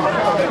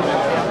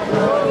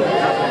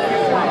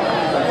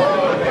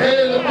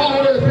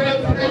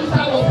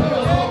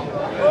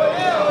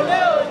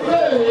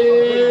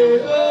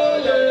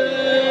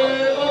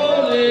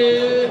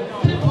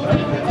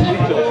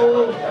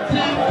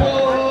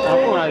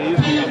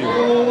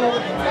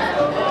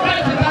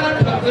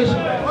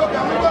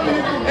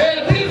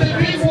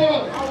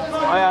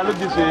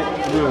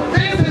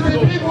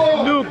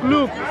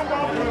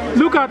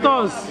 Look at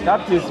us.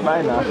 That is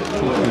mine now.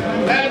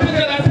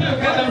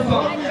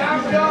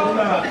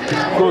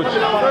 Coach.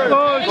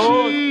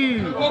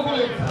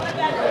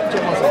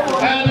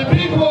 And the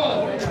big one,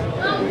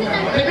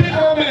 the big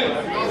woman,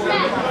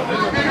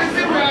 the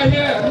reason we are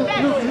here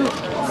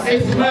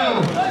is now.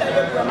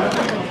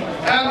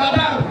 And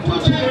Madam, not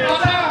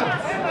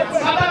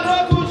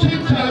too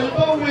cheap, you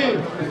don't win.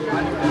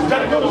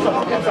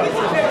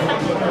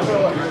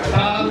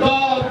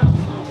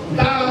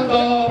 Stand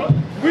up.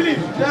 Really?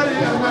 Very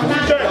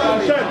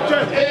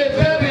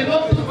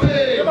not to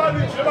say.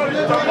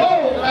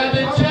 Oh, and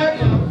the check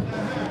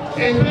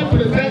is being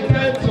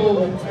presented to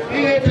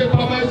EHA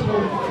Primary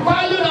School.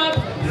 Value that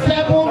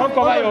 700. Don't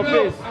cover your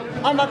face.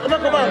 I'm not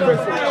cover your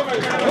face.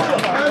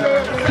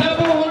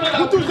 700.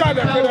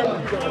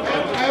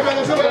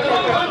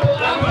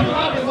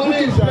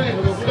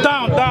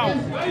 Down.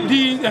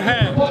 The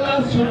hair.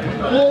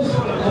 Most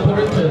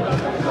operated.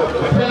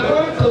 We are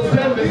going to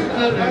send this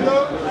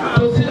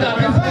to see that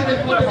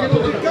this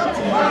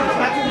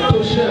to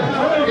share.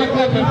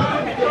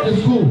 The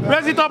school.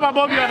 Raise it up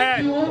above your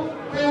head. We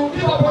will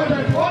give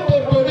appointment. We want to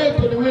donate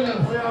to the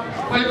winners.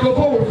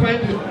 Microphone will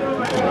find you.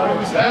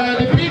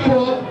 The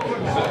people,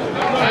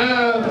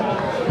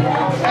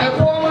 a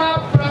former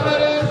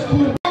primary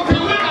school. The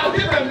winners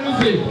give them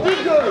music.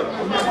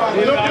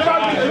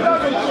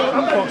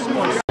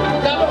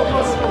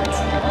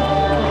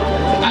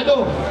 I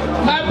know.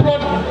 My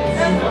brother.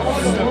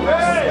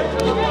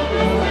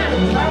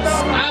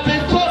 I've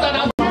been told that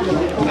I'm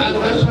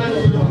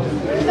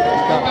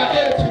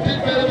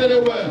very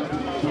well.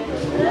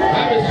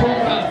 I'm a strong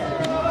man.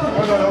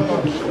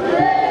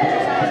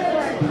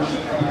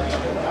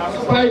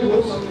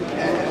 Bibles.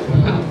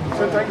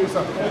 Thank you,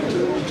 sir.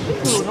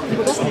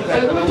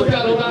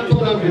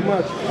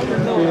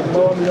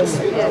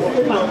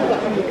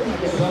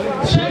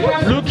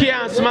 Look here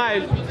and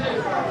smile.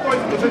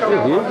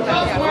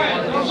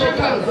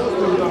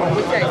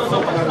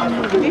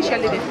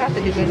 Initially, they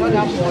started the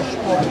not much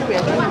for people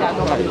that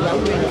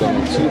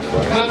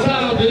and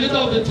now the leader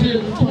of the team,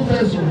 2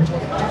 persons.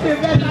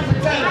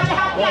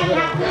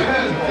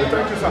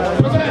 Thank you, sir.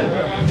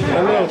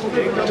 Hello.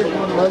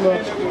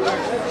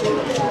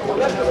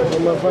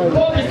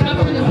 All the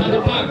captains at the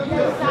back.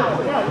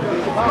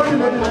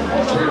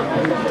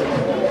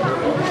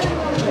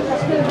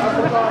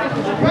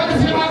 Where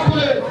is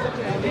Immaculate?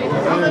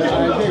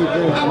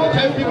 How much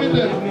are you giving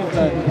them?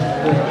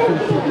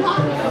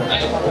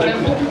 I'm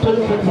looking to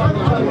you from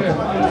somewhere.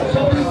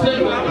 Somebody say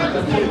you are going to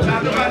do it.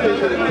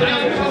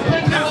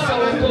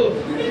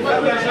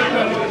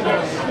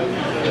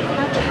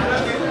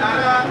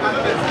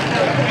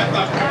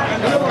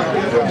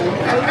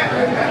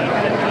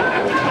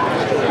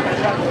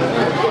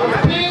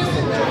 Please,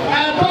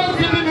 don't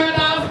give me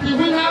medals, the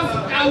winners.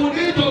 I will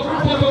need your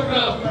group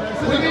photograph.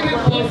 We need it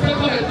for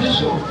second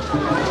edition.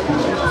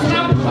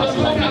 Snap the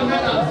program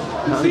medals.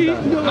 See, I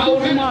will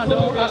need the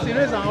photograph. The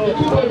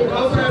people will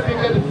also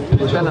get the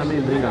picture.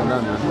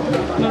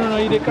 No,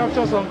 they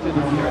capture something.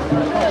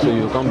 So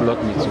you can't block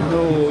me too.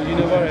 No, you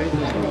never write.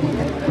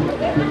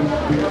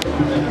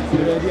 You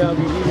already have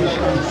a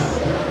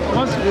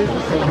once you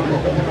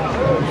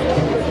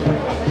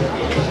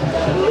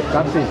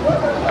Captain.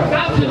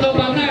 Captain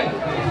number 9.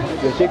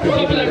 You're shaking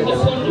Look like the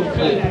son to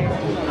play.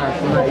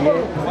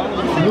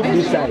 Look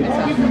this side.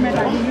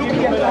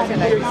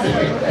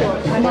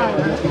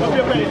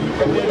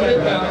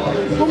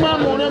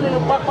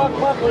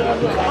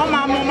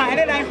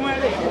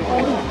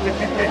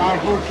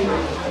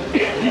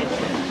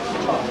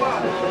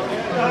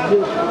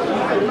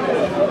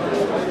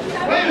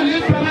 When you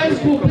leave primary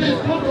school, please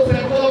go to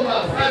St.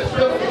 Thomas. That's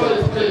where people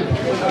is playing.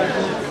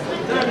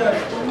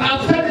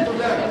 I've said it to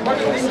them.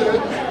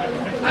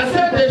 I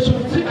said they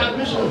should seek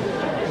admission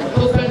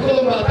to St.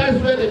 Thomas. That's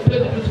where they play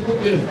the beautiful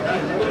game.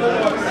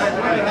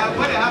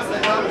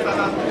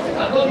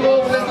 I don't know,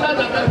 the child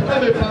that has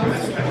come a fan,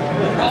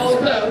 I was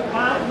there.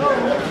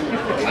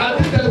 I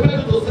think they're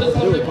ready to say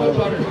something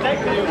contrary.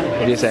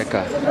 This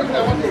car.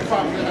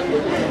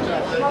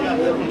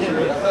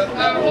 I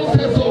won't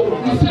say so.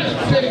 He said,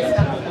 say it.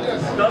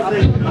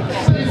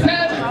 He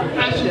said, I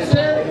should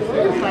say that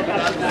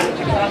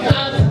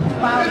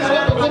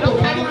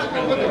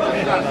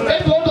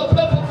if you want to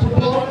play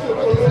football,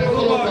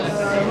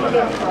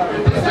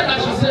 he said I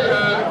should say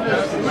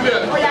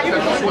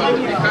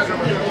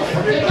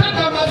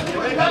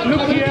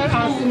look here and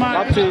smile.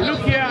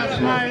 Look here and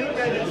smile.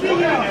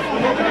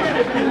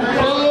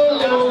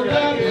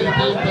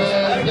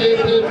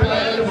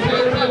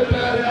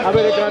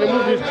 mean, they can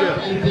remove this chair.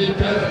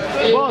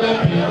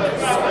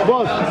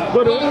 Boss, go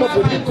to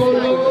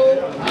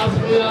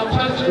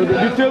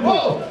the table.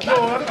 No,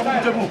 the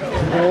table.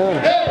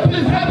 Hey,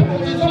 please help me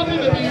with something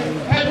to be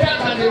heavier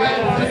than the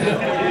right.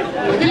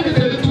 Give it a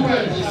little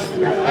edge.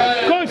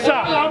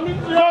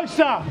 Coach,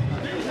 sir.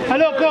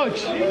 Hello, coach.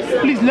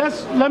 Please,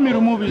 let me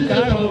remove it.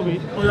 Can I remove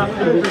it?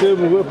 The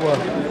table, wait for it.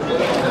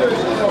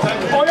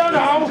 Oh, yeah,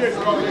 now. Maybe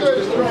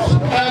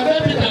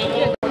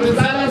the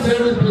silence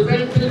here is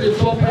presenting the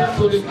topic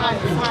to the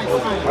captain.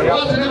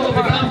 What's the name of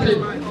the captain?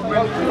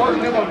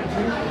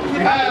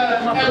 A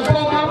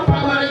former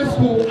primary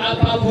school at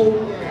Agbor.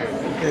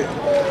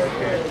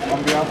 On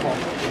behalf of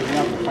the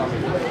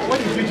family. What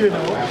is VJ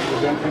now?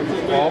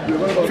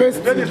 First,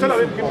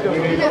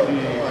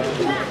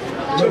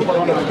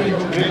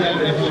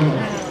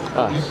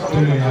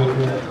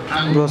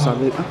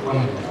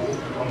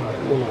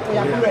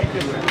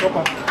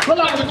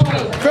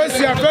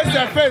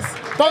 Face.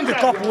 Turn the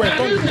cup away.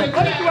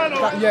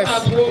 Yes.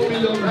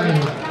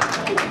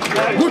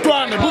 Good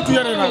one.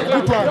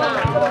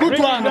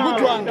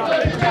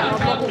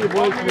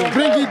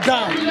 Bring it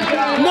down.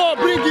 No,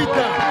 bring it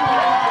down.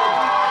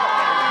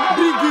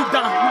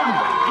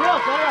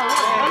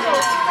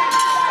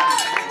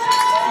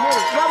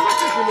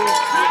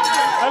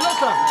 Hello,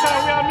 sir. Sir,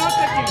 we are not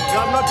taking.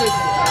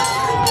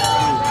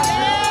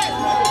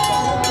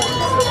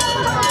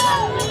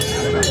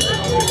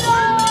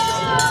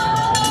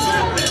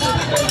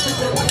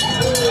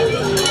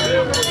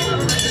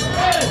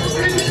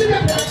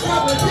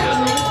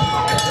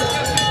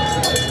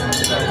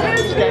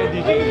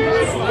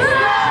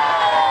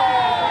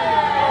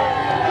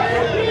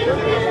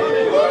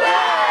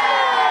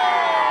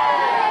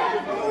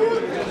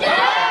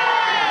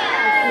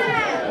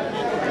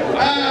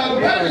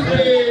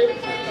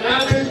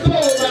 I've been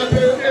told that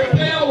the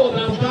player was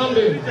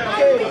outstanding.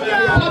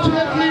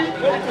 Fortunately,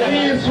 he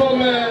is from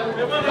Maiden.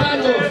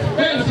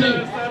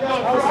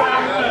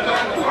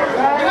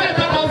 Right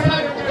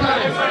outside the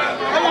time.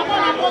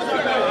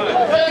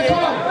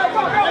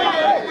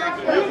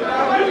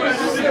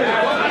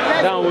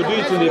 Now we'll do it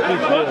in the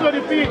pitch. Go to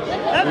the pitch.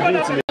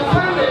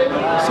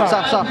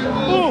 Sir.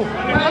 Oh,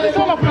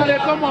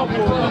 come up.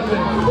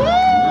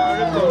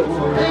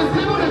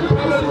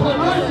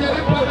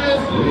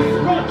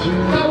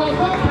 There was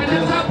no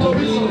financial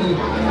provision.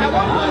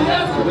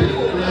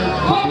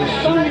 Hope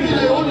somebody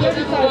they won't let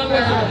it for 1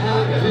 year.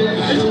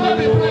 It should not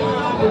be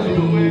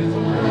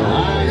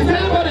is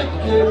anybody?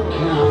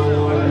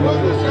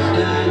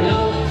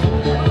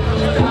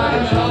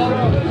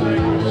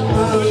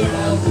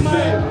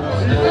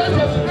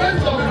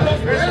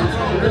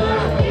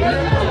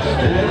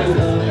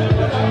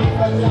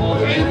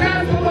 Is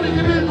there somebody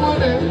giving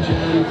money?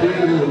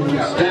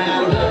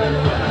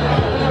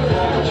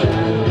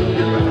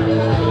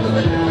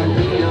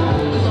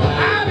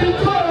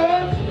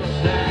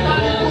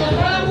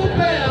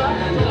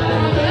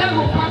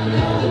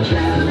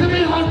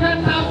 $100,000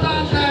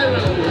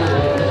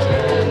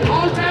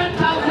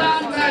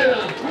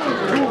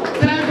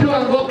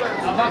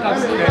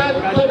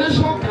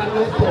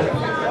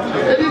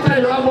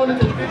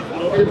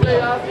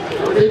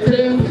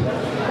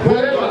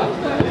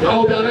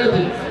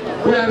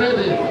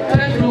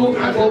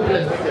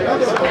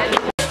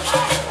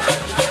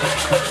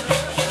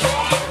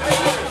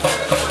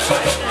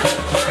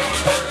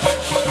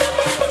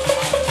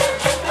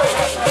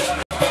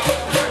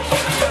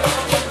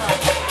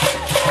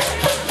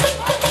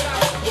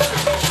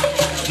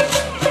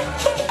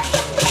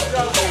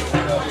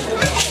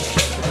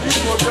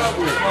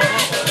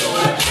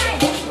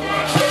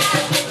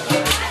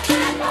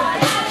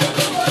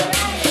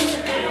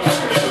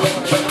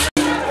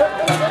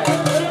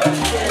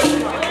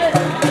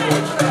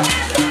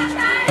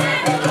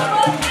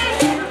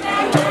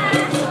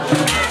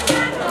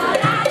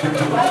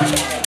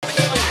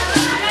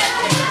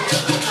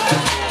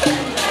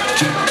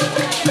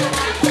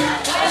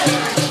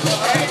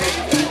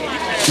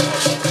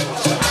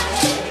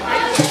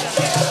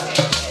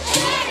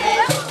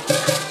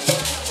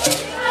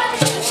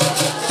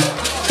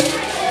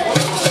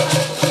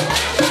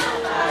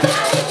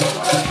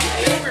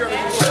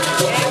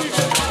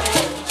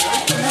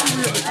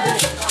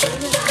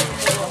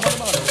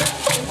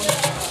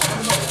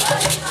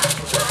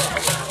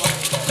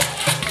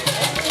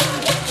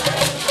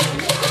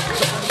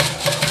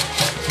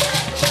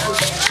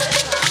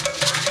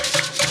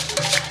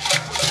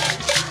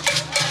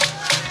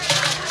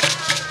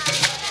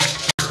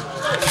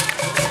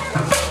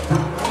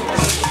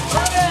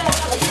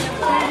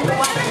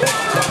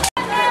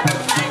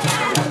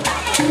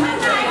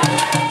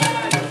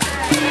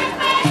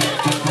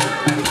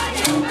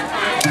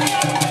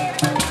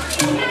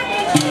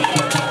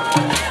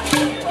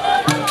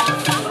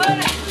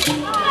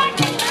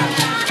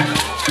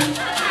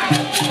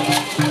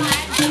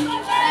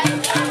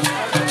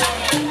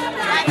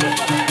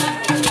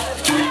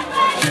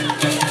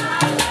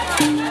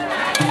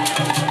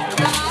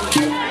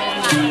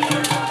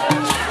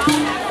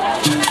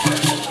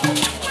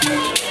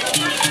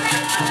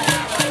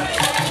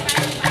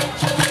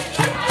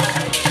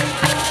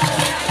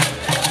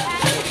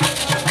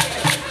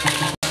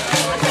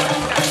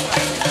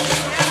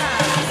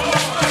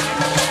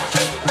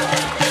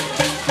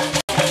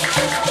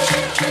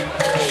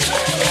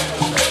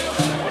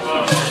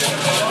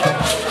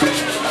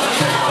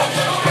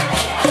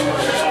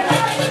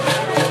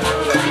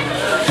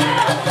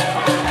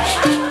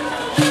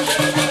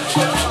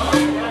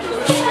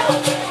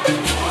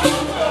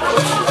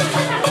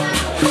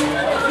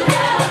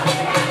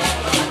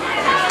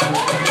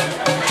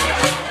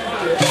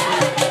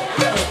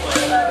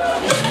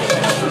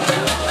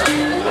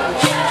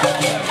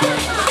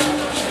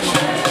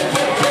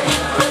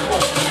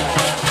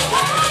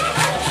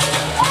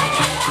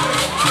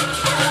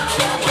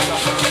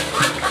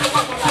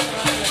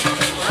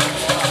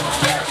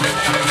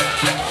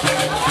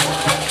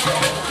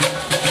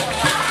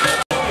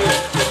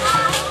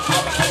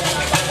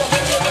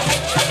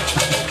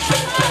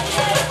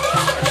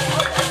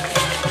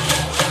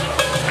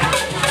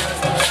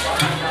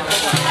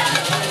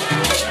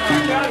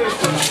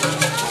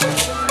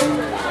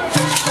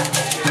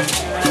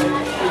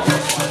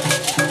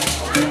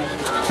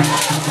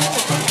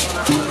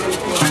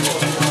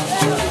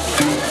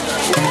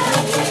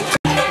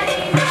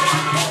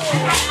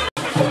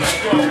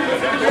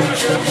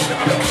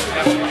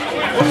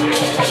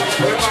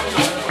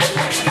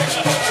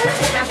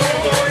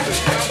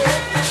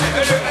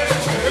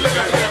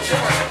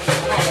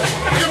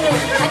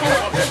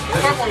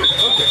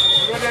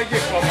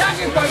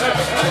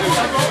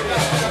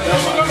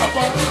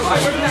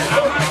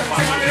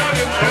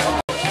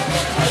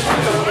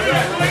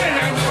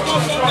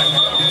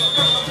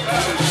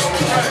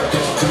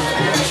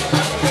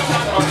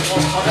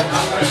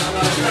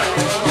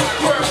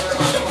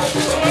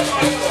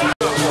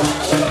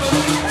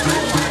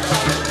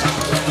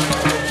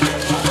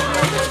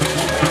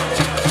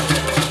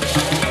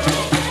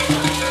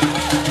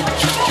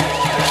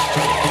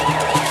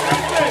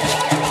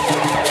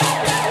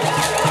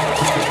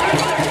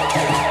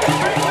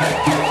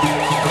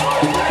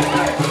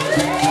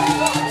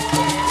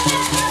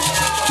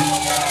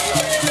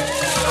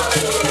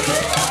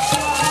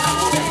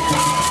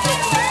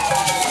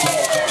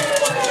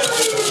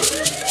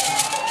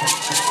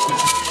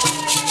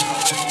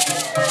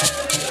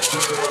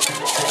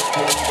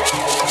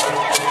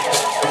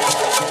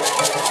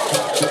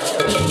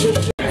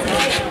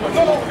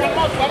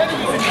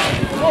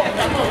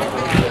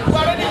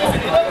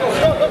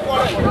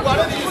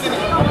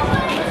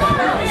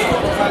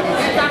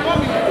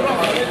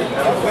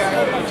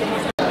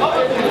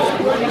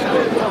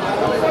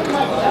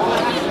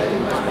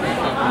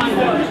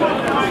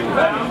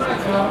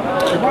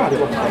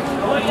 Welcome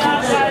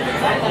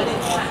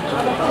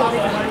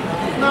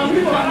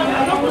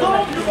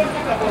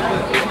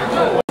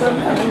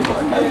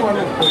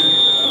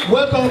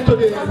to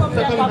the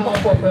second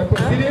half of the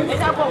proceedings.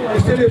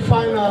 It's still the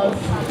finals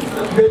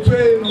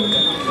between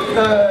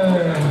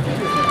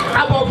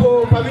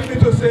Ababo, permit me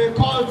to say,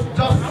 called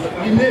just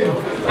the name,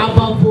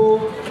 Ababo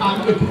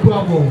and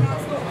Ekukwabo.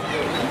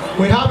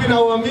 We have in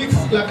our mix,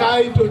 like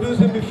I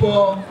introduced him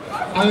before,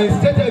 a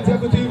state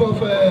executive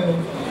of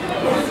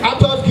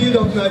Actors Guild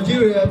of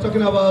Nigeria,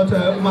 talking about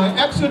my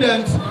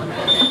ex-student,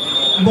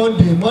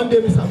 Monday,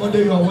 Mr.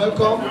 Monday, you are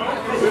welcome.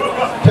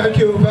 Thank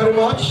you very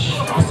much.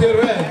 It's still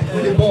red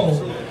with the ball.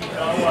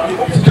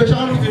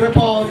 Situation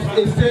report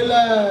is still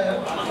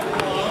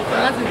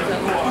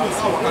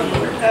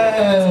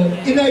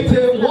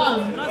United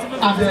 1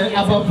 at the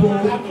Ababo,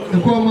 the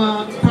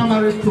Kwama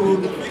Primary School,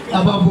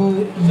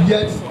 Ababo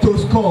yet to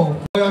score.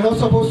 You are not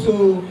supposed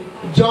to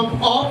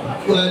jump up,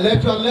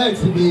 let your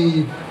legs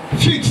be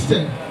fixed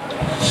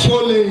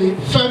fully,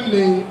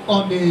 firmly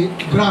on the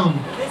ground.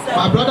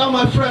 My brother,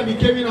 my friend, he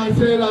came in and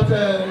said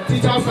that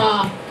teachers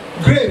are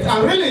great,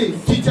 and really,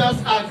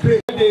 teachers are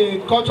great.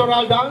 The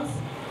cultural dance,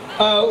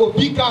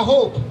 Obika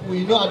Hope,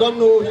 we know, I don't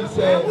know his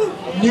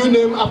new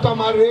name after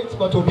marriage,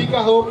 but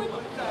Obika Hope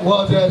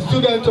was a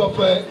student of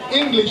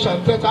English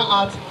and theatre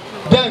arts,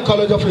 then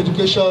College of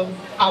Education,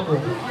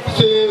 Agbor.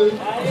 Say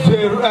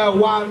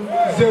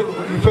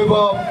 1-0 in favor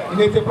of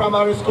Native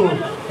Primary School.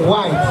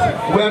 White,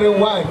 wearing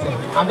white,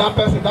 and that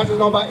person, that is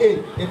number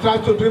 8. He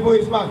tries to dribble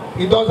his man.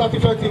 He does that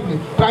effectively,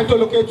 trying to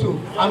locate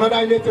you.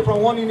 Another Native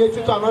from one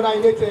Native to another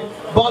Native.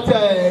 But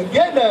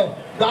again,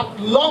 that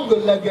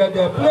long-legged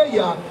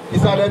player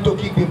decided to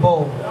kick the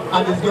ball,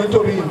 and it's going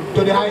to be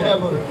to the high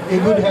heaven, a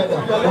good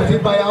header. Was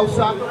it by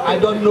Hausa? I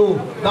don't know.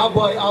 That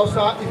boy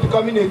Hausa is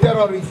becoming a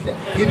terrorist.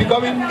 He's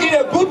becoming in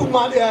a good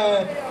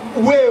way.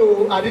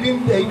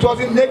 It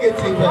wasn't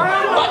negative.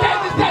 But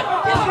then instead,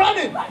 he's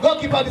running.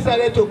 Goalkeeper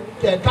decided to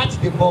catch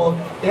the ball.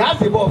 He has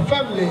the ball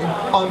firmly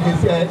on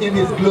his in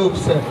his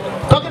gloves. I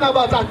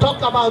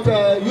talked about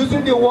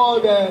using the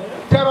word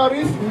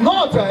terrorist,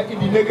 not in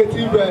the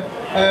negative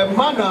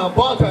manner,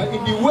 but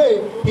in the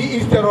way he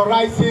is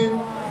terrorizing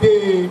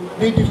the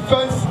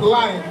defense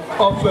line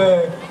of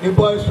the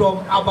boys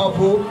from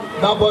Abavo.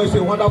 That boy is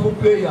a wonderful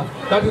player.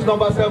 That is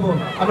number 7,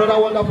 another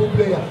wonderful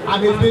player,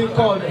 and he's being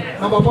called.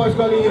 Number 4 is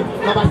calling him.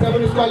 Number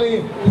 7 is calling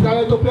him. He's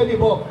trying to play the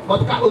ball,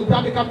 but is that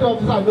the captain of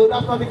this side? No,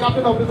 that's not the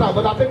captain of this side.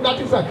 But I think that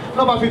is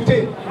number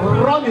 15,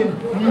 running,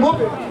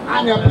 moving,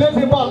 and he plays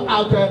the ball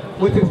out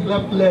with his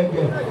left leg.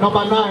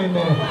 Number 9,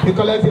 he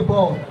collects the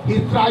ball.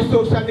 He tries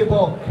to send the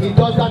ball. He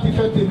does that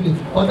effectively,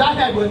 but that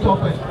head went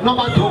off.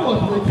 Number 2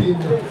 was waiting,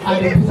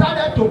 and he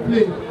decided to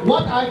play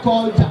what I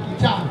call Jackie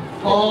Chan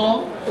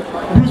or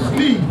Bruce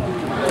Lee.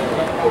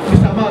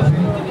 Mr. Masi,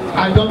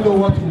 I don't know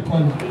what you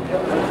call it.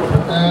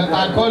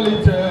 I call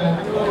it,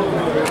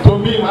 to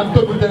me,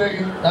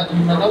 that you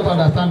may not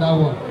understand that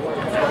word.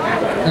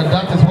 And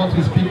that is what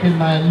we speak in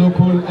my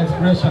local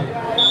expression.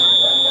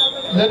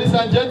 Ladies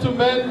and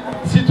gentlemen,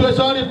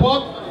 situation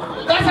report.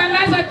 That's a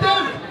nice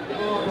attempt.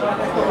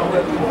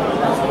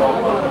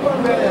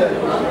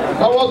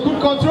 There was good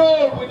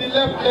control with the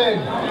left leg.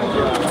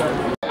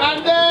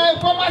 And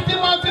formative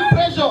mounting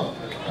pressure.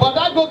 But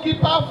that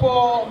goalkeeper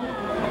for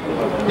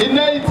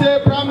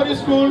Inete Primary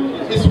School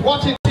is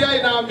watching here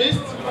in our midst.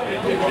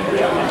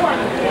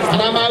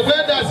 And I'm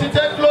aware that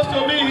seated close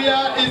to me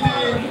here is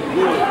the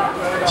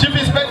Chief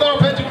Inspector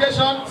of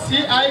Education,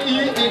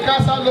 CIE, in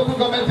Kasa local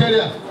government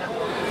area.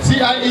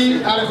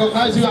 CIE, I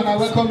recognize you and I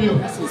welcome you.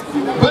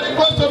 Very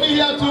close to me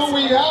here too,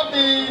 we have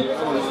the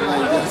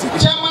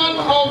Chairman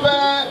of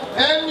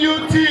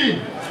NUT.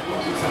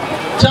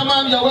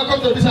 Chairman, you're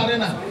welcome to this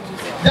arena.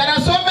 There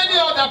are so many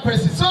other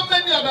persons, so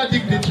many other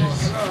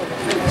dignitaries.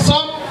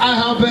 Some I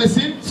have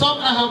seen, some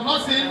I have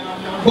not seen.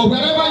 But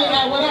wherever you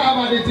are, whether I have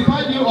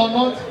identified you or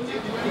not,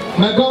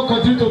 may God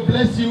continue to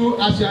bless you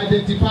as you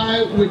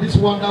identify with this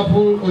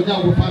wonderful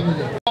Onyeagwu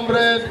family.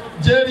 Comrade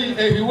Jerry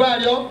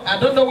Ehiwario, I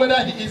don't know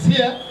whether he is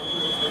here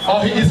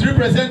or he is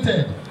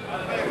represented.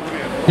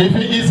 If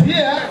he is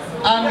here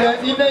and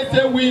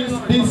Inete wins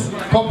this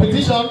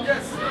competition,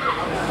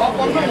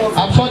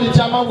 I'm sure the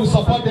chairman will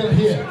support them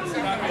here.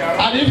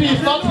 And if he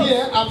is not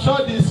here, I'm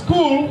sure the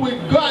school will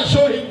go and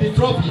show him the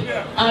trophy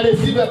and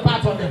receive a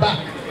pat on the back.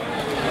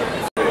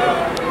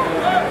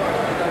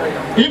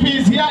 If he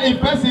is here in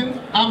person,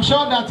 I'm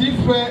sure that if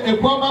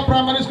Agbor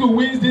Primary School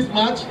wins this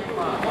match,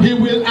 he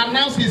will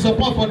announce his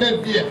support for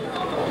them here.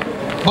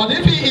 But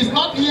if he is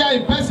not here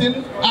in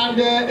person and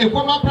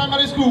Agbor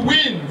Primary School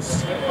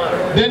wins,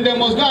 then they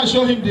must go and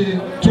show him the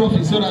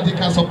trophy so that he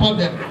can support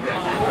them.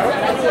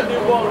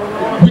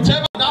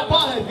 Whichever that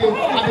ball has been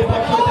at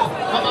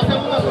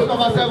the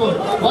number 7,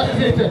 what is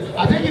it?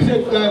 I think it's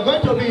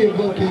going to be a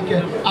goal kick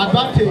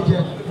advantage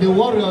the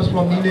Warriors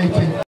from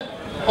Inete.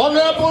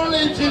 Honorable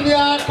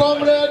Engineer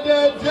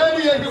Comrade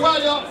Jerry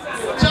Ehiwario,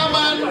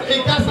 Chairman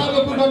in Kasa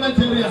local government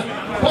area,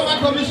 former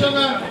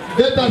Commissioner,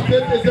 Delta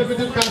State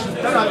Executive Council,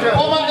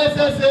 former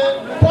SSA,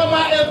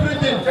 former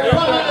everything,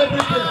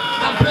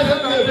 and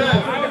President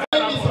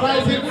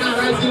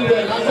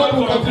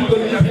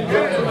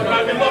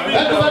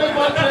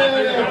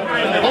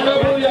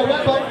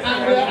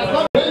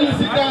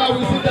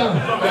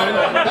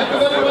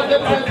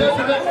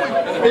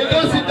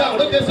sit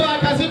down. Okay, so I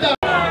can sit down.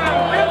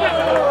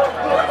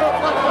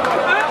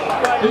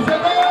 It's a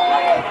goal.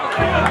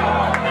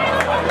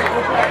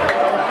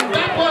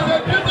 That was a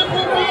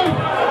beautiful move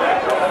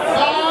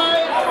by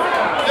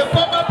the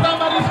former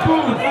primary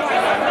school.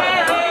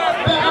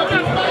 They have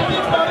been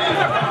fighting for it.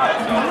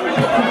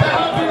 They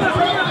have been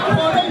struggling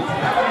for it.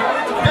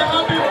 They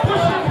have been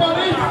pushing for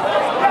it.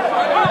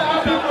 They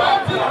have been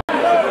fighting.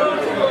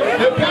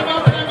 The former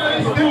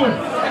primary school.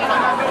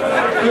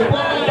 The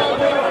former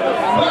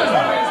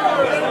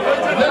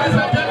ladies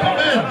and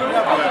gentlemen.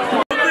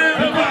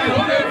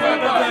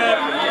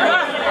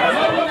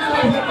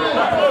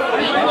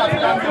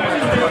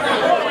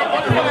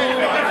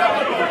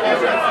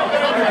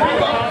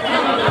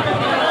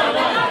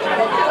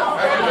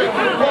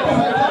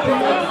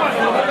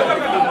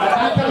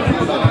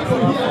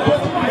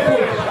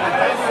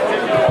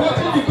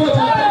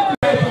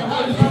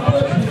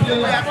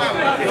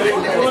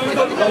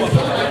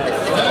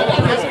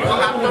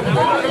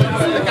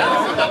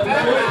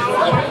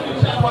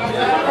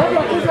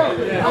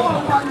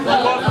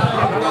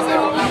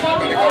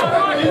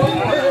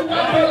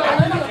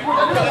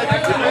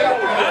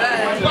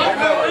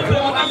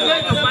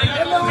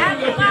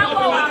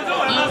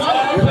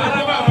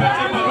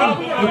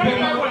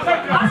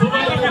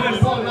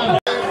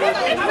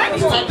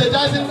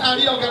 Strategizing and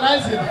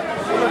reorganizing.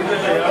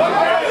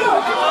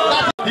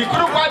 He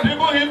couldn't quite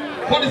dribble him.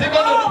 What is he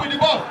going to do with the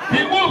ball?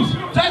 He moves,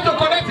 tries to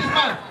connect his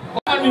man.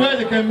 But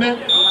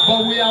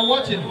we are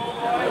watching.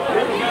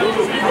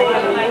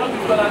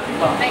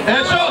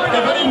 And so,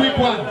 a very weak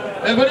one.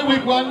 A very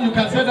weak one, you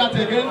can say that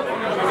again.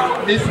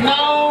 It's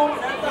now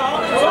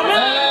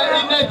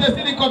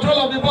in control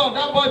of the ball.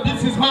 That boy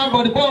beats his man,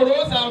 but the ball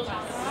rolls out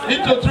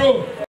into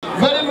throw.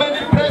 Very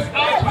many press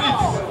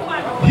outfits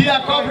here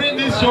covering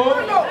this show.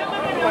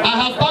 I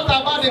have talked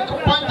about the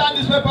Pointer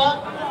newspaper,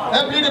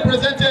 every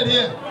represented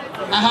here.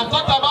 I have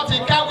talked about the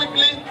Car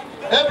Weekly,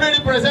 every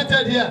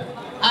represented here.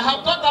 I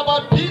have talked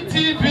about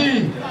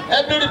PTV,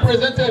 every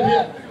represented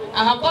here.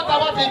 I have talked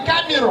about the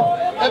Camero,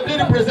 every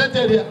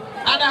represented here.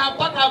 And I have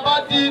talked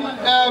about the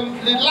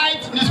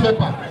Light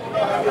newspaper,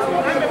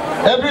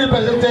 every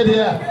represented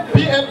here.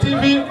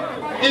 PMTV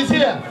is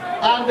here,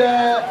 and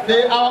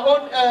our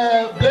own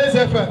Blaze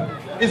FM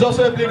is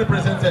also ably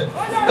represented.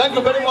 Thank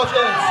you very much.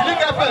 Slick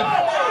FM.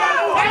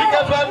 Slick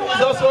FM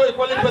is also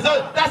equally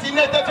represented. That's in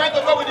it. They're trying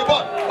to go with the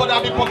ball, but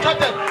I'll be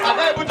protected. I'm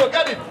not able to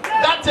get it.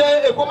 That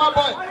Ekoma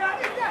boy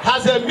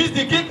has missed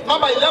the kick.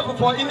 Number 11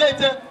 for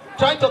Inete,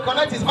 trying to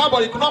connect his man,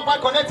 but he could not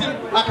quite connect him.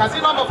 I can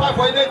see number 5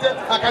 for Inete.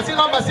 I can see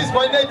number 6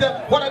 for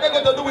Inete. What are they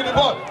going to do with the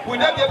ball? Will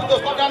they be able to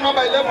stop that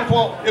number 11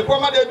 for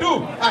Ekoma? They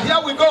do. And here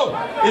we go.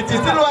 It is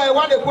still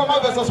 1 Ekoma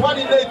versus 1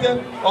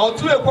 Inete, or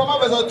 2 Ekoma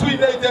versus 2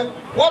 Inete.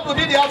 What will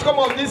be the outcome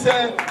of this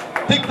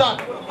tic-tac?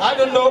 I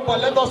don't know, but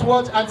let us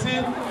watch and see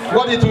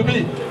what it will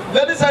be.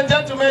 Ladies and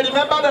gentlemen,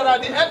 remember that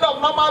at the end of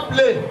normal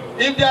play,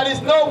 if there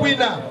is no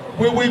winner,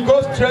 we will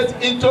go straight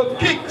into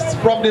kicks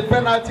from the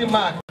penalty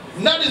mark.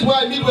 And that is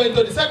why midway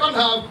into the second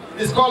half,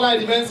 the scoreline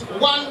remains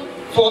 1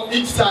 for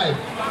each side.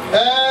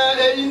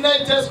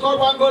 United scored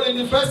 1 goal in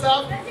the first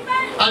half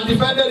and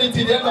defended it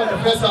till the end of the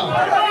first half.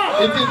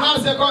 It is now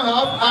second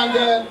half,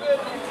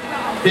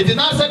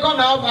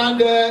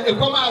 and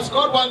Ekoma has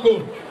scored 1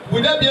 goal.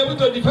 Will they be able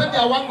to defend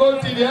their 1 goal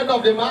till the end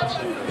of the match?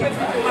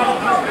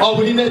 Or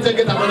will United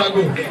get another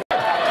goal?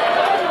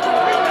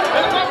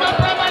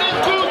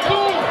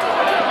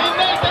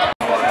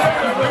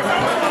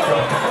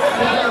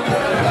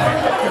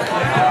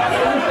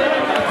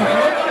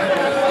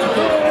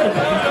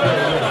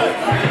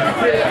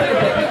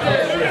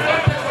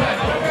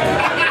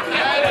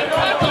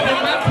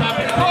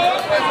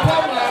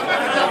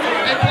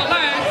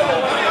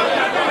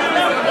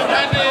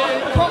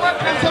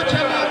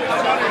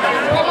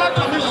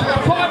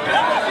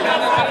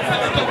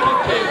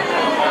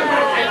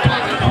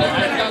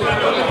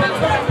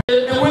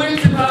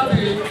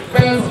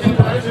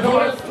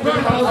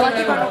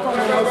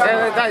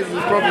 That is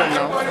the problem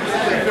now.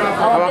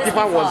 Our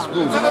keeper was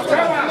good.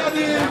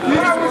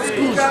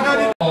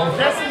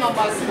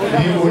 The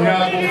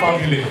Onyeagwu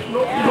family.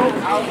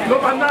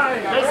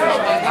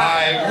 I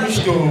wish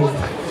to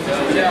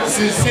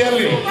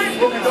sincerely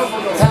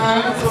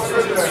thank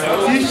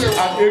each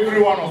and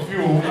every one of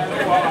you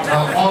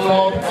that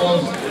honored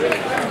us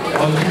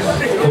on this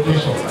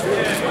occasion.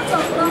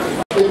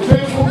 A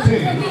painful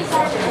thing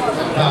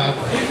that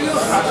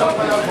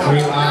we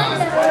are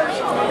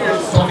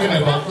talking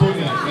about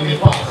Tony in the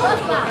past.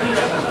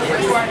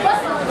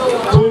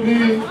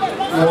 Tony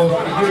was a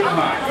great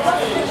man.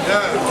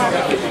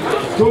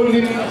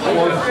 Tony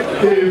was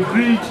a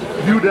bridge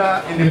builder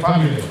in the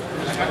family.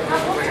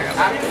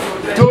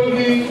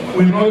 Tony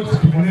will not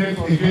discriminate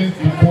against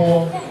the poor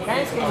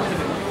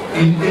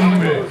in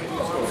anywhere.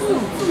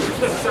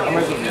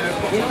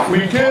 We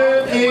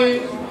came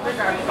in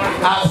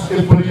as a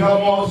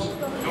polygamous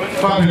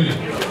family.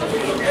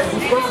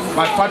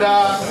 My father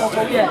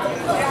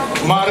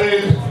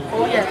married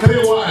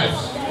 3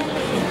 wives.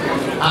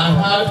 and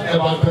had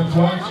about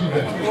 21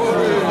 children.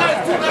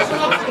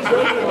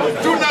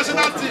 Two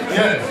national teams.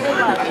 Yes.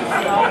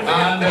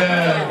 And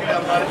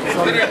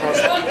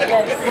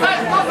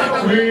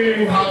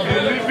we have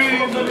been living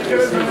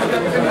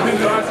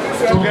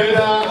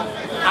together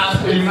as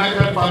a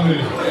united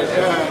family.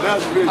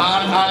 And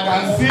I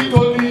can see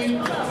Tony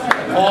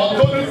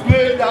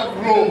play that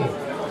role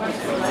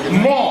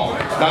more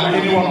than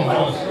any one of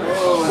us.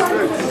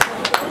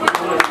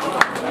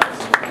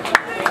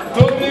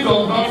 Tony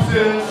does not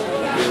say,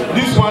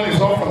 this one is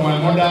all from my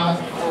mother,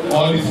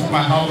 or this is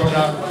my half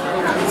brother.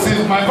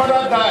 Since my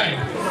father died,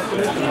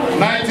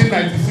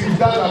 1996,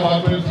 that's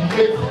about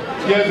 28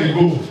 years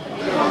ago,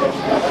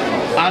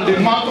 and the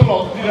mantle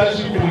of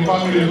leadership in the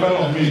family fell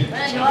on me,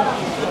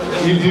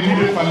 in the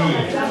immediate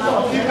family.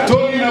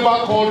 Tony never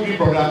called me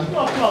brother.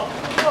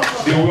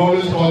 They will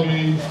always call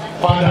me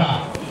father.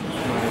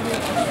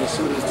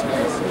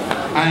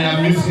 I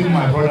am missing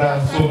my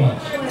brother so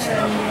much.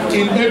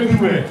 In every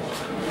way.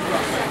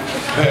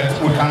 But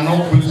we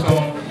cannot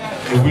question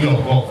the will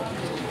of God.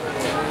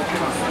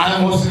 I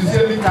must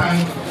sincerely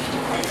thank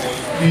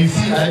the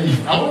CIE.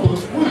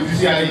 Who is the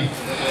CIE?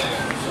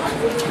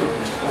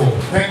 Oh,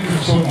 thank you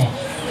so much.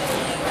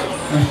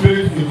 We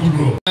played a good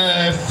role.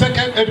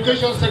 Second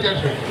Education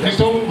Secretary,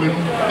 Mr.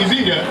 Onyeagwu, is he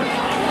here?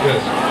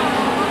 Yes.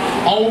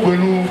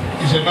 Onyeagwu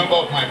is a member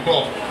of my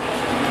club.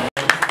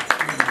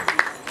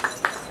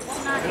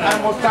 I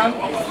must thank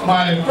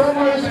my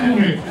primary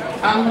schoolmate.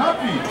 I'm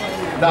happy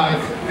that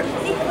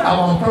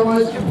our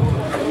primary school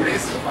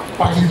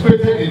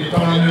participated in the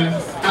tournament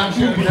and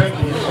should be able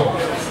to do so.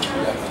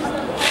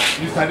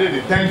 Mr.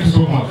 Dede, thank you so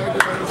much.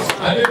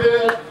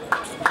 Adede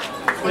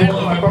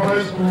was my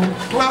primary school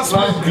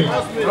classmate.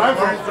 Right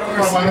from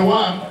primary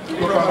 1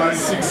 to primary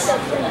 6.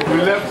 We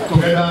left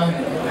together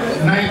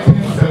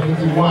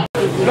 1971.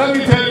 Let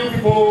me tell you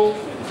people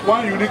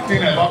one unique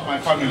thing about my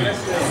family.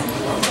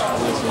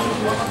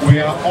 We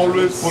are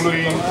always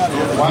following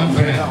one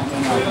trend.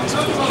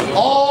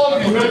 All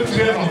the male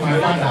children of my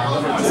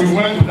father, we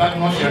went to that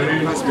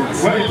nursery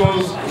when it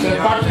was the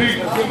Patrick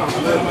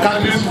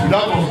Catholic school.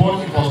 That was what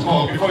it was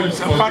called before it was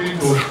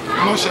changed to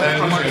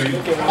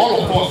nursery.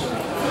 All of us.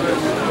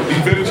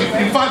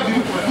 In fact,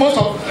 most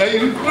of,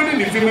 including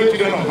the female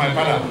children of my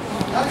father,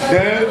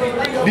 then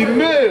the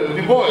male,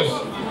 the boys,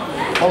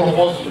 all of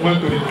us went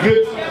to the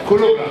great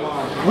Cologram.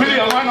 Willie,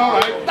 am I not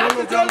right? That's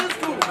the only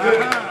school.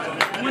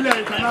 Willie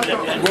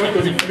International. Went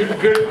to the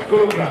great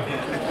Cologram.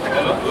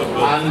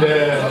 And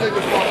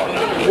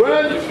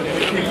when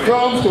it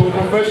comes to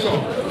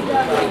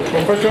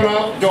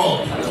professional job,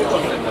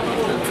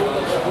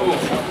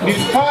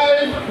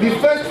 the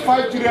first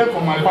 5 children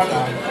from my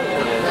father,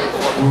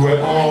 we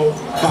were all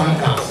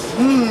bankers.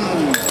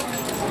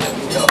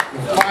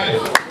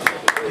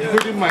 5,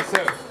 including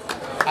myself.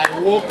 I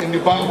worked in the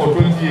bank for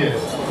 20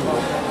 years.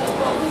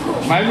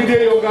 My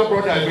immediate younger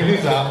brother,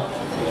 Ebenezer,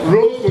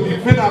 rose to the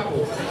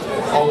pinnacle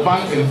of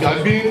banking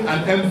by being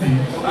an MD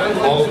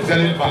of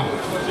Zenith Bank.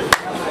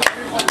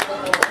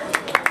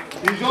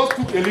 He just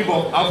took a leave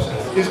of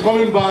absence. He's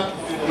coming back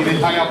in a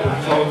higher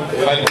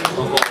position by the grace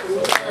of God.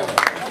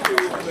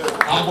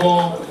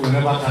 Agbor will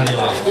never carry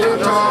last.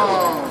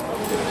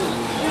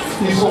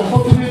 It's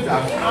unfortunate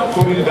that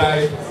Tony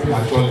died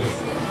prematurely.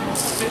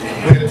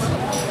 But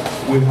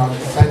we have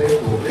decided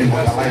to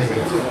immortalize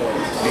it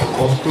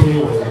because Tony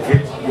was a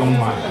great young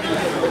man.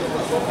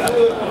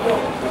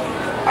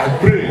 I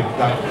pray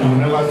that we will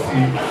never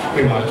see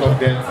premature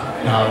death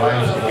in our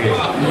lives again.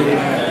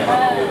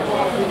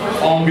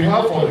 On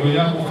behalf of the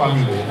Onyeagwu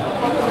family,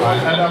 my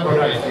elder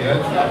brother is here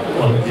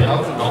on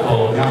behalf of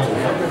Onyeagwu,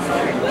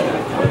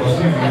 because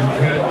he's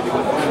the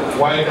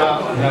wider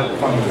Onyeagwu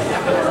family.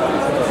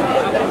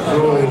 So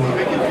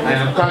I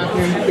am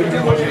thanking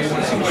everybody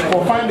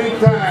for finding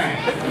time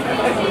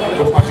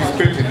to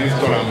participate in this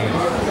tournament.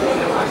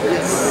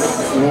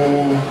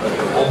 We'll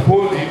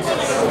uphold it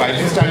by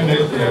this time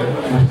next year,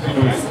 we'll still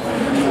do it.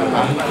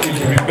 And it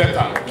will be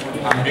better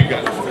and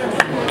bigger.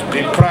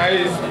 The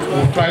prize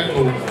will try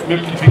to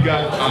make it bigger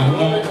and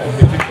more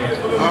competitive.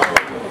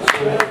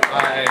 So I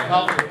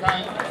have to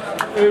thank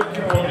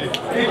everybody,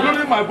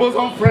 including my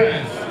bosom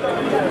friends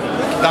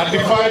that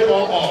defied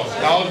all odds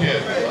out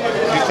here.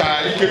 Mr.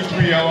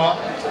 Ikechuyawa,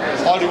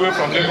 all the way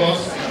from Lagos.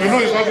 You know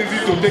it's not easy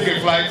to take a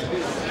flight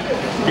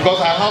because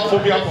I have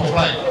phobia for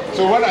flight.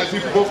 So when I see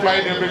people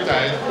flying every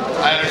time,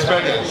 I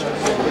respect them.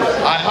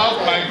 I have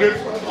my great,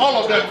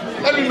 all of them.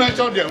 Let me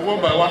mention them one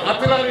by one.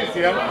 Artillery is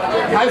here,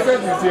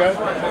 Hisense is here,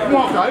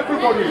 Monka,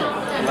 everybody.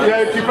 They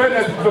are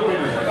independent.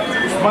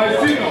 My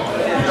senior,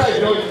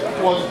 Peter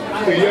was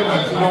a year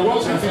my senior,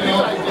 was a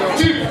senior,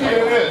 Chief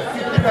TNS,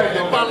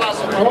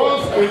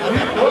 was a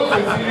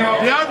senior,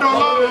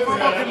 always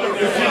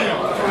a senior.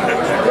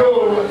 So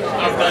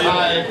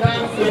I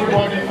thank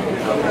everybody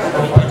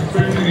for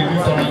participating in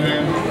this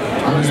tournament,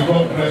 and may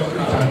God bless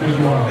each and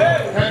every one.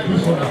 Thank you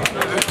so much.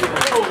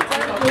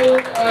 Thank you,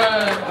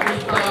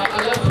 Mr.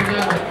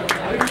 Alexander.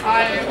 I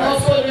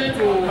also need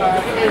to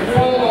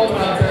inform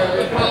that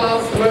the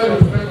palace where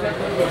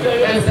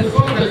there's a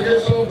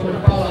congregation for the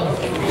palace.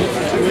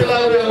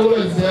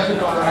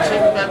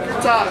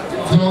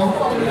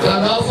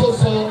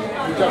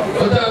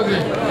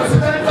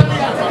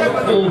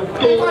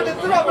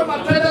 two of them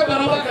are traded by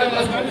our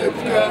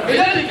in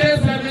any case,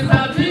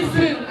 Mr.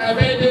 Dixon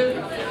Maiden,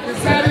 the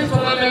service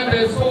tournament,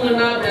 there's no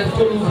winner, there's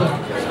no loser.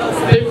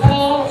 The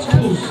 4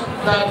 schools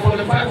that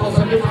qualify for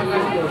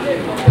semi-final,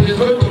 he is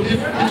going to give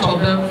each of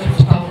them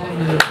 50,000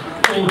 million.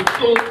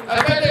 So,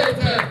 Maiden is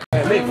there.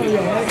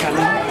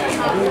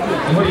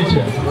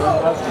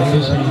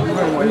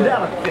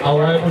 Our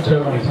rival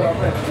chairman,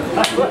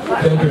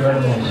 thank you very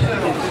much.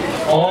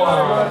 All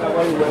our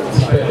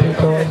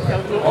spectators,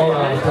 all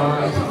our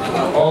fans,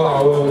 all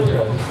our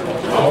well-wishers,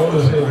 I want to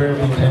say a very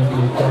big thank you,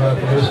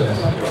 congratulations.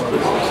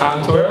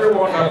 And to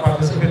everyone that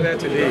participated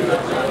today,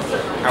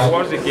 I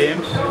watched the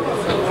games,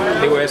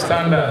 they were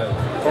standard.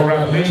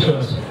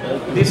 Congratulations.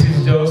 This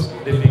is just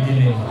the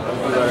beginning.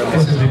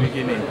 This is the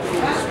beginning.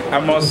 I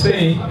must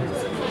say,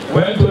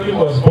 when Tony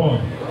was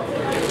born,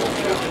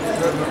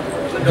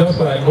 just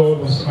like God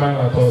will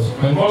smile at us.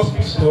 When God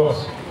speaks to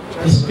us,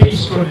 He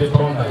speaks through the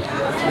thunder.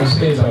 We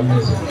say it's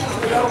amazing.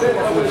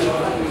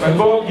 When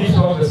God gives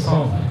us the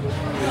sun,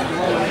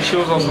 He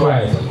shows us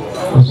light.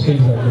 We say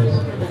it's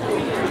amazing.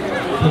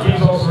 He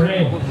gives us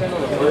rain.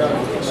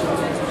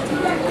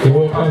 He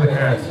waters the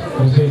earth.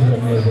 We say it's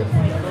amazing.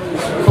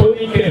 So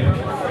He came.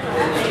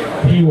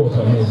 He was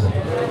amazing.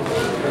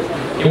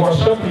 He was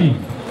shortly,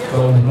 but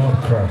will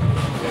not cry.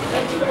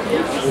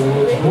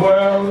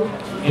 Well,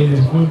 in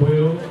His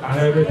goodwill and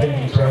everything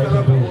He tries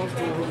to do,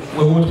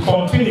 we will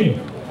continue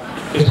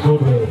His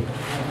goodwill.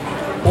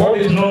 What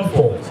is known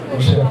for,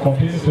 we shall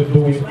continue to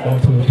do it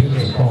until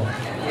Jesus comes.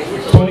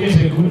 Tony is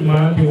a good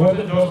man. He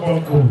wasn't just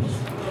one good,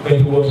 but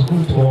he was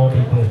good to all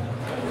people.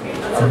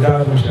 And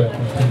that we shall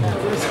continue.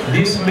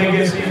 This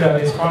legacy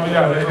that his family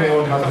and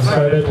everyone has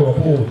decided to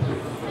uphold.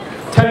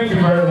 Thank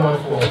you very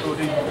much for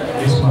upholding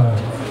this man.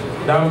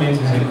 That means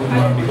he's a good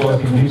man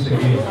because he lives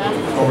again.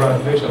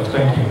 Congratulations.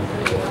 Thank you.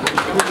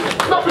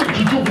 Nothing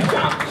to do with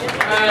that.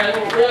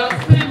 We are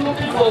still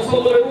looking for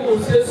somebody who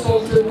will say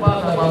something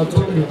bad about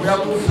Tony. We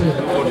haven't seen.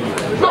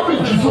 Nothing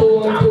to do. So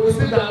we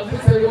see that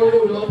this ceremony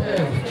will not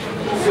end.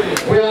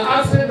 We are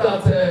asking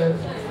that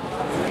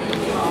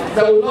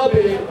there will not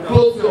be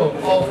closure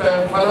of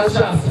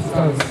financial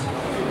assistance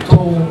to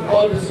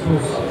all the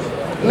schools.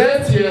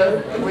 Next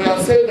year, we are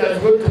saying that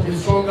it's going to be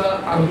stronger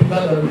and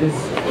bigger than this.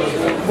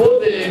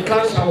 Both the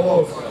cash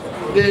awards,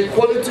 the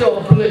quality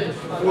of play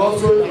will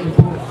also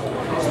improve.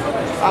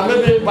 And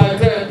maybe by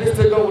then, this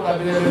stadium would have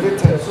been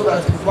elevated so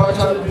that it will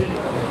actually be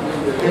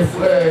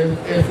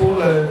a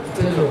full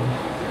stadium.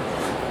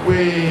 We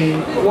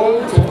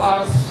want to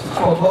ask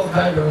for God's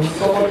guidance.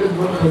 Somebody is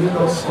going to lead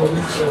us for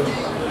this.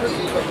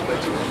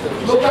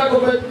 Local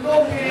government,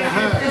 no,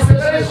 it's a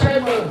very shy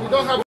man. You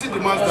don't have to see the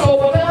master. So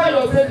whatever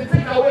you're saying, the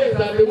thing away is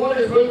that the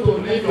money is going to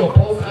leave your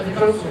pulse and the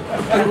council.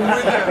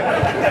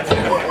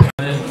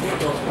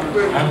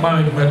 I'm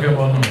going to make a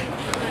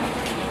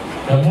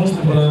most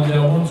importantly, I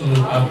want to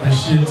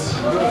appreciate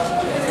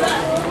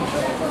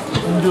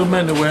the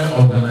men who were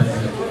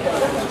organizing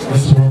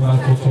this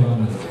wonderful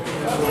tournament.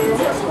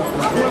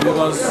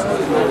 Because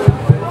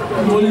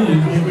only in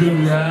Gibel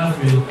we have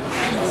a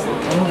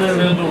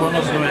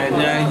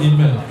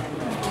email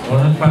or a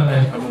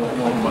panel.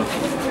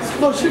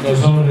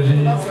 It's not really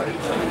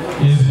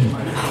easy.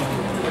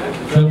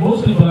 But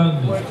most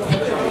importantly,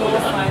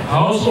 I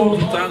also want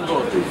to thank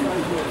God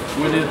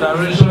with the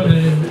direction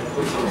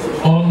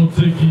on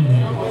Turkey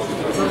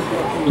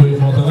to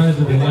immortalize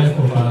the life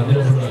of our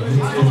dear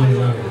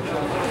brother,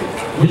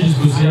 which is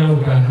to see how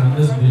we can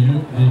harness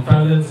the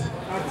talents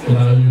in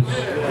our youth.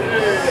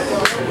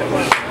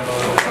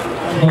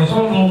 Because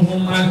some of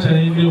whom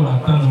actually live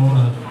at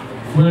Tanona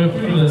were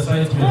filled with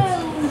excitement.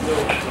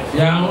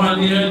 Yeah,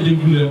 one year they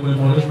grew up with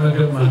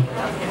man.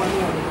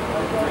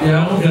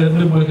 Yeah, I'm going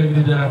to work in the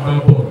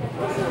Agbor.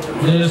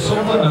 There is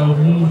something that will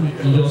move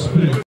in your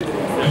spirit,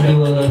 and they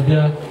will be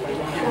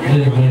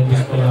in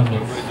this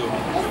tournament.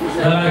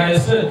 And like I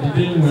said, the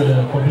day we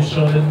were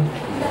commissioning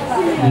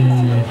the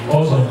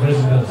House of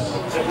Residence,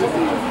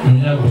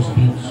 Onyeagwu was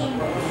built.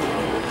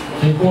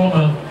 In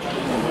Koma,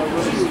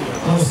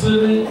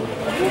 considering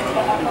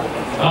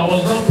I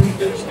was not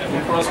privileged to be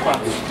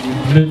prospered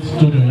with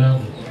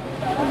Onyeagwu.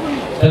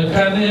 The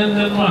Canadian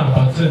man,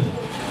 but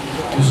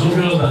it's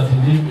obvious that he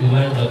lived a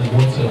life that he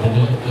wants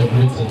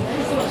everything.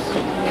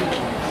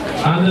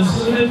 And it's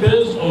simply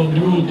based on the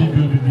old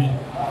DBOBB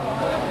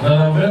that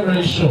I'm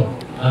very sure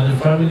that the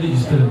family is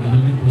still in the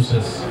healing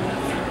process.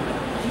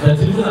 But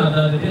even at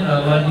that, they didn't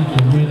allow you to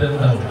weigh them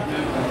down.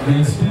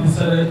 They still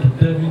decided to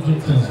delve into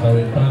things that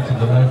will impact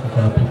the life of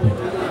our people.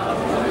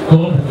 God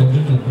will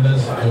continue to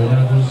bless the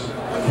Onyeagwus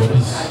for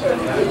this.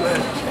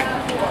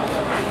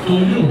 To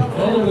you,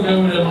 all of you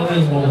get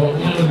money more,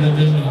 you know the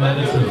name in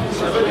anything.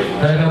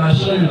 I can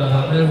assure you that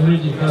an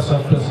average Ikasa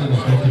person is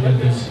not taking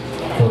this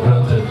for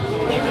granted.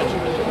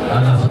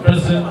 And as a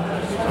person,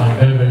 I'm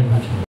very, very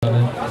grateful.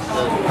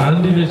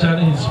 And the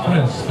China, his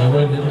friends, the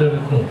way they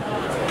didn't know.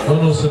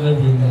 One of them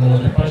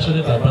will be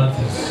passionate about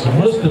this. So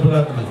most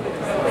importantly,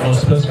 or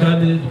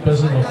specifically the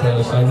person of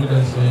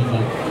Samuel saying,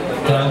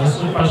 they are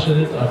so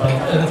passionate about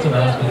anything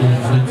that has to do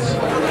with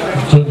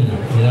Tony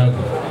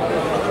Onyeagwu.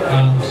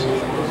 And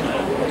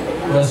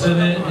we're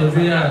saying if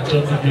we are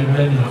trying to be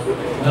ready,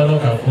 let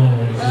us have fun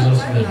in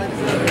Jesus' name.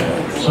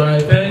 So I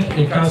thank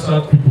the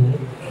Castle people.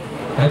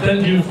 I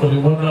thank you for the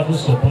wonderful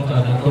support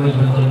and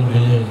encouragement on the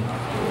year.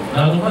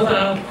 Now, no matter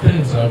how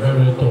things are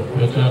very tough,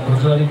 but you are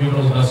continually giving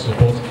us that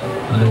support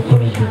and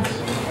encouragement.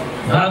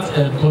 That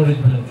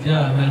encouragement,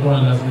 yeah, and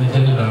everyone has been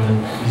telling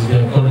them is the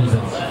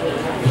encouragement.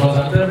 Because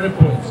at every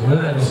point, when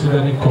I receive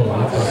any call,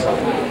 it is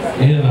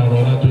in and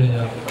around to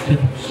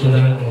keep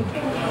soldiering on.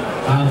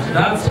 And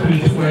that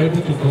spirit, if we're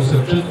able to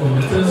concentrate on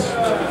the things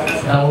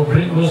that will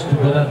bring us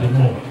together the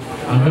more,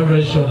 I'm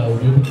very sure that we'll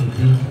be able to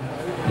build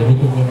the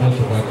local government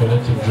of our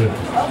collective dream.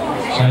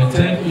 So I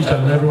thank each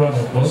and every one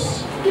of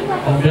us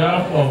on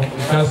behalf of the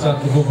Castle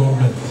local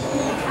government.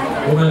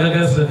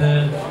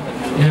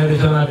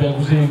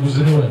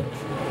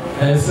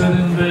 And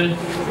sitting there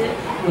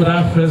with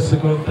our first,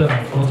 second, third,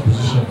 and fourth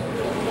position,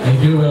 and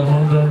give her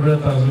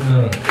 100,000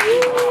 naira.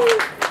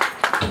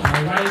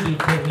 And why the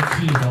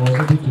committee that was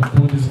able to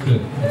put this thing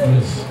in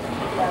place,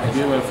 I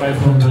gave her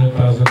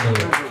 500,000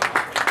 naira.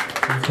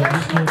 So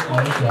this one, I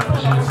want to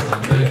appreciate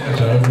and thank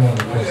each and every one of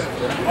us.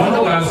 All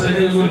of us said,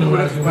 "You're going to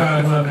work with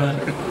my man."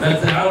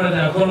 That's how they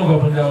are going to go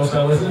up in the house. I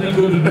was saying,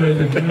 "Go to the Holy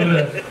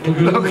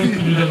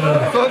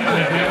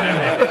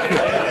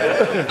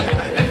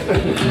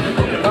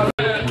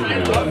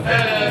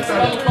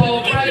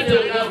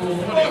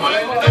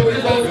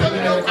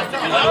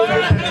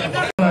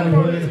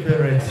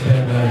Spirit,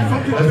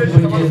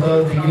 Jesus,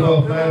 the giver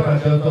of life and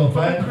the author of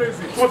life.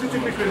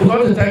 We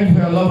want to thank you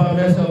for your love and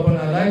mercy upon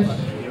our lives.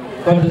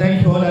 We want to thank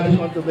you for all that you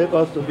want to make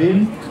us to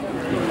be.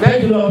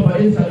 Thank you, Lord, for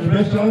this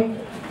celebration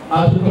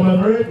as we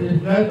commemorate the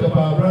death of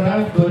our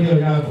brother,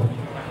 Onyeagwu.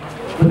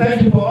 We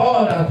thank you for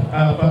all that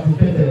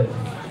participated.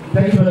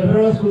 Thank you for the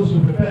various schools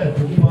you prepared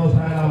to give us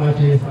final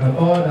matches and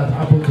all that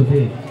happened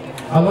today.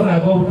 Alone I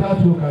go without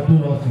you can do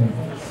nothing.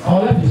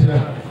 Our life is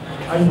here,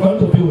 and you want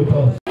to be with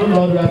us.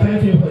 Lord, we are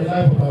thanking you for the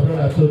life of our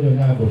brother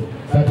Onyeagwu,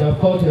 that you have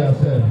called to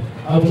yourself.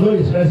 And we know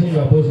it's resting in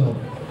your bosom.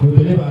 We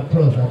believe and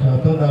trust that you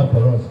have done that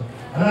for us.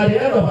 And at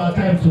the end of our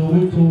time too,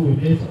 we too will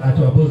meet at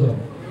your bosom.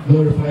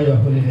 Glorify your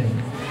holy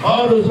name.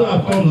 All those who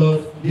have come,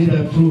 Lord, lead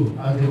them through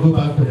as they go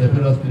back to their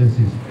various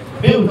places.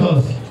 Be with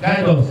us,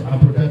 guide us,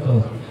 and protect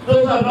us.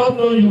 Those who have not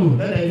known you,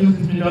 let them use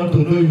this medium to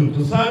know you,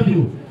 to serve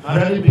you,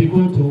 and really be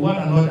good to one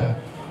another.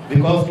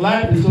 Because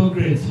life is so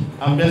great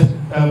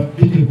and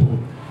beautiful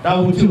that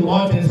with you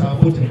all things are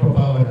put in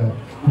proper order.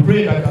 We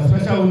pray that a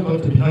special will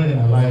come to be done in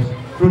our lives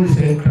through the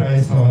same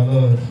Christ our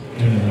Lord.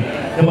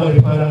 Amen. In the name of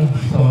the Father,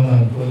 Son,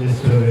 and Holy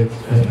Spirit.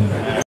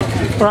 Amen.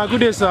 All right, good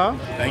day, sir.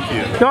 Thank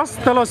you. Just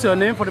tell us your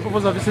name for the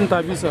purpose of this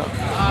interview, sir.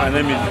 My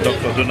name is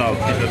Dr. Donald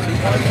Peterson.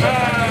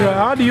 Yeah,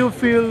 how do you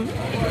feel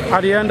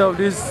at the end of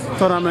this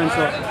tournament,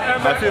 sir?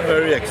 I feel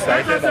very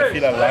excited. I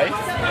feel alive.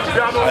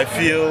 I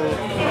feel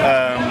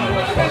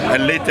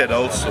elated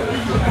also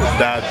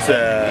that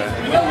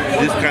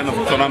this kind of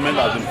tournament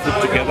has been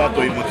put together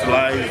to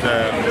immortalize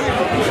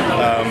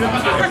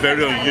a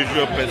very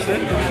unusual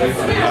person,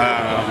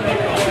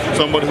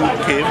 somebody who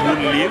came, who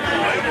lived,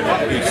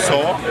 he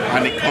saw,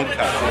 and he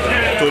conquered,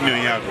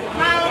 Onyeagwu.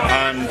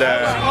 And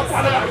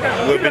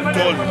we've been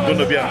told it's going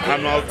to be an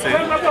annual thing.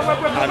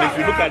 And if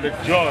you look at the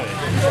joy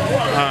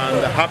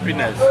and the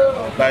happiness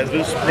that has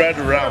been spread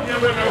around,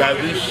 that has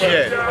been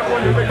shared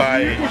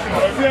by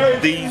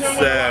this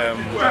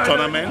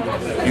tournament,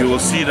 you will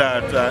see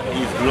that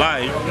his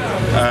life,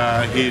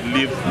 he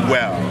lived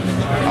well.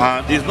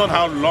 And it's not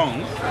how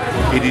long,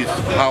 it is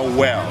how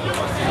well.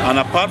 And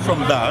apart from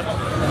that,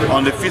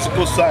 on the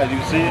physical side,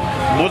 you see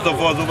most of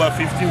us over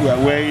 50 were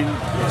wearing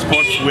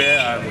sportswear,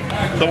 and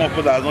some of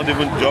us have not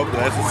even jogged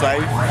or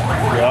exercised.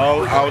 We're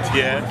all out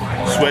here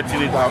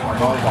sweating it out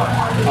and all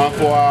that. And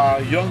for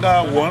our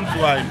younger ones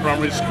who are in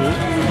primary school,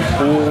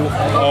 who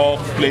all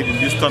played in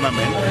this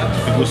tournament,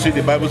 you will see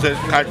the Bible says,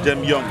 catch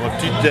them young or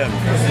teach them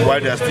while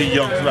they are still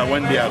young, so that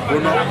when they are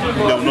grown up,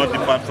 they will not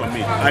depart from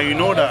it. And you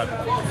know that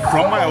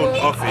from my own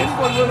office,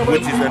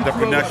 which is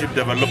entrepreneurship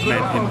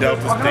development in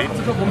Delta State,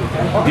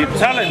 the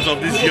talents of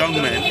these young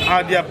men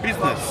are their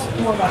business,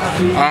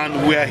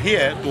 and we are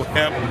here to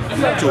help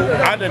to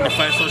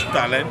identify such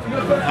talent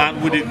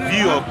and with a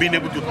view of being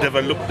able to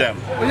develop them.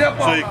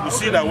 So you could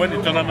see that when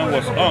the tournament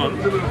was on,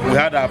 we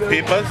had our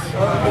papers,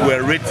 we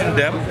were rating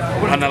them,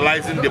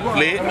 analyzing the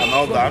play and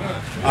all that,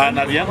 and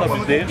at the end of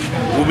the day,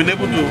 we've been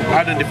able to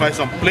identify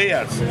some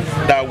players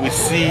that we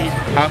see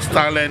has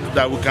talent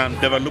that we can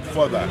develop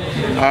further.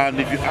 And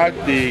if you ask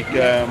the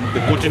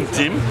coaching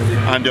team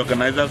and the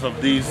organizers of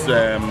this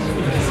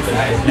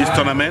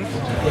tournament,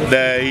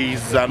 there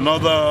is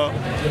another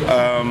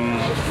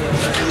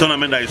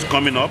tournament that is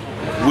coming up,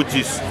 which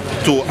is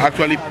to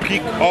actually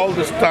pick all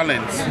these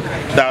talents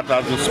that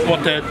have been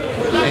spotted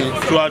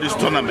throughout this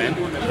tournament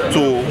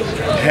to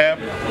help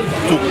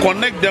to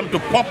connect them to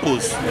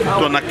purpose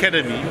to an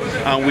academy,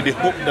 and with the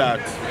hope that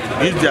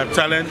use their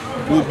talent,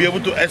 we'll be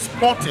able to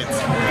export it,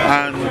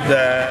 and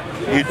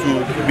it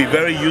will be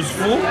very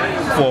useful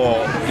for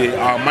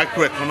our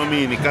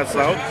microeconomy in Ika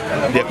South,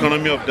 the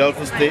economy of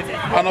Delta State,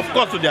 and of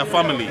course to their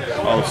family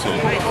also.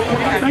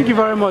 Thank you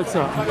very much,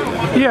 sir.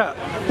 Yeah,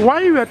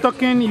 while you were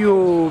talking,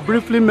 you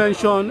briefly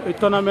mentioned a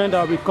tournament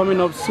that will be coming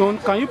up soon.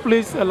 Can you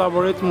please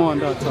elaborate more on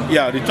that, sir?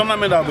 Yeah, the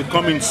tournament that will be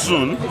coming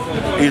soon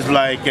is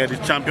like the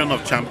Champion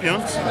of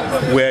Champions,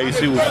 where you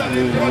see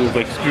we've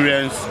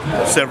experienced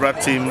several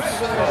teams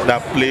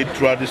that played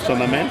throughout this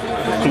tournament.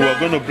 So we're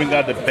going to bring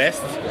out the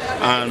best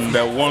and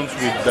the ones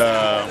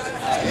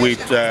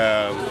with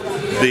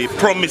the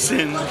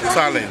promising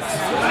talent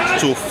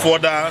to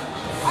further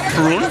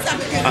prune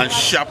and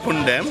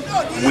sharpen them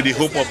with the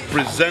hope of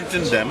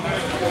presenting them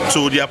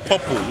to their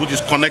purpose, which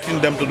is connecting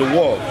them to the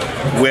world,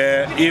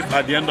 where if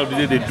at the end of the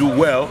day they do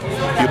well,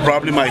 you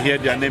probably might hear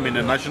their name in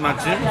the national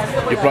team,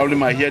 you probably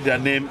might hear their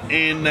name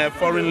in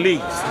foreign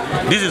leagues.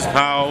 This is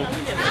how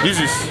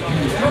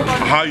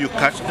you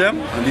catch them,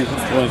 and this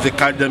is once they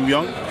catch them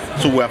young.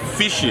 So we are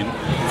fishing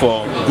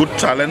for good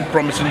talent,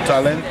 promising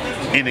talent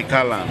in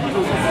Ika land.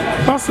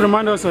 Just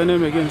remind us your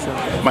name again,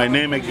 sir. My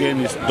name again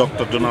is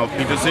Dr. Donald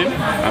Peterson,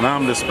 and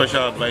I'm the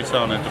Special Advisor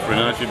on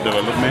Entrepreneurship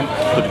Development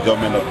to the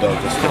government of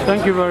Delta State.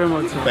 Thank you very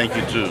much, sir. Thank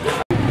you too.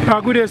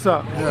 Good day,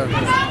 sir.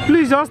 Yeah.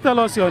 Please just tell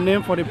us your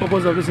name for the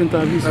purpose of this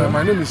interview, sir.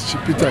 My name is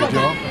Chipita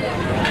Idio.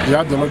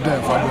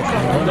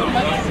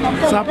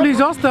 Sir, please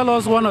just tell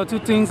us one or two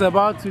things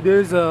about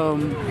today's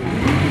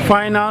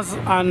finals,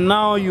 and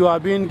now you are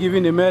being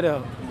given a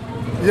medal.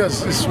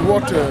 Yes, it's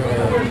what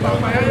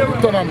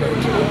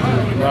tournament.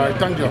 I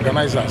thank the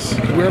organizers.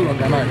 Well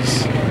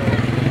organized,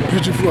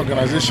 beautiful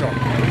organization,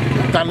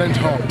 talent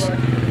hunt.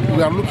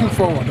 We are looking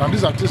forward, and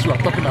these are things we are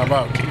talking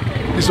about.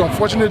 It's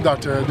unfortunate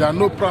that there are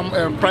no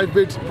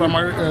private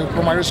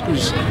primary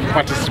schools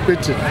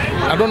participating.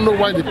 I don't know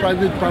why the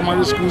private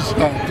primary schools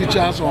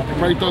teachers or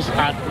proprietors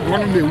are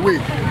running away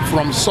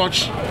from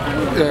such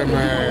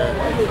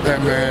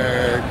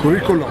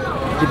curriculum.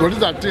 Because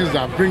these are things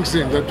that brings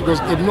in that, because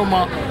the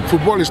normal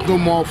football is no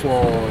more for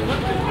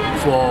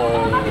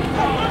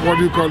what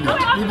do you call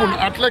it? Even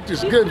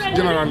athletics games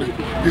generally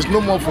is no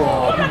more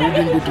for people who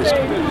didn't go to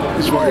school.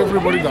 It's for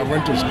everybody that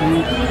went to school.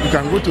 You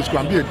can go to school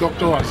and be a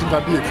doctor and sit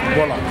and be a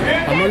footballer.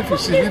 I know if you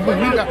see even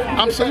women,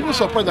 I'm so even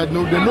surprised that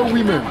there are no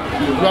women.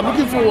 We are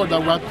looking forward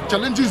that we are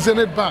challenging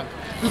Zenith Bank.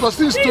 Because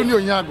since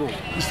Onyeagwu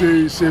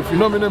is a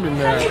phenomenon in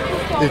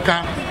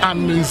Ika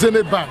and in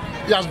Zenith Bank,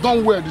 he has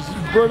done well. His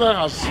brother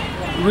has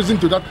risen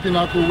to that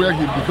pinnacle where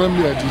he became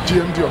the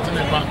GMD of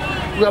Zenith Bank.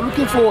 We are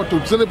looking forward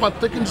to Zenith Bank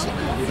taking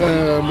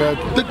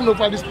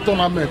over this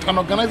tournament and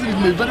organizing it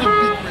in a very big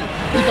way.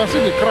 You can see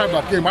the crowd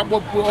that came. All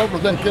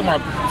of them came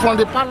out from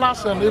the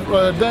palace and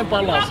Den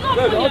Palace.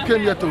 They all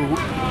came here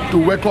to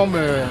welcome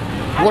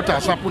what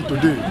has happened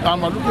today.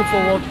 And we're looking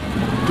forward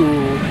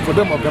for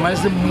them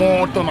organizing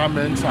more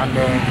tournaments and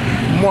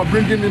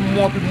bringing in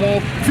more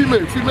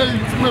female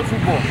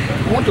football.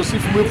 We want to see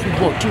female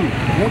football too.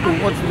 We want to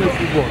watch female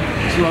football.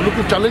 So we are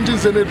looking challenging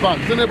Zenith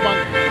Bank. Zenith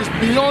Bank is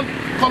beyond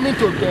coming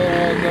to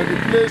the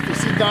place to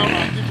sit down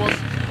and give us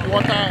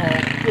water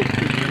or coke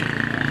to drink.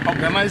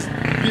 Organize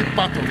big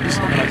part of this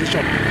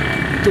organization.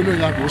 Tony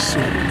Onyeagwu so.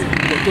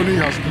 Tony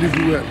has lived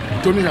well.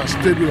 Tony has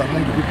stayed well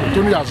among the people.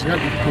 Tony has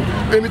helped people.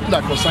 Anything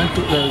that concerns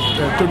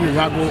Tony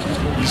Onyeagwu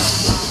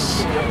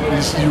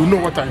is, you know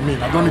what I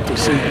mean. I don't need to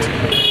say it.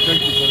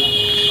 Thank you very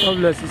much. God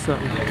bless you, sir.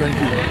 Thank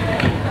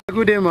you.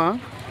 Good day, ma.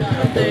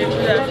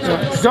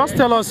 Just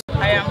tell us.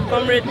 I am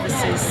Comrade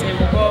Mrs.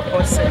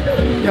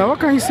 Agbor. Yeah, what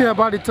can you say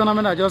about the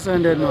tournament that just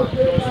ended now?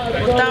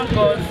 We thank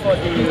God for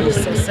the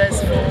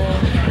successful.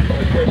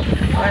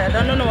 I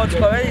don't know what to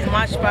call it, it's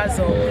match pass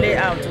or play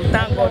out. We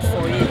thank God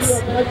for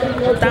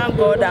it. We thank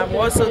God, and we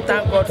also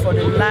thank God for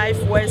the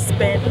life well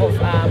spent of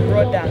our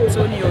brother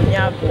Tony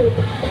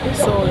Onyeagwu.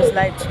 So it's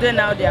like today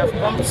now they have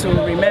come to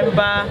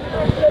remember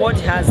what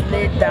he has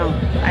laid down.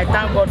 I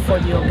thank God for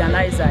the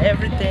organizer.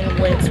 Everything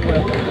went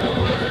well.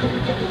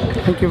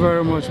 Thank you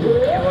very much. You're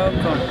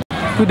welcome.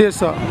 Good day,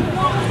 sir.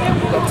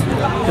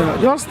 Yeah,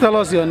 just tell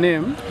us your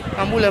name.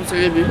 I'm William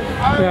Serebi.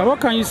 Yeah, what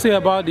can you say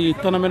about the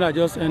tournament that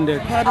just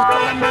ended? The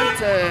tournament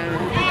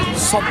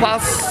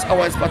surpassed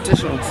our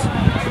expectations.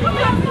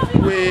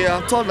 We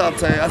are told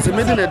that as a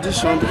maiden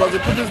edition, because the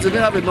people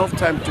didn't have enough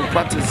time to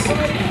practice,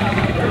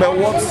 but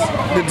what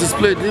they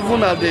displayed,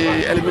 even at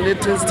the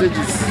eliminating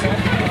stages,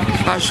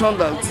 has shown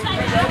that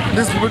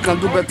these people can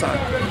do better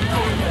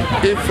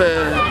if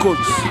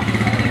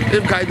coached,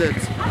 if guided.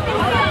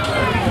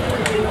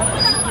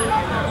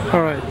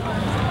 All right.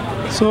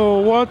 So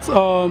what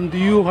do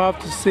you have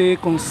to say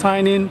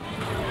concerning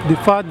the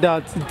fact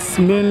that it's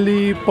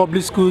mainly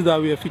public schools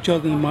that were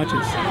featured in the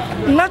matches?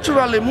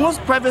 Naturally, most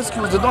private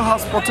schools, they don't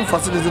have sporting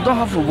facilities, they don't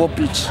have football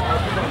pitch.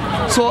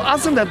 So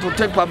asking them to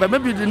take part, but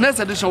maybe the next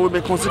edition will be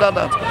considered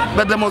that.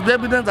 But there must be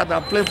evidence that they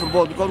are playing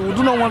football, because we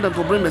do not want them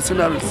to bring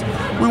mercenaries.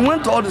 We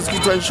went to all the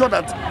schools to ensure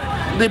that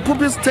the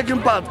pupils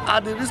taking part are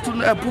the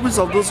pupils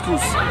of those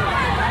schools.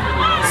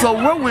 So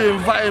when we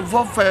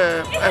involve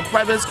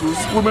private schools,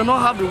 we may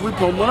not have the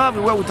weapon, we may not have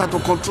the way we have to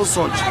control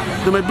such.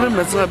 They may bring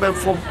mercenary, but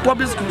for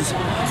public schools,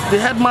 the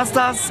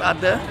headmasters are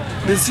there,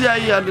 the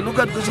CIA and the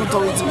local education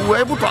authority were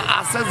able to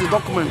access the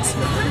documents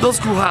those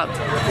schools had,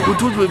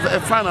 which we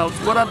find out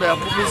whether they are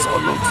public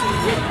or not.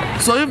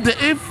 So if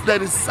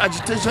there is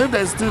agitation, if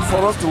there is still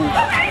for us to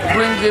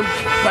bring in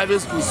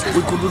private schools,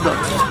 we could do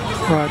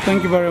that. All right,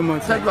 thank you very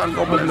much. Thank you and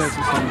God bless. God bless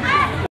you so much.